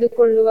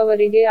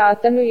ನಡೆದುಕೊಳ್ಳುವವರಿಗೆ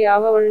ಆತನು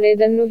ಯಾವ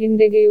ಒಳ್ಳೆಯದನ್ನು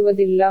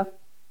ಹಿಂದೆಗೆಯುವುದಿಲ್ಲ.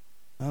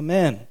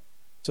 Amen.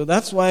 So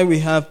that's why we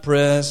have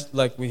prayers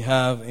like we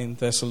have in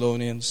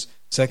Thessalonians,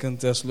 2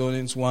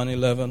 Thessalonians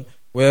 1:11.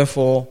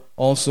 Wherefore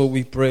also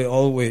we pray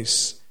always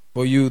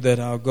for you that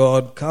our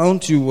God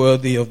count you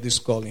worthy of this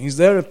calling. Is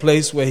there a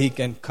place where He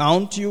can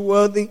count you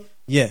worthy?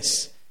 Yes.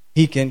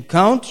 He can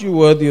count you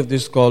worthy of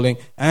this calling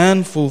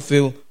and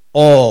fulfill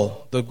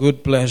all the good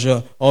pleasure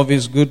of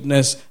His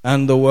goodness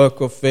and the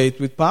work of faith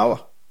with power,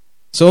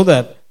 so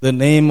that the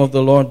name of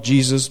the Lord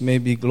Jesus may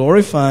be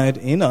glorified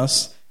in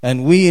us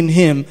and we in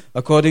Him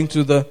according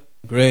to the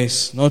grace.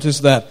 Notice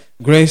that.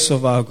 Grace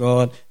of our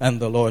God and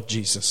the Lord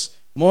Jesus.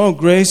 More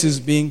grace is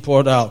being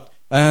poured out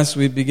as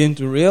we begin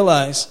to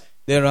realize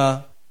there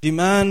are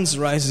demands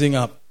rising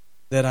up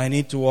that I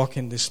need to walk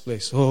in this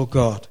place. Oh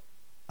God,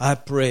 I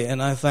pray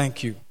and I thank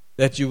you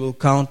that you will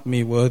count me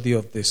worthy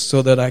of this,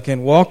 so that I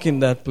can walk in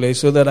that place,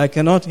 so that I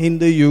cannot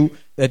hinder you,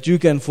 that you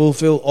can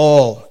fulfill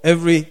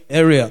every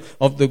area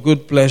of the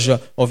good pleasure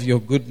of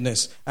your goodness.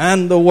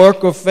 And the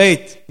work of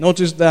faith,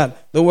 notice that,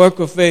 the work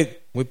of faith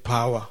with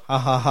power. Ha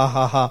ha ha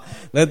ha ha.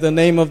 Let the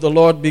name of the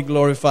Lord be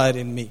glorified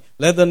in me.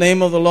 Let the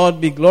name of the Lord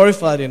be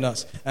glorified in us.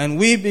 And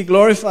we be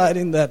glorified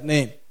in that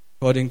name,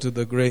 according to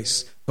the grace.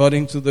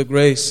 According to the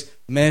grace,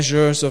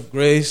 measures of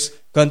grace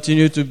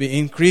continue to be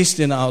increased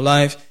in our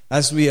life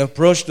as we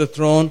approach the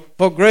throne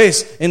for grace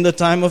in the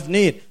time of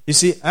need. You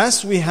see,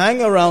 as we hang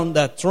around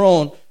that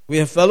throne, we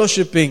are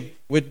fellowshipping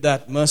with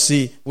that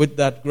mercy, with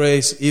that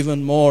grace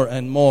even more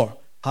and more.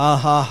 Ha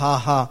ha ha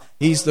ha.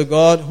 He's the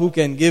God who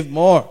can give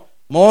more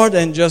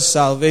than just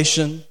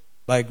salvation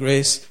by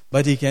grace,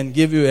 but He can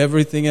give you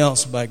everything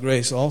else by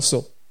grace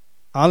also.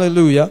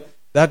 Hallelujah.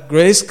 That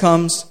grace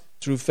comes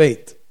through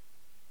faith.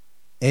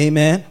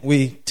 Amen. We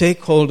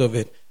take hold of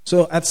it.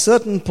 So at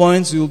certain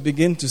points you'll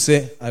begin to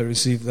say, I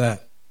receive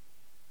that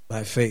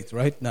by faith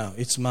right now.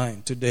 It's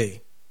mine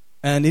today.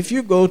 And if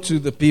you go to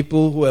the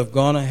people who have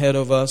gone ahead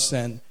of us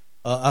and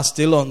are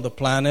still on the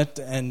planet,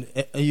 and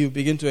you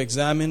begin to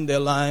examine their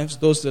lives,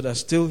 those that are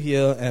still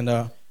here and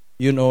are,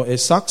 a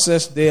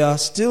success, they are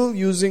still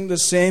using the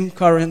same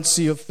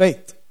currency of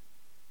faith.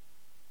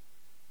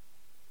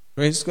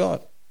 Praise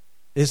God.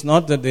 It's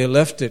not that they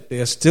left it. They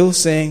are still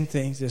saying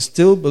things. They're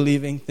still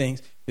believing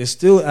things. They're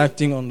still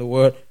acting on the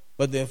word.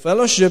 But their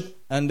fellowship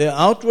and their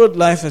outward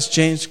life has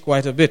changed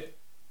quite a bit.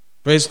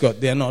 Praise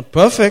God. They are not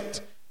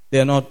perfect. They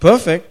are not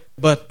perfect.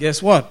 But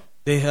guess what?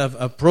 They have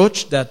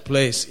approached that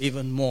place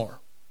even more.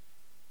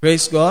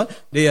 Praise God.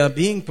 They are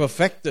being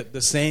perfected.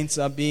 The saints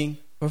are being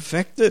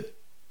perfected.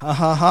 Ha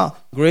ha ha.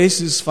 Grace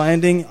is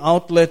finding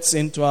outlets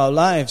into our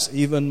lives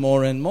even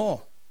more and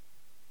more.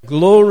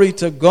 Glory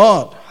to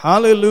God.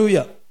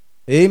 Hallelujah.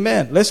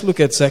 Amen. Let's look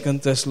at 2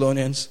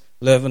 Thessalonians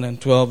 11 and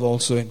 12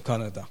 also in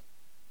Kannada.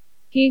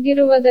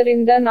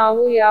 ಹೀಗಿರುವುದರಿಂದ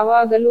ನಾವು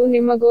ಯಾವಾಗಲೂ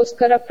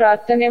ನಿಮಗೋಸ್ಕರ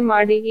ಪ್ರಾರ್ಥನೆ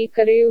ಮಾಡಿ ಈ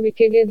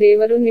ಕರೆಯುವಿಕೆಗೆ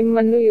ದೇವರು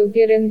ನಿಮ್ಮನ್ನು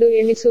ಯೋಗ್ಯರೆಂದು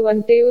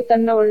ಎಣಿಸುವಂತೆಯೂ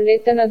ತನ್ನ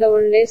ಒಳ್ಳೆತನದ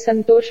ಒಳ್ಳೆ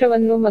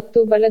ಸಂತೋಷವನ್ನು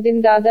ಮತ್ತು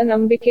ಬಲದಿಂದಾದ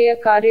ನಂಬಿಕೆಯ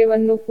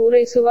ಕಾರ್ಯವನ್ನು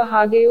ಪೂರೈಸುವ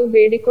ಹಾಗೆಯೂ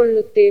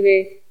ಬೇಡಿಕೊಳ್ಳುತ್ತೇವೆ.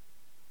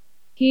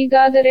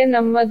 ಹೀಗಾದರೆ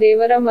ನಮ್ಮ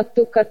ದೇವರ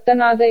ಮತ್ತು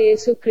ಕರ್ತನಾದ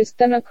ಯೇಸು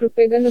ಕ್ರಿಸ್ತನ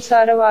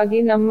ಕೃಪೆಗನುಸಾರವಾಗಿ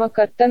ನಮ್ಮ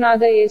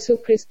ಕರ್ತನಾದ ಯೇಸು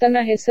ಕ್ರಿಸ್ತನ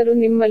ಹೆಸರು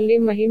ನಿಮ್ಮಲ್ಲಿ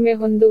ಮಹಿಮೆ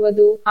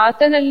ಹೊಂದುವುದು,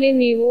 ಆತನಲ್ಲಿ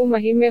ನೀವು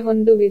ಮಹಿಮೆ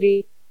ಹೊಂದುವಿರಿ.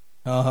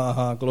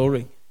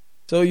 Glory.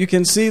 So you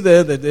can see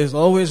there that there's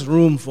always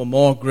room for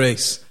more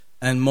grace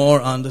and more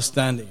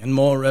understanding and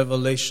more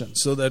revelation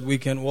so that we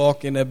can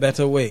walk in a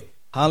better way.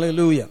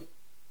 Hallelujah.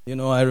 You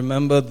know, I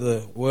remember the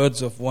words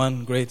of one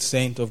great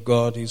saint of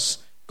God. He's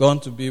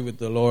gone to be with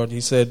the Lord.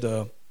 He said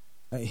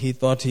he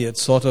thought he had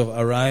sort of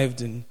arrived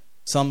in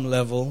some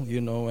level,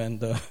 you know, and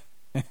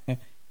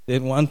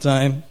then one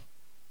time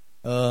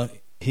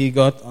he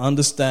got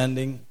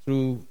understanding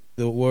through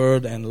the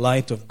word and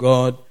light of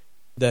God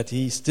that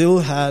he still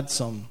had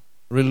some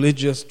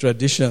religious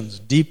traditions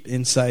deep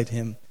inside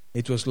him.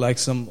 It was like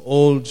some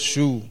old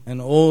shoe, an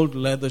old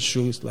leather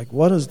shoe. It's like,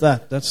 what is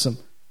that?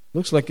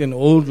 Looks like an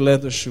old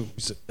leather shoe.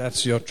 He said,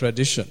 that's your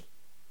tradition.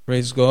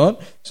 Praise God.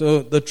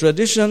 So the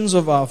traditions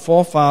of our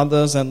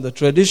forefathers and the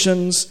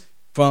traditions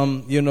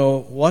from, you know,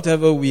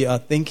 whatever we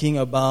are thinking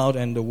about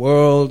and the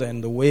world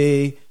and the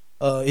way,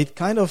 it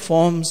kind of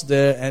forms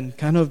there and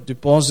kind of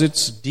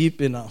deposits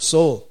deep in our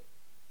soul.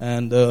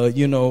 And,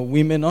 you know,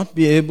 we may not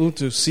be able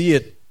to see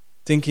it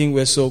thinking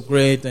we're so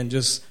great and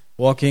just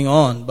walking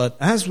on. But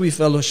as we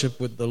fellowship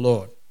with the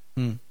Lord,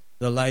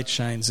 the light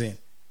shines in.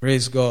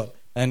 Praise God.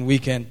 And we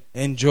can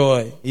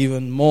enjoy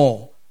even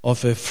more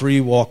of a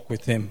free walk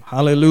with Him.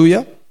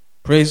 Hallelujah.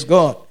 Praise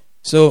God.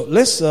 So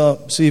let's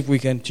see if we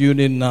can tune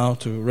in now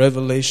to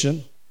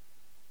Revelation,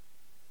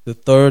 the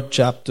 3rd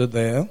chapter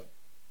there.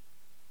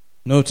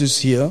 Notice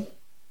here,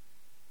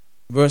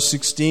 verse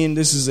 16,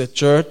 this is a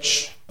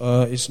church.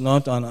 It's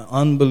not an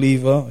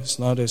unbeliever. It's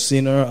not a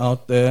sinner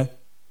out there.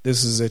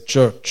 This is a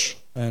church.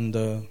 And,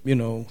 you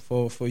know,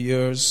 for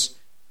years,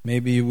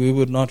 maybe we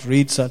would not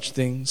read such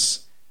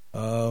things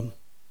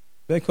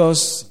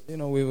because, you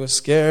know, we were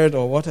scared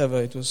or whatever.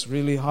 It was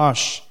really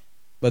harsh.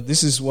 But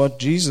this is what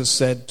Jesus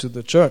said to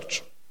the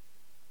church.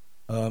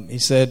 He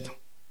said,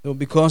 so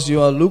because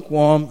you are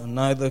lukewarm and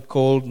neither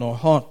cold nor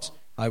hot,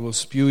 I will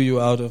spew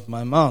you out of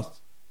my mouth.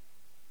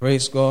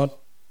 Praise God.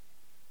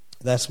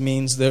 That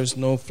means there's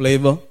no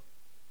flavor,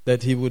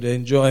 that He would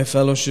enjoy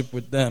fellowship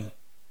with them.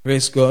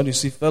 Praise God. You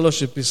see,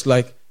 fellowship is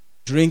like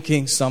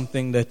drinking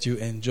something that you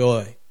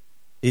enjoy.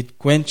 It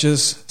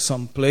quenches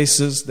some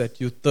places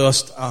that you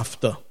thirst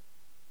after.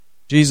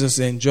 Jesus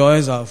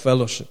enjoys our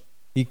fellowship.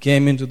 He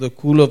came into the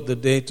cool of the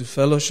day to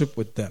fellowship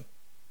with them.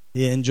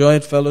 He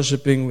enjoyed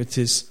fellowshipping with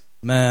His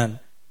man,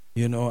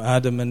 you know,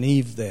 Adam and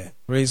Eve there.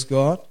 Praise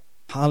God.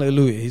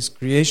 Hallelujah. His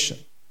creation,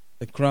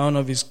 the crown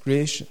of His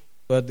creation.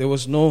 But there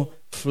was no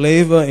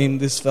flavor in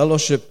this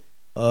fellowship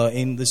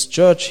in this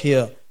church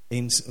here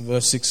in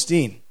verse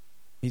 16.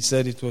 He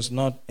said it was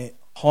not a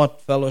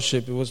hot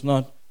fellowship. It was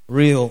not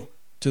real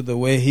to the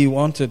way He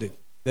wanted it.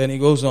 Then He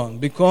goes on,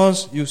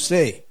 because you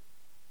say,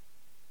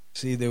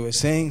 see, they were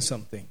saying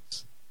some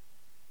things.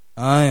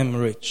 I am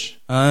rich,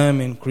 I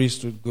am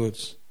increased with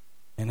goods,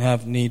 and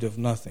have need of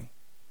nothing.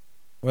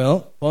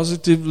 Well,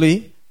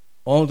 positively,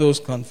 all those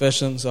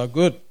confessions are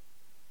good.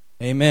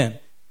 Amen.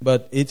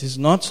 But it is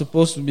not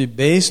supposed to be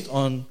based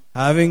on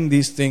having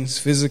these things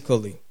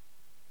physically.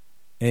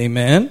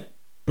 Amen.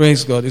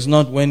 Praise God. It's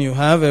not when you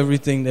have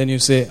everything, then you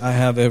say, I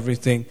have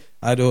everything,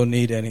 I don't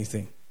need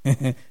anything.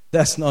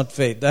 That's not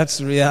faith.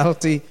 That's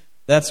reality.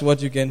 That's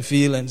what you can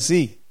feel and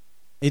see.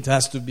 It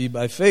has to be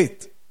by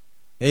faith.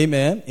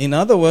 Amen. In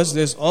other words,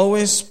 there's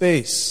always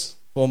space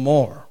for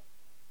more.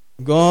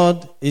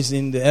 God is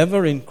in the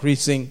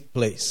ever-increasing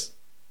place.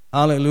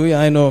 Hallelujah.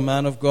 I know a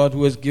man of God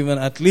who has given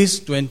at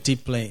least 20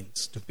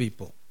 planes to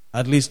people.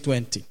 At least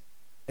 20.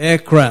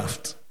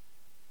 Aircraft.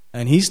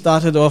 And he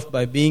started off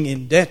by being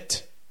in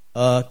debt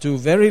to a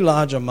very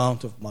large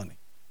amount of money.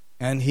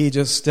 And he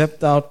just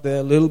stepped out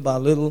there little by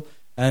little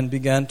and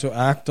began to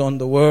act on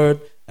the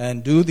word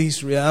and do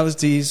these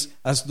realities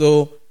as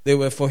though they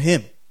were for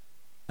him.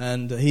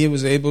 And he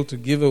was able to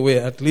give away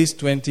at least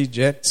 20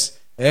 jets,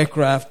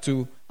 aircraft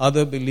to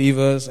other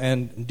believers.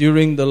 And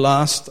during the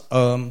last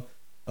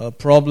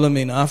problem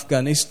in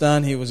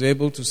Afghanistan, he was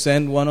able to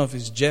send one of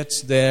his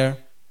jets there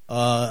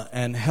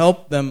and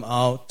help them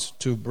out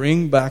to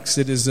bring back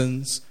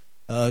citizens,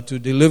 to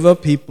deliver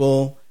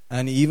people.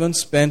 And he even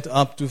spent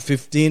up to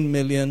 15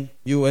 million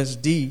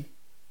USD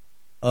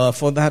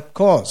for that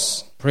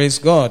cause. Praise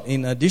God.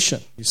 In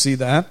addition, you see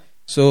that?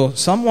 So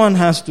someone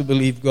has to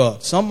believe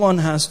God. Someone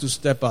has to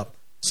step up.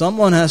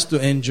 Someone has to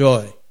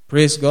enjoy.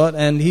 Praise God.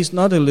 And he's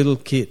not a little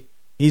kid.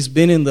 He's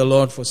been in the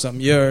Lord for some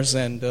years,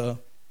 and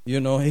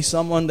he's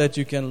someone that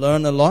you can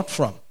learn a lot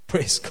from.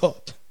 Praise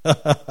God.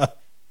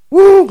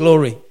 Woo,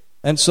 glory.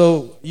 And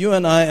so you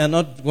and I are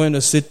not going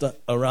to sit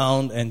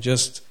around and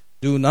just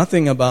do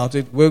nothing about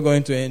it. We're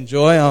going to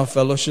enjoy our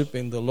fellowship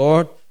in the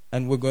Lord,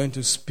 and we're going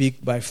to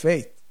speak by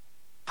faith.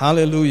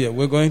 Hallelujah.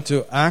 We're going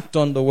to act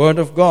on the word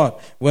of God.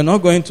 We're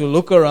not going to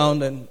look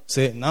around and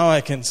say, now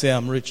I can say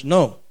I'm rich.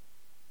 No.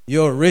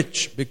 You're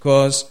rich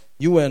because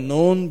you were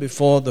known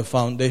before the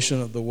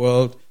foundation of the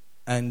world,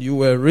 and you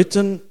were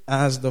written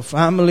as the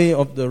family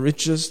of the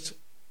richest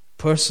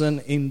person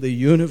in the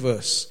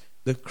universe,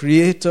 the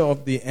creator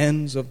of the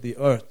ends of the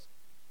earth.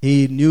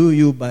 He knew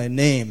you by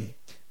name,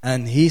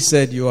 and he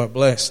said you are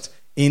blessed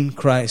in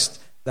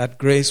Christ. That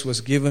grace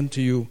was given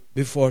to you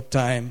before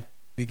time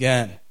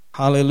began.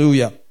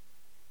 Hallelujah.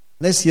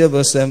 Let's hear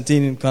verse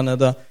 17 in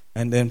Kannada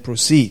and then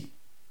proceed.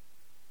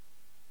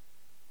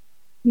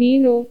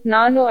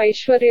 ನಾನು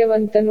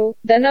ಐಶ್ವರ್ಯವಂತನು,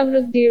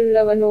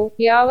 ಧನವೃದ್ಧಿಯುಳ್ಳವನು,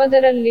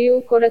 ಯಾವುದರಲ್ಲಿಯೂ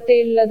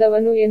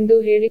ಕೊರತೆಯಿಲ್ಲದವನು ಎಂದು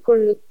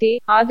ಹೇಳಿಕೊಳ್ಳುತ್ತಿ,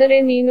 ಆದರೆ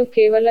ನೀನು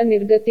ಕೇವಲ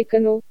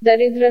ನಿರ್ಗತಿಕನು,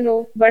 ದರಿದ್ರನು,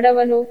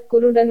 ಬಡವನು,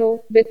 ಕುರುಡನು,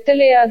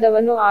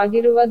 ಬೆತ್ತಲೆಯಾದವನು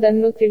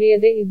ಆಗಿರುವುದನ್ನು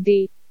ತಿಳಿಯದೆ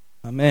ಇದ್ದಿ.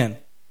 Amen.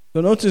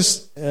 So notice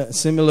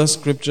similar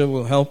scripture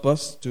will help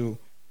us to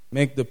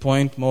make the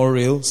point more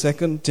real.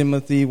 2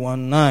 Timothy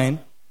 1:9,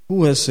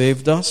 who has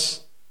saved us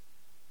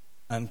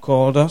and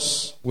called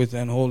us with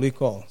an holy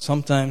call.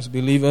 Sometimes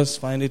believers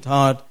find it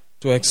hard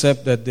to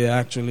accept that they're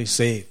actually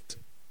saved.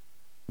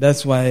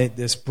 That's why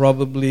there's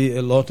probably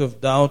a lot of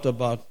doubt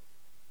about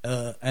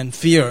and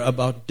fear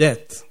about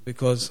death,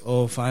 because,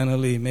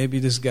 finally, maybe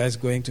this guy's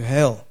going to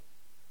hell.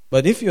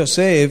 But if you're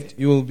saved,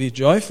 you will be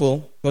joyful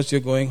because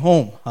you're going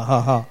home. Ha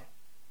ha ha.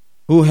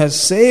 Who has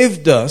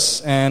saved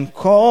us and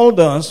called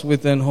us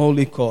with an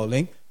holy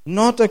calling,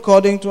 not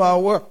according to our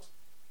works.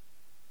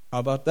 How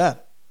about that?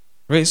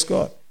 Praise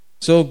God.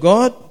 So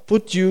God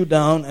put you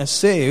down as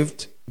saved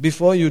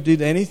before you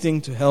did anything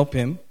to help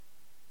him,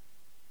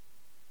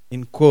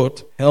 in quote,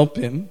 help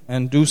him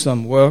and do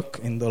some work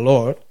in the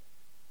Lord.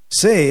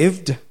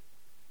 Saved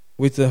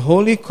with a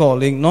holy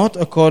calling, not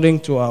according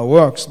to our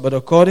works, but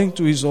according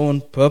to his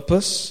own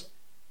purpose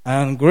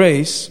and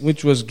grace,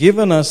 which was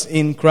given us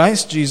in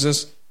Christ Jesus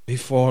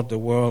before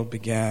the world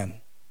began.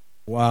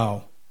 Wow.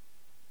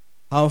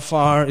 How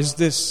far is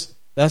this?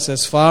 That's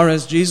as far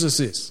as Jesus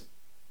is.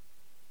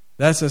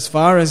 That's as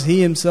far as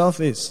he himself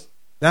is.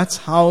 That's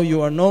how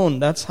you are known.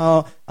 That's how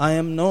I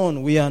am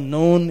known. We are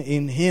known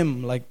in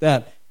him like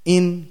that.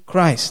 In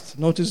Christ.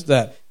 Notice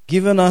that.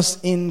 Given us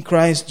in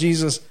Christ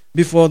Jesus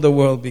before the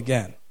world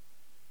began.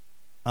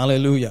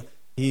 Hallelujah.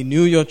 He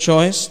knew your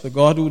choice. The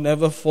God who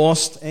never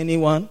forced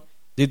anyone,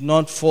 did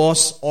not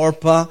force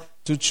Orpah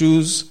to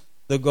choose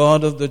the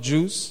God of the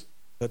Jews,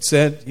 but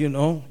said,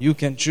 you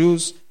can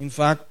choose. In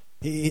fact,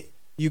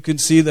 you can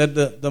see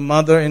that the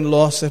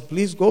mother-in-law said,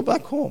 please go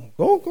back home.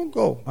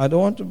 Go. I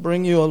don't want to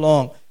bring you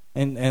along.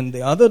 And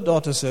the other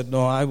daughter said,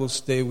 no, I will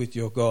stay with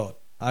your God.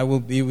 I will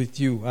be with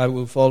you. I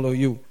will follow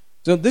you.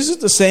 So this is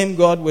the same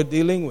God we're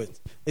dealing with.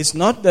 It's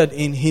not that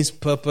in his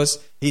purpose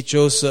he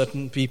chose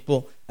certain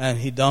people and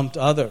he dumped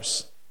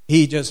others.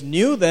 He just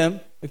knew them,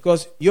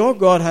 because your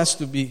God has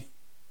to be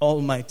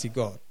Almighty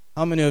God.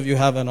 How many of you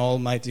have an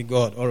Almighty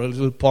God or a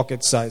little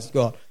pocket-sized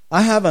God?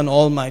 I have an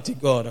Almighty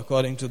God,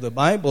 according to the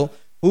Bible,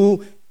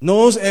 who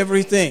knows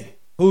everything,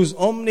 who's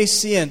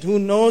omniscient, who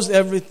knows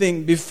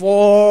everything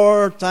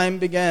before time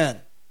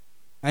began.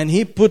 And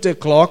he put a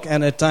clock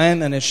and a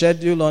time and a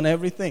schedule on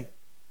everything.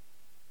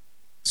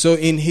 So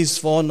in his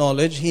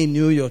foreknowledge, he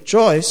knew your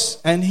choice,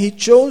 and he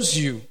chose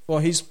you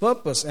for his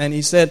purpose. And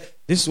he said,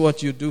 this is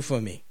what you do for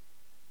me.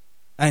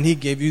 And he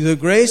gave you the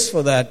grace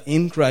for that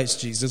in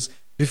Christ Jesus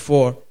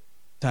before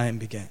time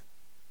began.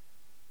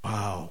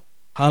 Wow.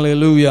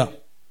 Hallelujah.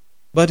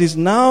 But is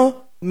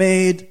now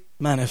made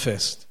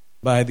manifest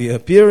by the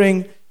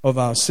appearing of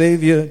our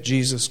Savior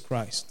Jesus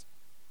Christ.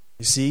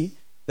 You see,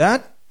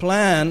 that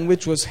plan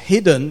which was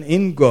hidden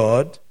in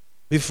God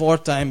before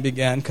time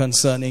began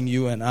concerning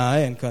you and I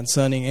and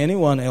concerning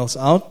anyone else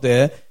out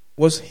there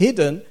was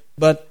hidden,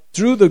 but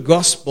through the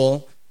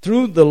gospel,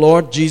 through the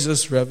Lord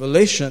Jesus'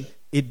 revelation,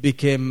 it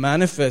became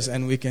manifest,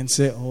 and we can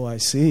say, oh, I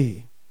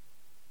see.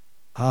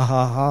 Ha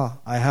ha ha,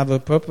 I have a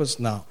purpose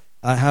now.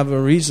 I have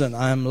a reason.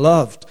 I am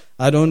loved.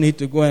 I don't need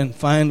to go and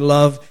find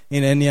love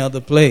in any other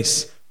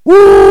place.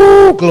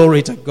 Woo!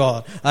 Glory to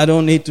God. I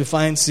don't need to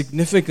find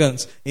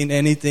significance in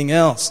anything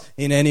else,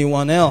 in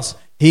anyone else.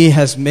 He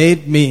has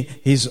made me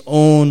his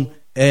own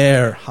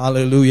heir.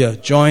 Hallelujah.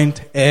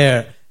 Joint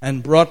heir.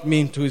 And brought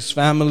me into his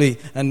family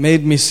and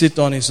made me sit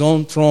on his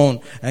own throne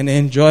and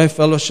enjoy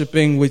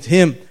fellowshipping with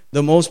him,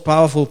 the most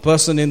powerful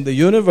person in the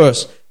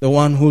universe, the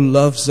one who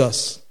loves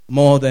us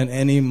more than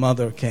any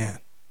mother can,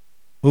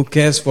 who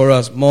cares for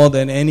us more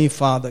than any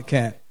father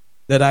can.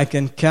 that I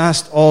can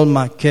cast all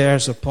my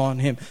cares upon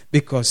Him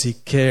because He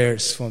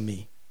cares for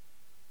me.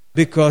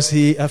 Because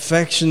He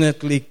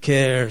affectionately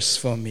cares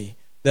for me.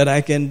 That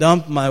I can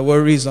dump my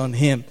worries on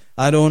Him.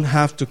 I don't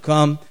have to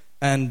come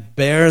and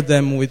bear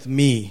them with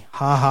me.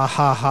 Ha ha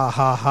ha ha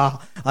ha ha.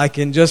 I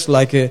can just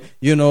like a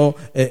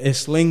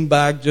sling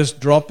bag, just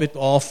drop it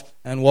off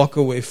and walk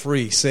away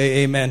free.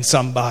 Say amen,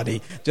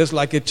 somebody. Just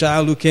like a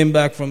child who came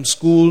back from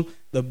school,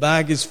 the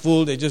bag is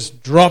full, they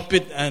just drop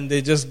it and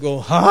they just go,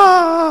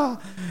 ha!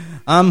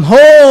 I'm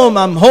home,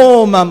 I'm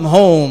home, I'm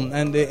home.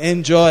 And they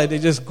enjoy, they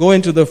just go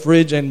into the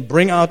fridge and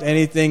bring out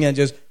anything and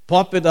just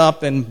pop it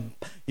up and,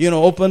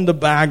 open the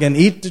bag and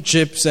eat the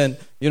chips and,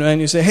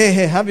 and you say, hey,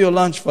 have your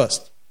lunch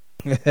first.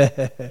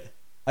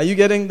 Are you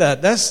getting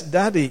that? That's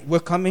Daddy. We're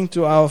coming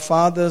to our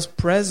Father's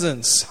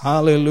presence.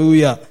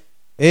 Hallelujah.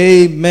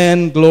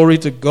 Amen. Glory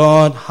to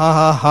God. Ha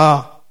ha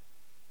ha.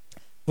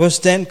 Verse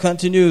 10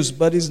 continues,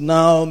 but is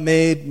now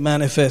made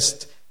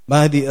manifest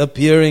by the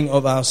appearing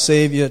of our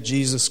Savior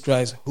Jesus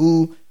Christ,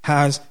 who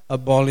has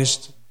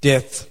abolished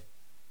death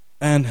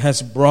and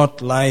has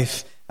brought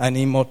life and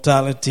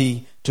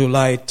immortality to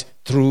light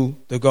through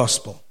the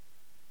gospel.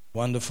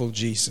 Wonderful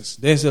Jesus.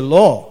 There's a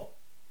law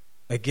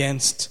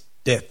against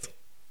death,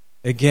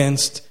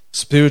 against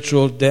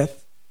spiritual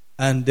death,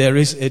 and there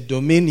is a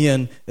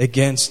dominion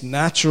against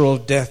natural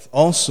death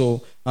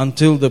also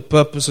until the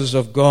purposes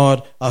of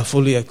God are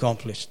fully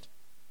accomplished.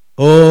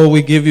 Oh,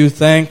 we give you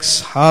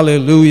thanks.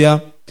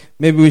 Hallelujah.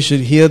 Maybe we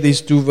should hear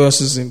these 2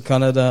 verses in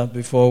Kannada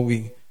before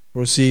we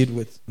proceed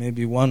with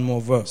maybe one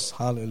more verse.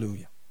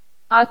 Hallelujah.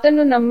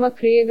 ಆತನು ನಮ್ಮ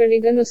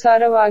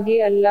ಕ್ರಿಯೆಗಳಿಗನುಸಾರವಾಗಿ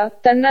ಅಲ್ಲ,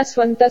 ತನ್ನ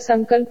ಸ್ವಂತ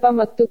ಸಂಕಲ್ಪ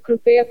ಮತ್ತು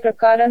ಕೃಪೆಯ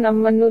ಪ್ರಕಾರ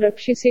ನಮ್ಮನ್ನು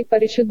ರಕ್ಷಿಸಿ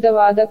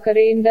ಪರಿಶುದ್ಧವಾದ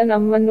ಕರೆಯಿಂದ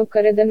ನಮ್ಮನ್ನು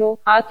ಕರೆದನು.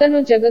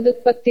 ಆತನು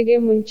ಜಗದುತ್ಪತ್ತಿಗೆ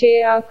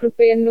ಮುಂಚೆಯೇ ಆ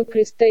ಕೃಪೆಯನ್ನು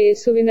ಕ್ರಿಸ್ತ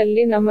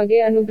ಯೇಸುವಿನಲ್ಲಿ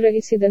ನಮಗೆ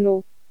ಅನುಗ್ರಹಿಸಿದನು.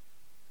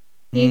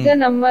 ಈಗ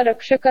ನಮ್ಮ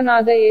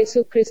ರಕ್ಷಕನಾದ ಯೇಸು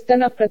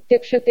ಕ್ರಿಸ್ತನ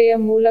ಪ್ರತ್ಯಕ್ಷತೆಯ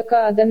ಮೂಲಕ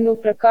ಅದನ್ನು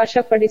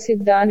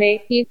ಪ್ರಕಾಶಪಡಿಸಿದ್ದಾನೆ.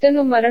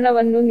 ಈತನು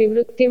ಮರಣವನ್ನು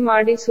ನಿವೃತ್ತಿ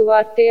ಮಾಡಿ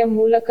ಸುವಾರ್ತೆಯ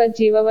ಮೂಲಕ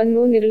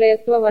ಜೀವವನ್ನೂ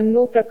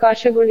ನಿರ್ಲಯತ್ವವನ್ನೂ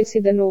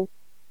ಪ್ರಕಾಶಗೊಳಿಸಿದನು.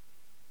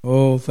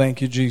 Oh,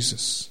 thank you,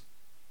 Jesus.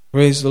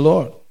 Praise the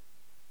Lord.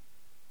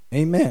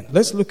 Amen.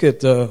 Let's look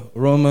at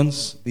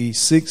Romans, the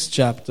 6th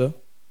chapter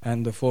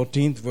and the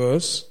 14th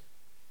verse.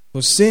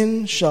 For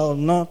sin shall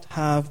not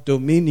have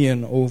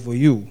dominion over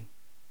you,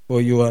 for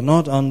you are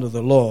not under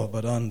the law,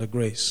 but under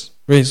grace.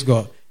 Praise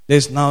God.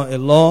 There's now a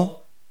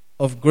law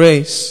of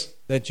grace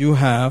that you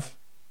have,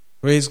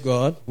 praise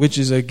God, which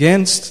is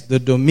against the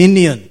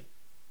dominion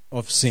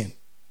of sin.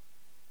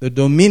 The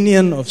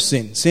dominion of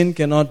sin. Sin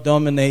cannot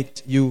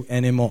dominate you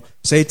anymore.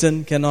 Satan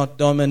cannot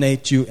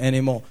dominate you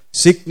anymore.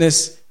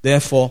 Sickness,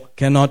 therefore,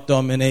 cannot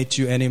dominate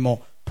you anymore.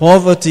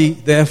 Poverty,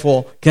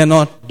 therefore,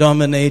 cannot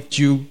dominate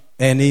you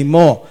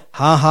anymore.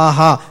 Ha ha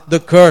ha.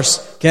 The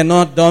curse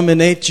cannot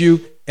dominate you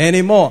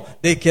anymore.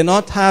 They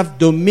cannot have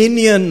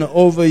dominion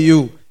over you.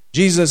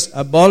 Jesus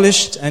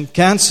abolished and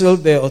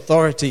cancelled their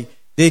authority.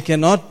 They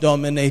cannot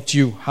dominate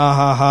you. Ha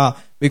ha ha.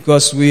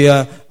 Because we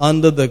are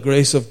under the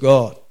grace of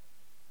God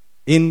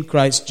in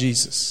Christ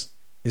Jesus.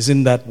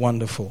 Isn't that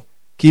wonderful?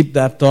 Keep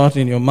that thought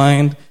in your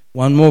mind.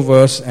 One more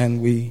verse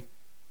and we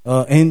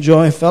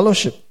enjoy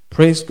fellowship.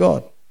 Praise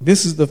God.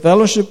 This is the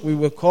fellowship we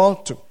were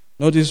called to.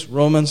 Notice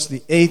Romans the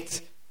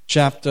 8th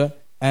chapter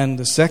and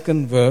the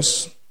 2nd verse.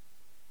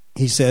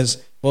 He says,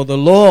 for the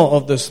law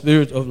of the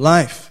Spirit of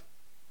life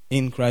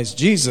in Christ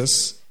Jesus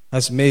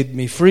has made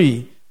me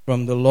free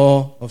from the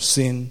law of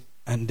sin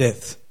and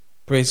death.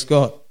 Praise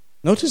God.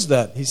 Notice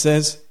that. He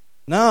says,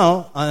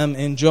 now I am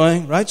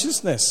enjoying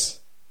righteousness.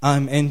 I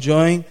am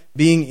enjoying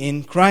being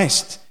in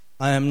Christ.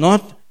 I am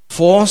not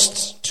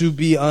forced to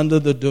be under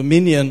the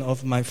dominion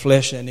of my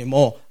flesh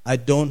anymore. I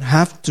don't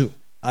have to.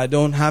 I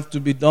don't have to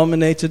be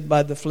dominated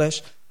by the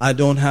flesh. I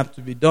don't have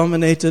to be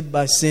dominated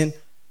by sin.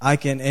 I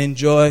can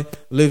enjoy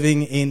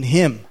living in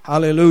Him.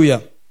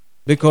 Hallelujah.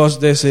 Because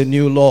there's a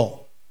new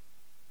law.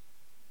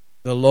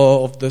 The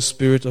law of the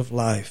Spirit of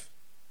life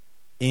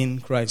in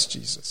Christ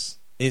Jesus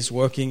is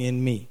working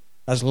in me.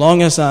 As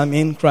long as I'm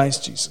in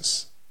Christ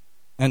Jesus.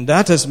 And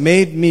that has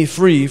made me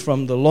free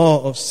from the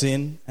law of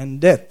sin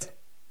and death.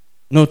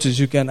 Notice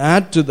you can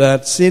add to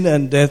that sin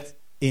and death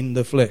in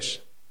the flesh.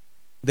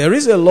 There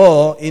is a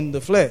law in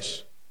the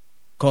flesh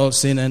called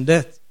sin and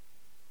death.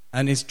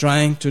 And it's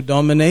trying to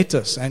dominate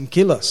us and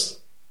kill us.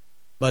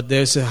 But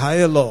there's a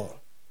higher law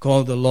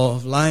called the law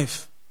of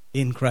life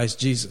in Christ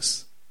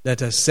Jesus that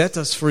has set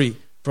us free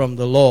from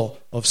the law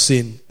of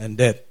sin and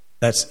death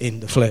that's in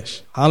the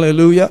flesh.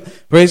 Hallelujah.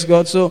 Praise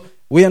God. So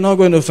we are not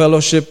going to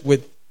fellowship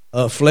with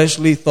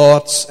fleshly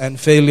thoughts and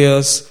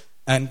failures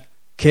and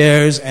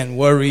cares and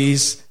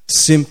worries,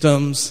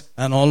 symptoms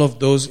and all of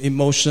those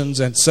emotions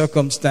and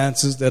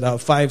circumstances that our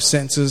 5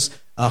 senses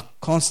are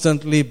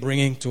constantly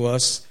bringing to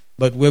us.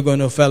 But we're going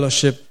to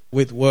fellowship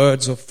with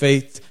words of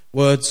faith,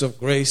 words of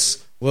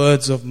grace,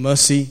 words of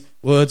mercy,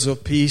 words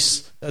of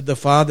peace that the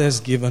Father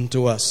has given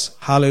to us.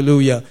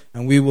 Hallelujah.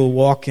 And we will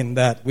walk in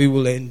that. We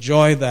will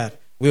enjoy that.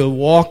 We'll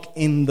walk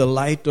in the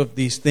light of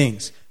these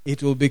things.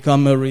 It will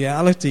become a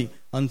reality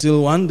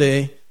until one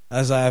day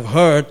as I have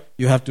heard,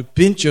 you have to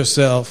pinch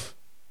yourself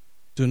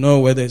to know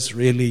whether it's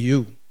really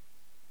you.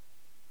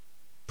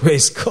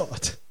 Praise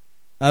God.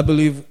 I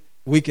believe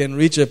we can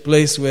reach a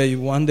place where you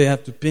one day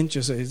have to pinch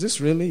yourself. Is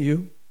this really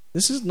you?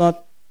 This is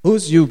not.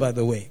 Who's you, by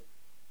the way?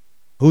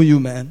 Who you,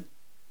 man?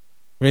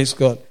 Praise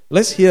God.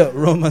 Let's hear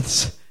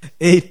Romans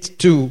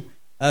 8:2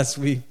 as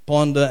we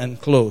ponder and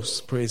close.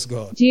 Praise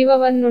God.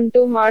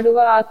 ಜೀವವನ್ನುಂಟು ಮಾಡುವ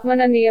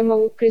ಆತ್ಮನ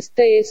ನಿಯಮವು ಕ್ರಿಸ್ತ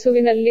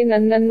ಯೇಸುವಿನಲ್ಲಿ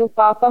ನನ್ನನ್ನು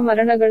ಪಾಪ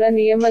ಮರಣಗಳ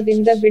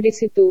ನಿಯಮದಿಂದ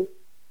ಬಿಡಿಸಿತು.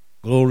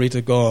 Glory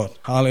to God.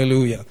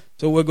 Hallelujah.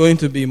 So we're going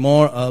to be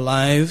more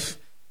alive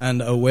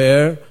and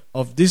aware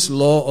of this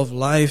law of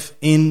life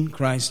in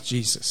Christ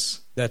Jesus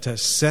that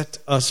has set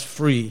us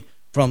free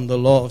from the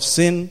law of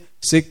sin,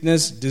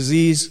 sickness,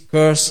 disease,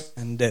 curse,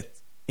 and death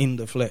in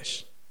the flesh.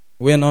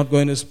 We're not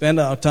going to spend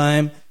our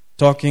time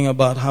talking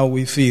about how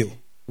we feel.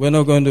 We're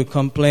not going to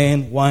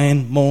complain,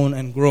 whine, moan,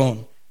 and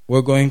groan.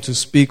 We're going to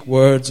speak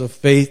words of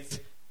faith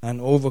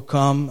and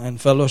overcome and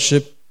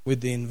fellowship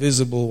with the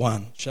invisible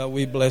one. Shall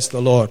we bless the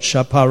Lord?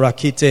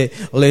 Shaparakite,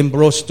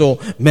 lembrosto,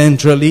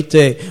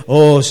 mentralite,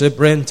 o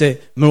sebrente,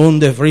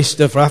 munde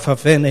vriste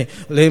frafafene,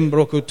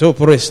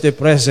 lembrocutopreste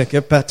prese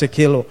che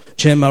patekilo,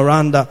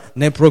 cemaranda,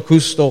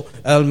 neprocusto,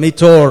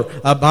 almitor,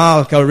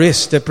 abal,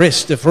 cariste,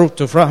 preste,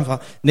 frutto frafa,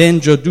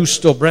 nenjo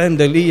dusto,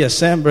 brandelia,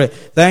 sembre.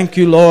 Thank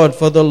you, Lord,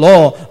 for the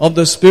law of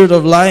the Spirit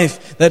of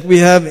life that we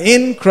have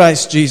in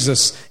Christ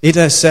Jesus. It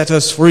has set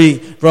us free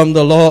from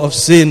the law of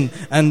sin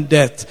and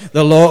death,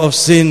 the law of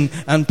sin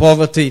and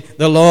poverty,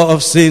 the law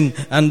of sin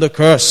and the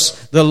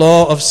curse, the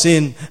law of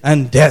sin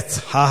and death.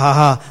 Ha ha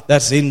ha,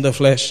 that's in the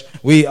flesh.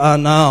 We are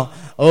now,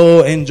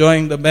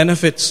 enjoying the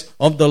benefits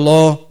of the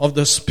law of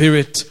the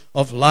Spirit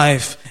of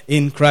life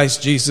in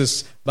Christ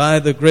Jesus by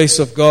the grace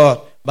of God,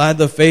 by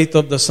the faith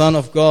of the Son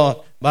of God,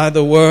 by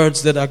the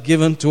words that are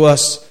given to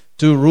us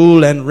to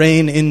rule and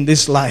reign in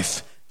this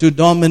life, to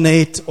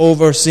dominate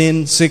over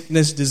sin,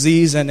 sickness,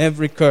 disease, and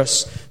every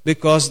curse,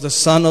 because the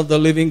Son of the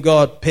living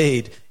God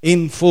paid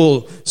in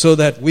full so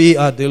that we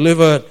are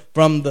delivered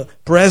from the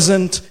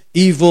present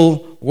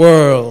evil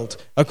world,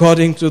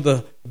 according to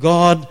the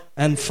God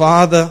and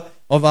Father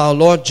of our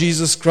Lord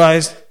Jesus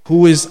Christ,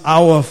 who is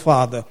our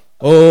Father.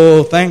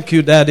 Oh, thank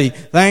you, Daddy.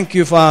 Thank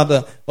you,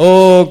 Father.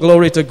 Oh,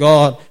 glory to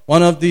God.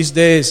 One of these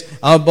days,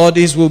 our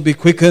bodies will be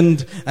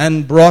quickened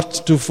and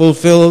brought to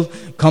fulfill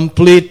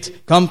complete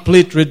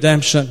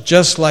redemption,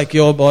 just like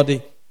your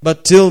body.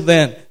 But till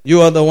then,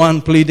 you are the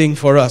one pleading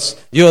for us.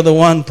 You are the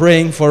one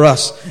praying for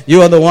us.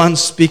 You are the one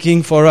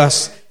speaking for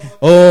us.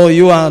 Oh,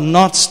 you are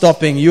not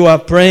stopping. You are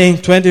praying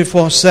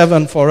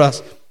 24/7 for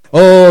us.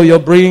 Oh, you're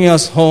bringing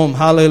us home.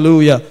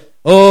 Hallelujah.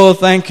 Oh,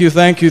 thank you.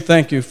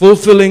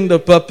 Fulfilling the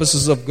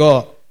purposes of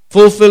God.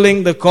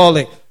 Fulfilling the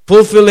calling.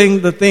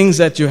 Fulfilling the things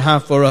that you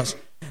have for us.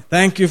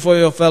 Thank you for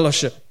your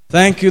fellowship.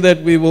 Thank you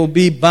that we will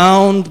be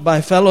bound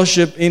by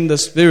fellowship in the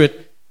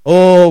Spirit.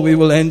 Oh, we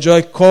will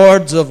enjoy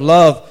cords of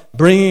love,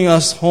 bringing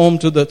us home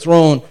to the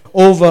throne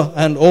over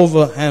and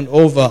over and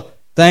over.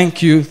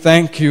 Thank you.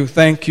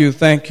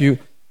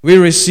 We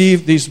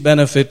receive these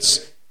benefits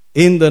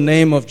in the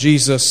name of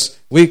Jesus.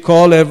 We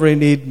call every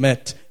need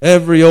met,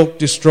 every yoke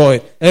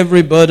destroyed,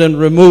 every burden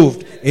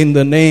removed in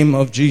the name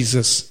of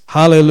Jesus.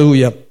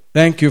 Hallelujah.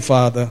 Thank you,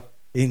 Father,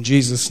 in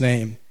Jesus'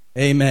 name.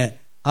 Amen.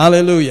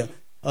 Hallelujah.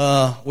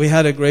 We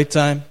had a great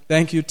time.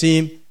 Thank you,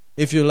 team.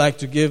 If you like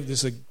to give,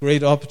 this is a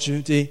great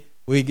opportunity.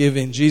 We give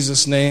in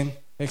Jesus' name.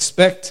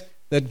 Expect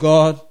that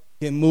God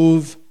can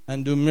move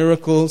and do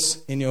miracles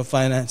in your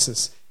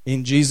finances.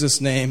 In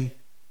Jesus' name,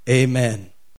 amen.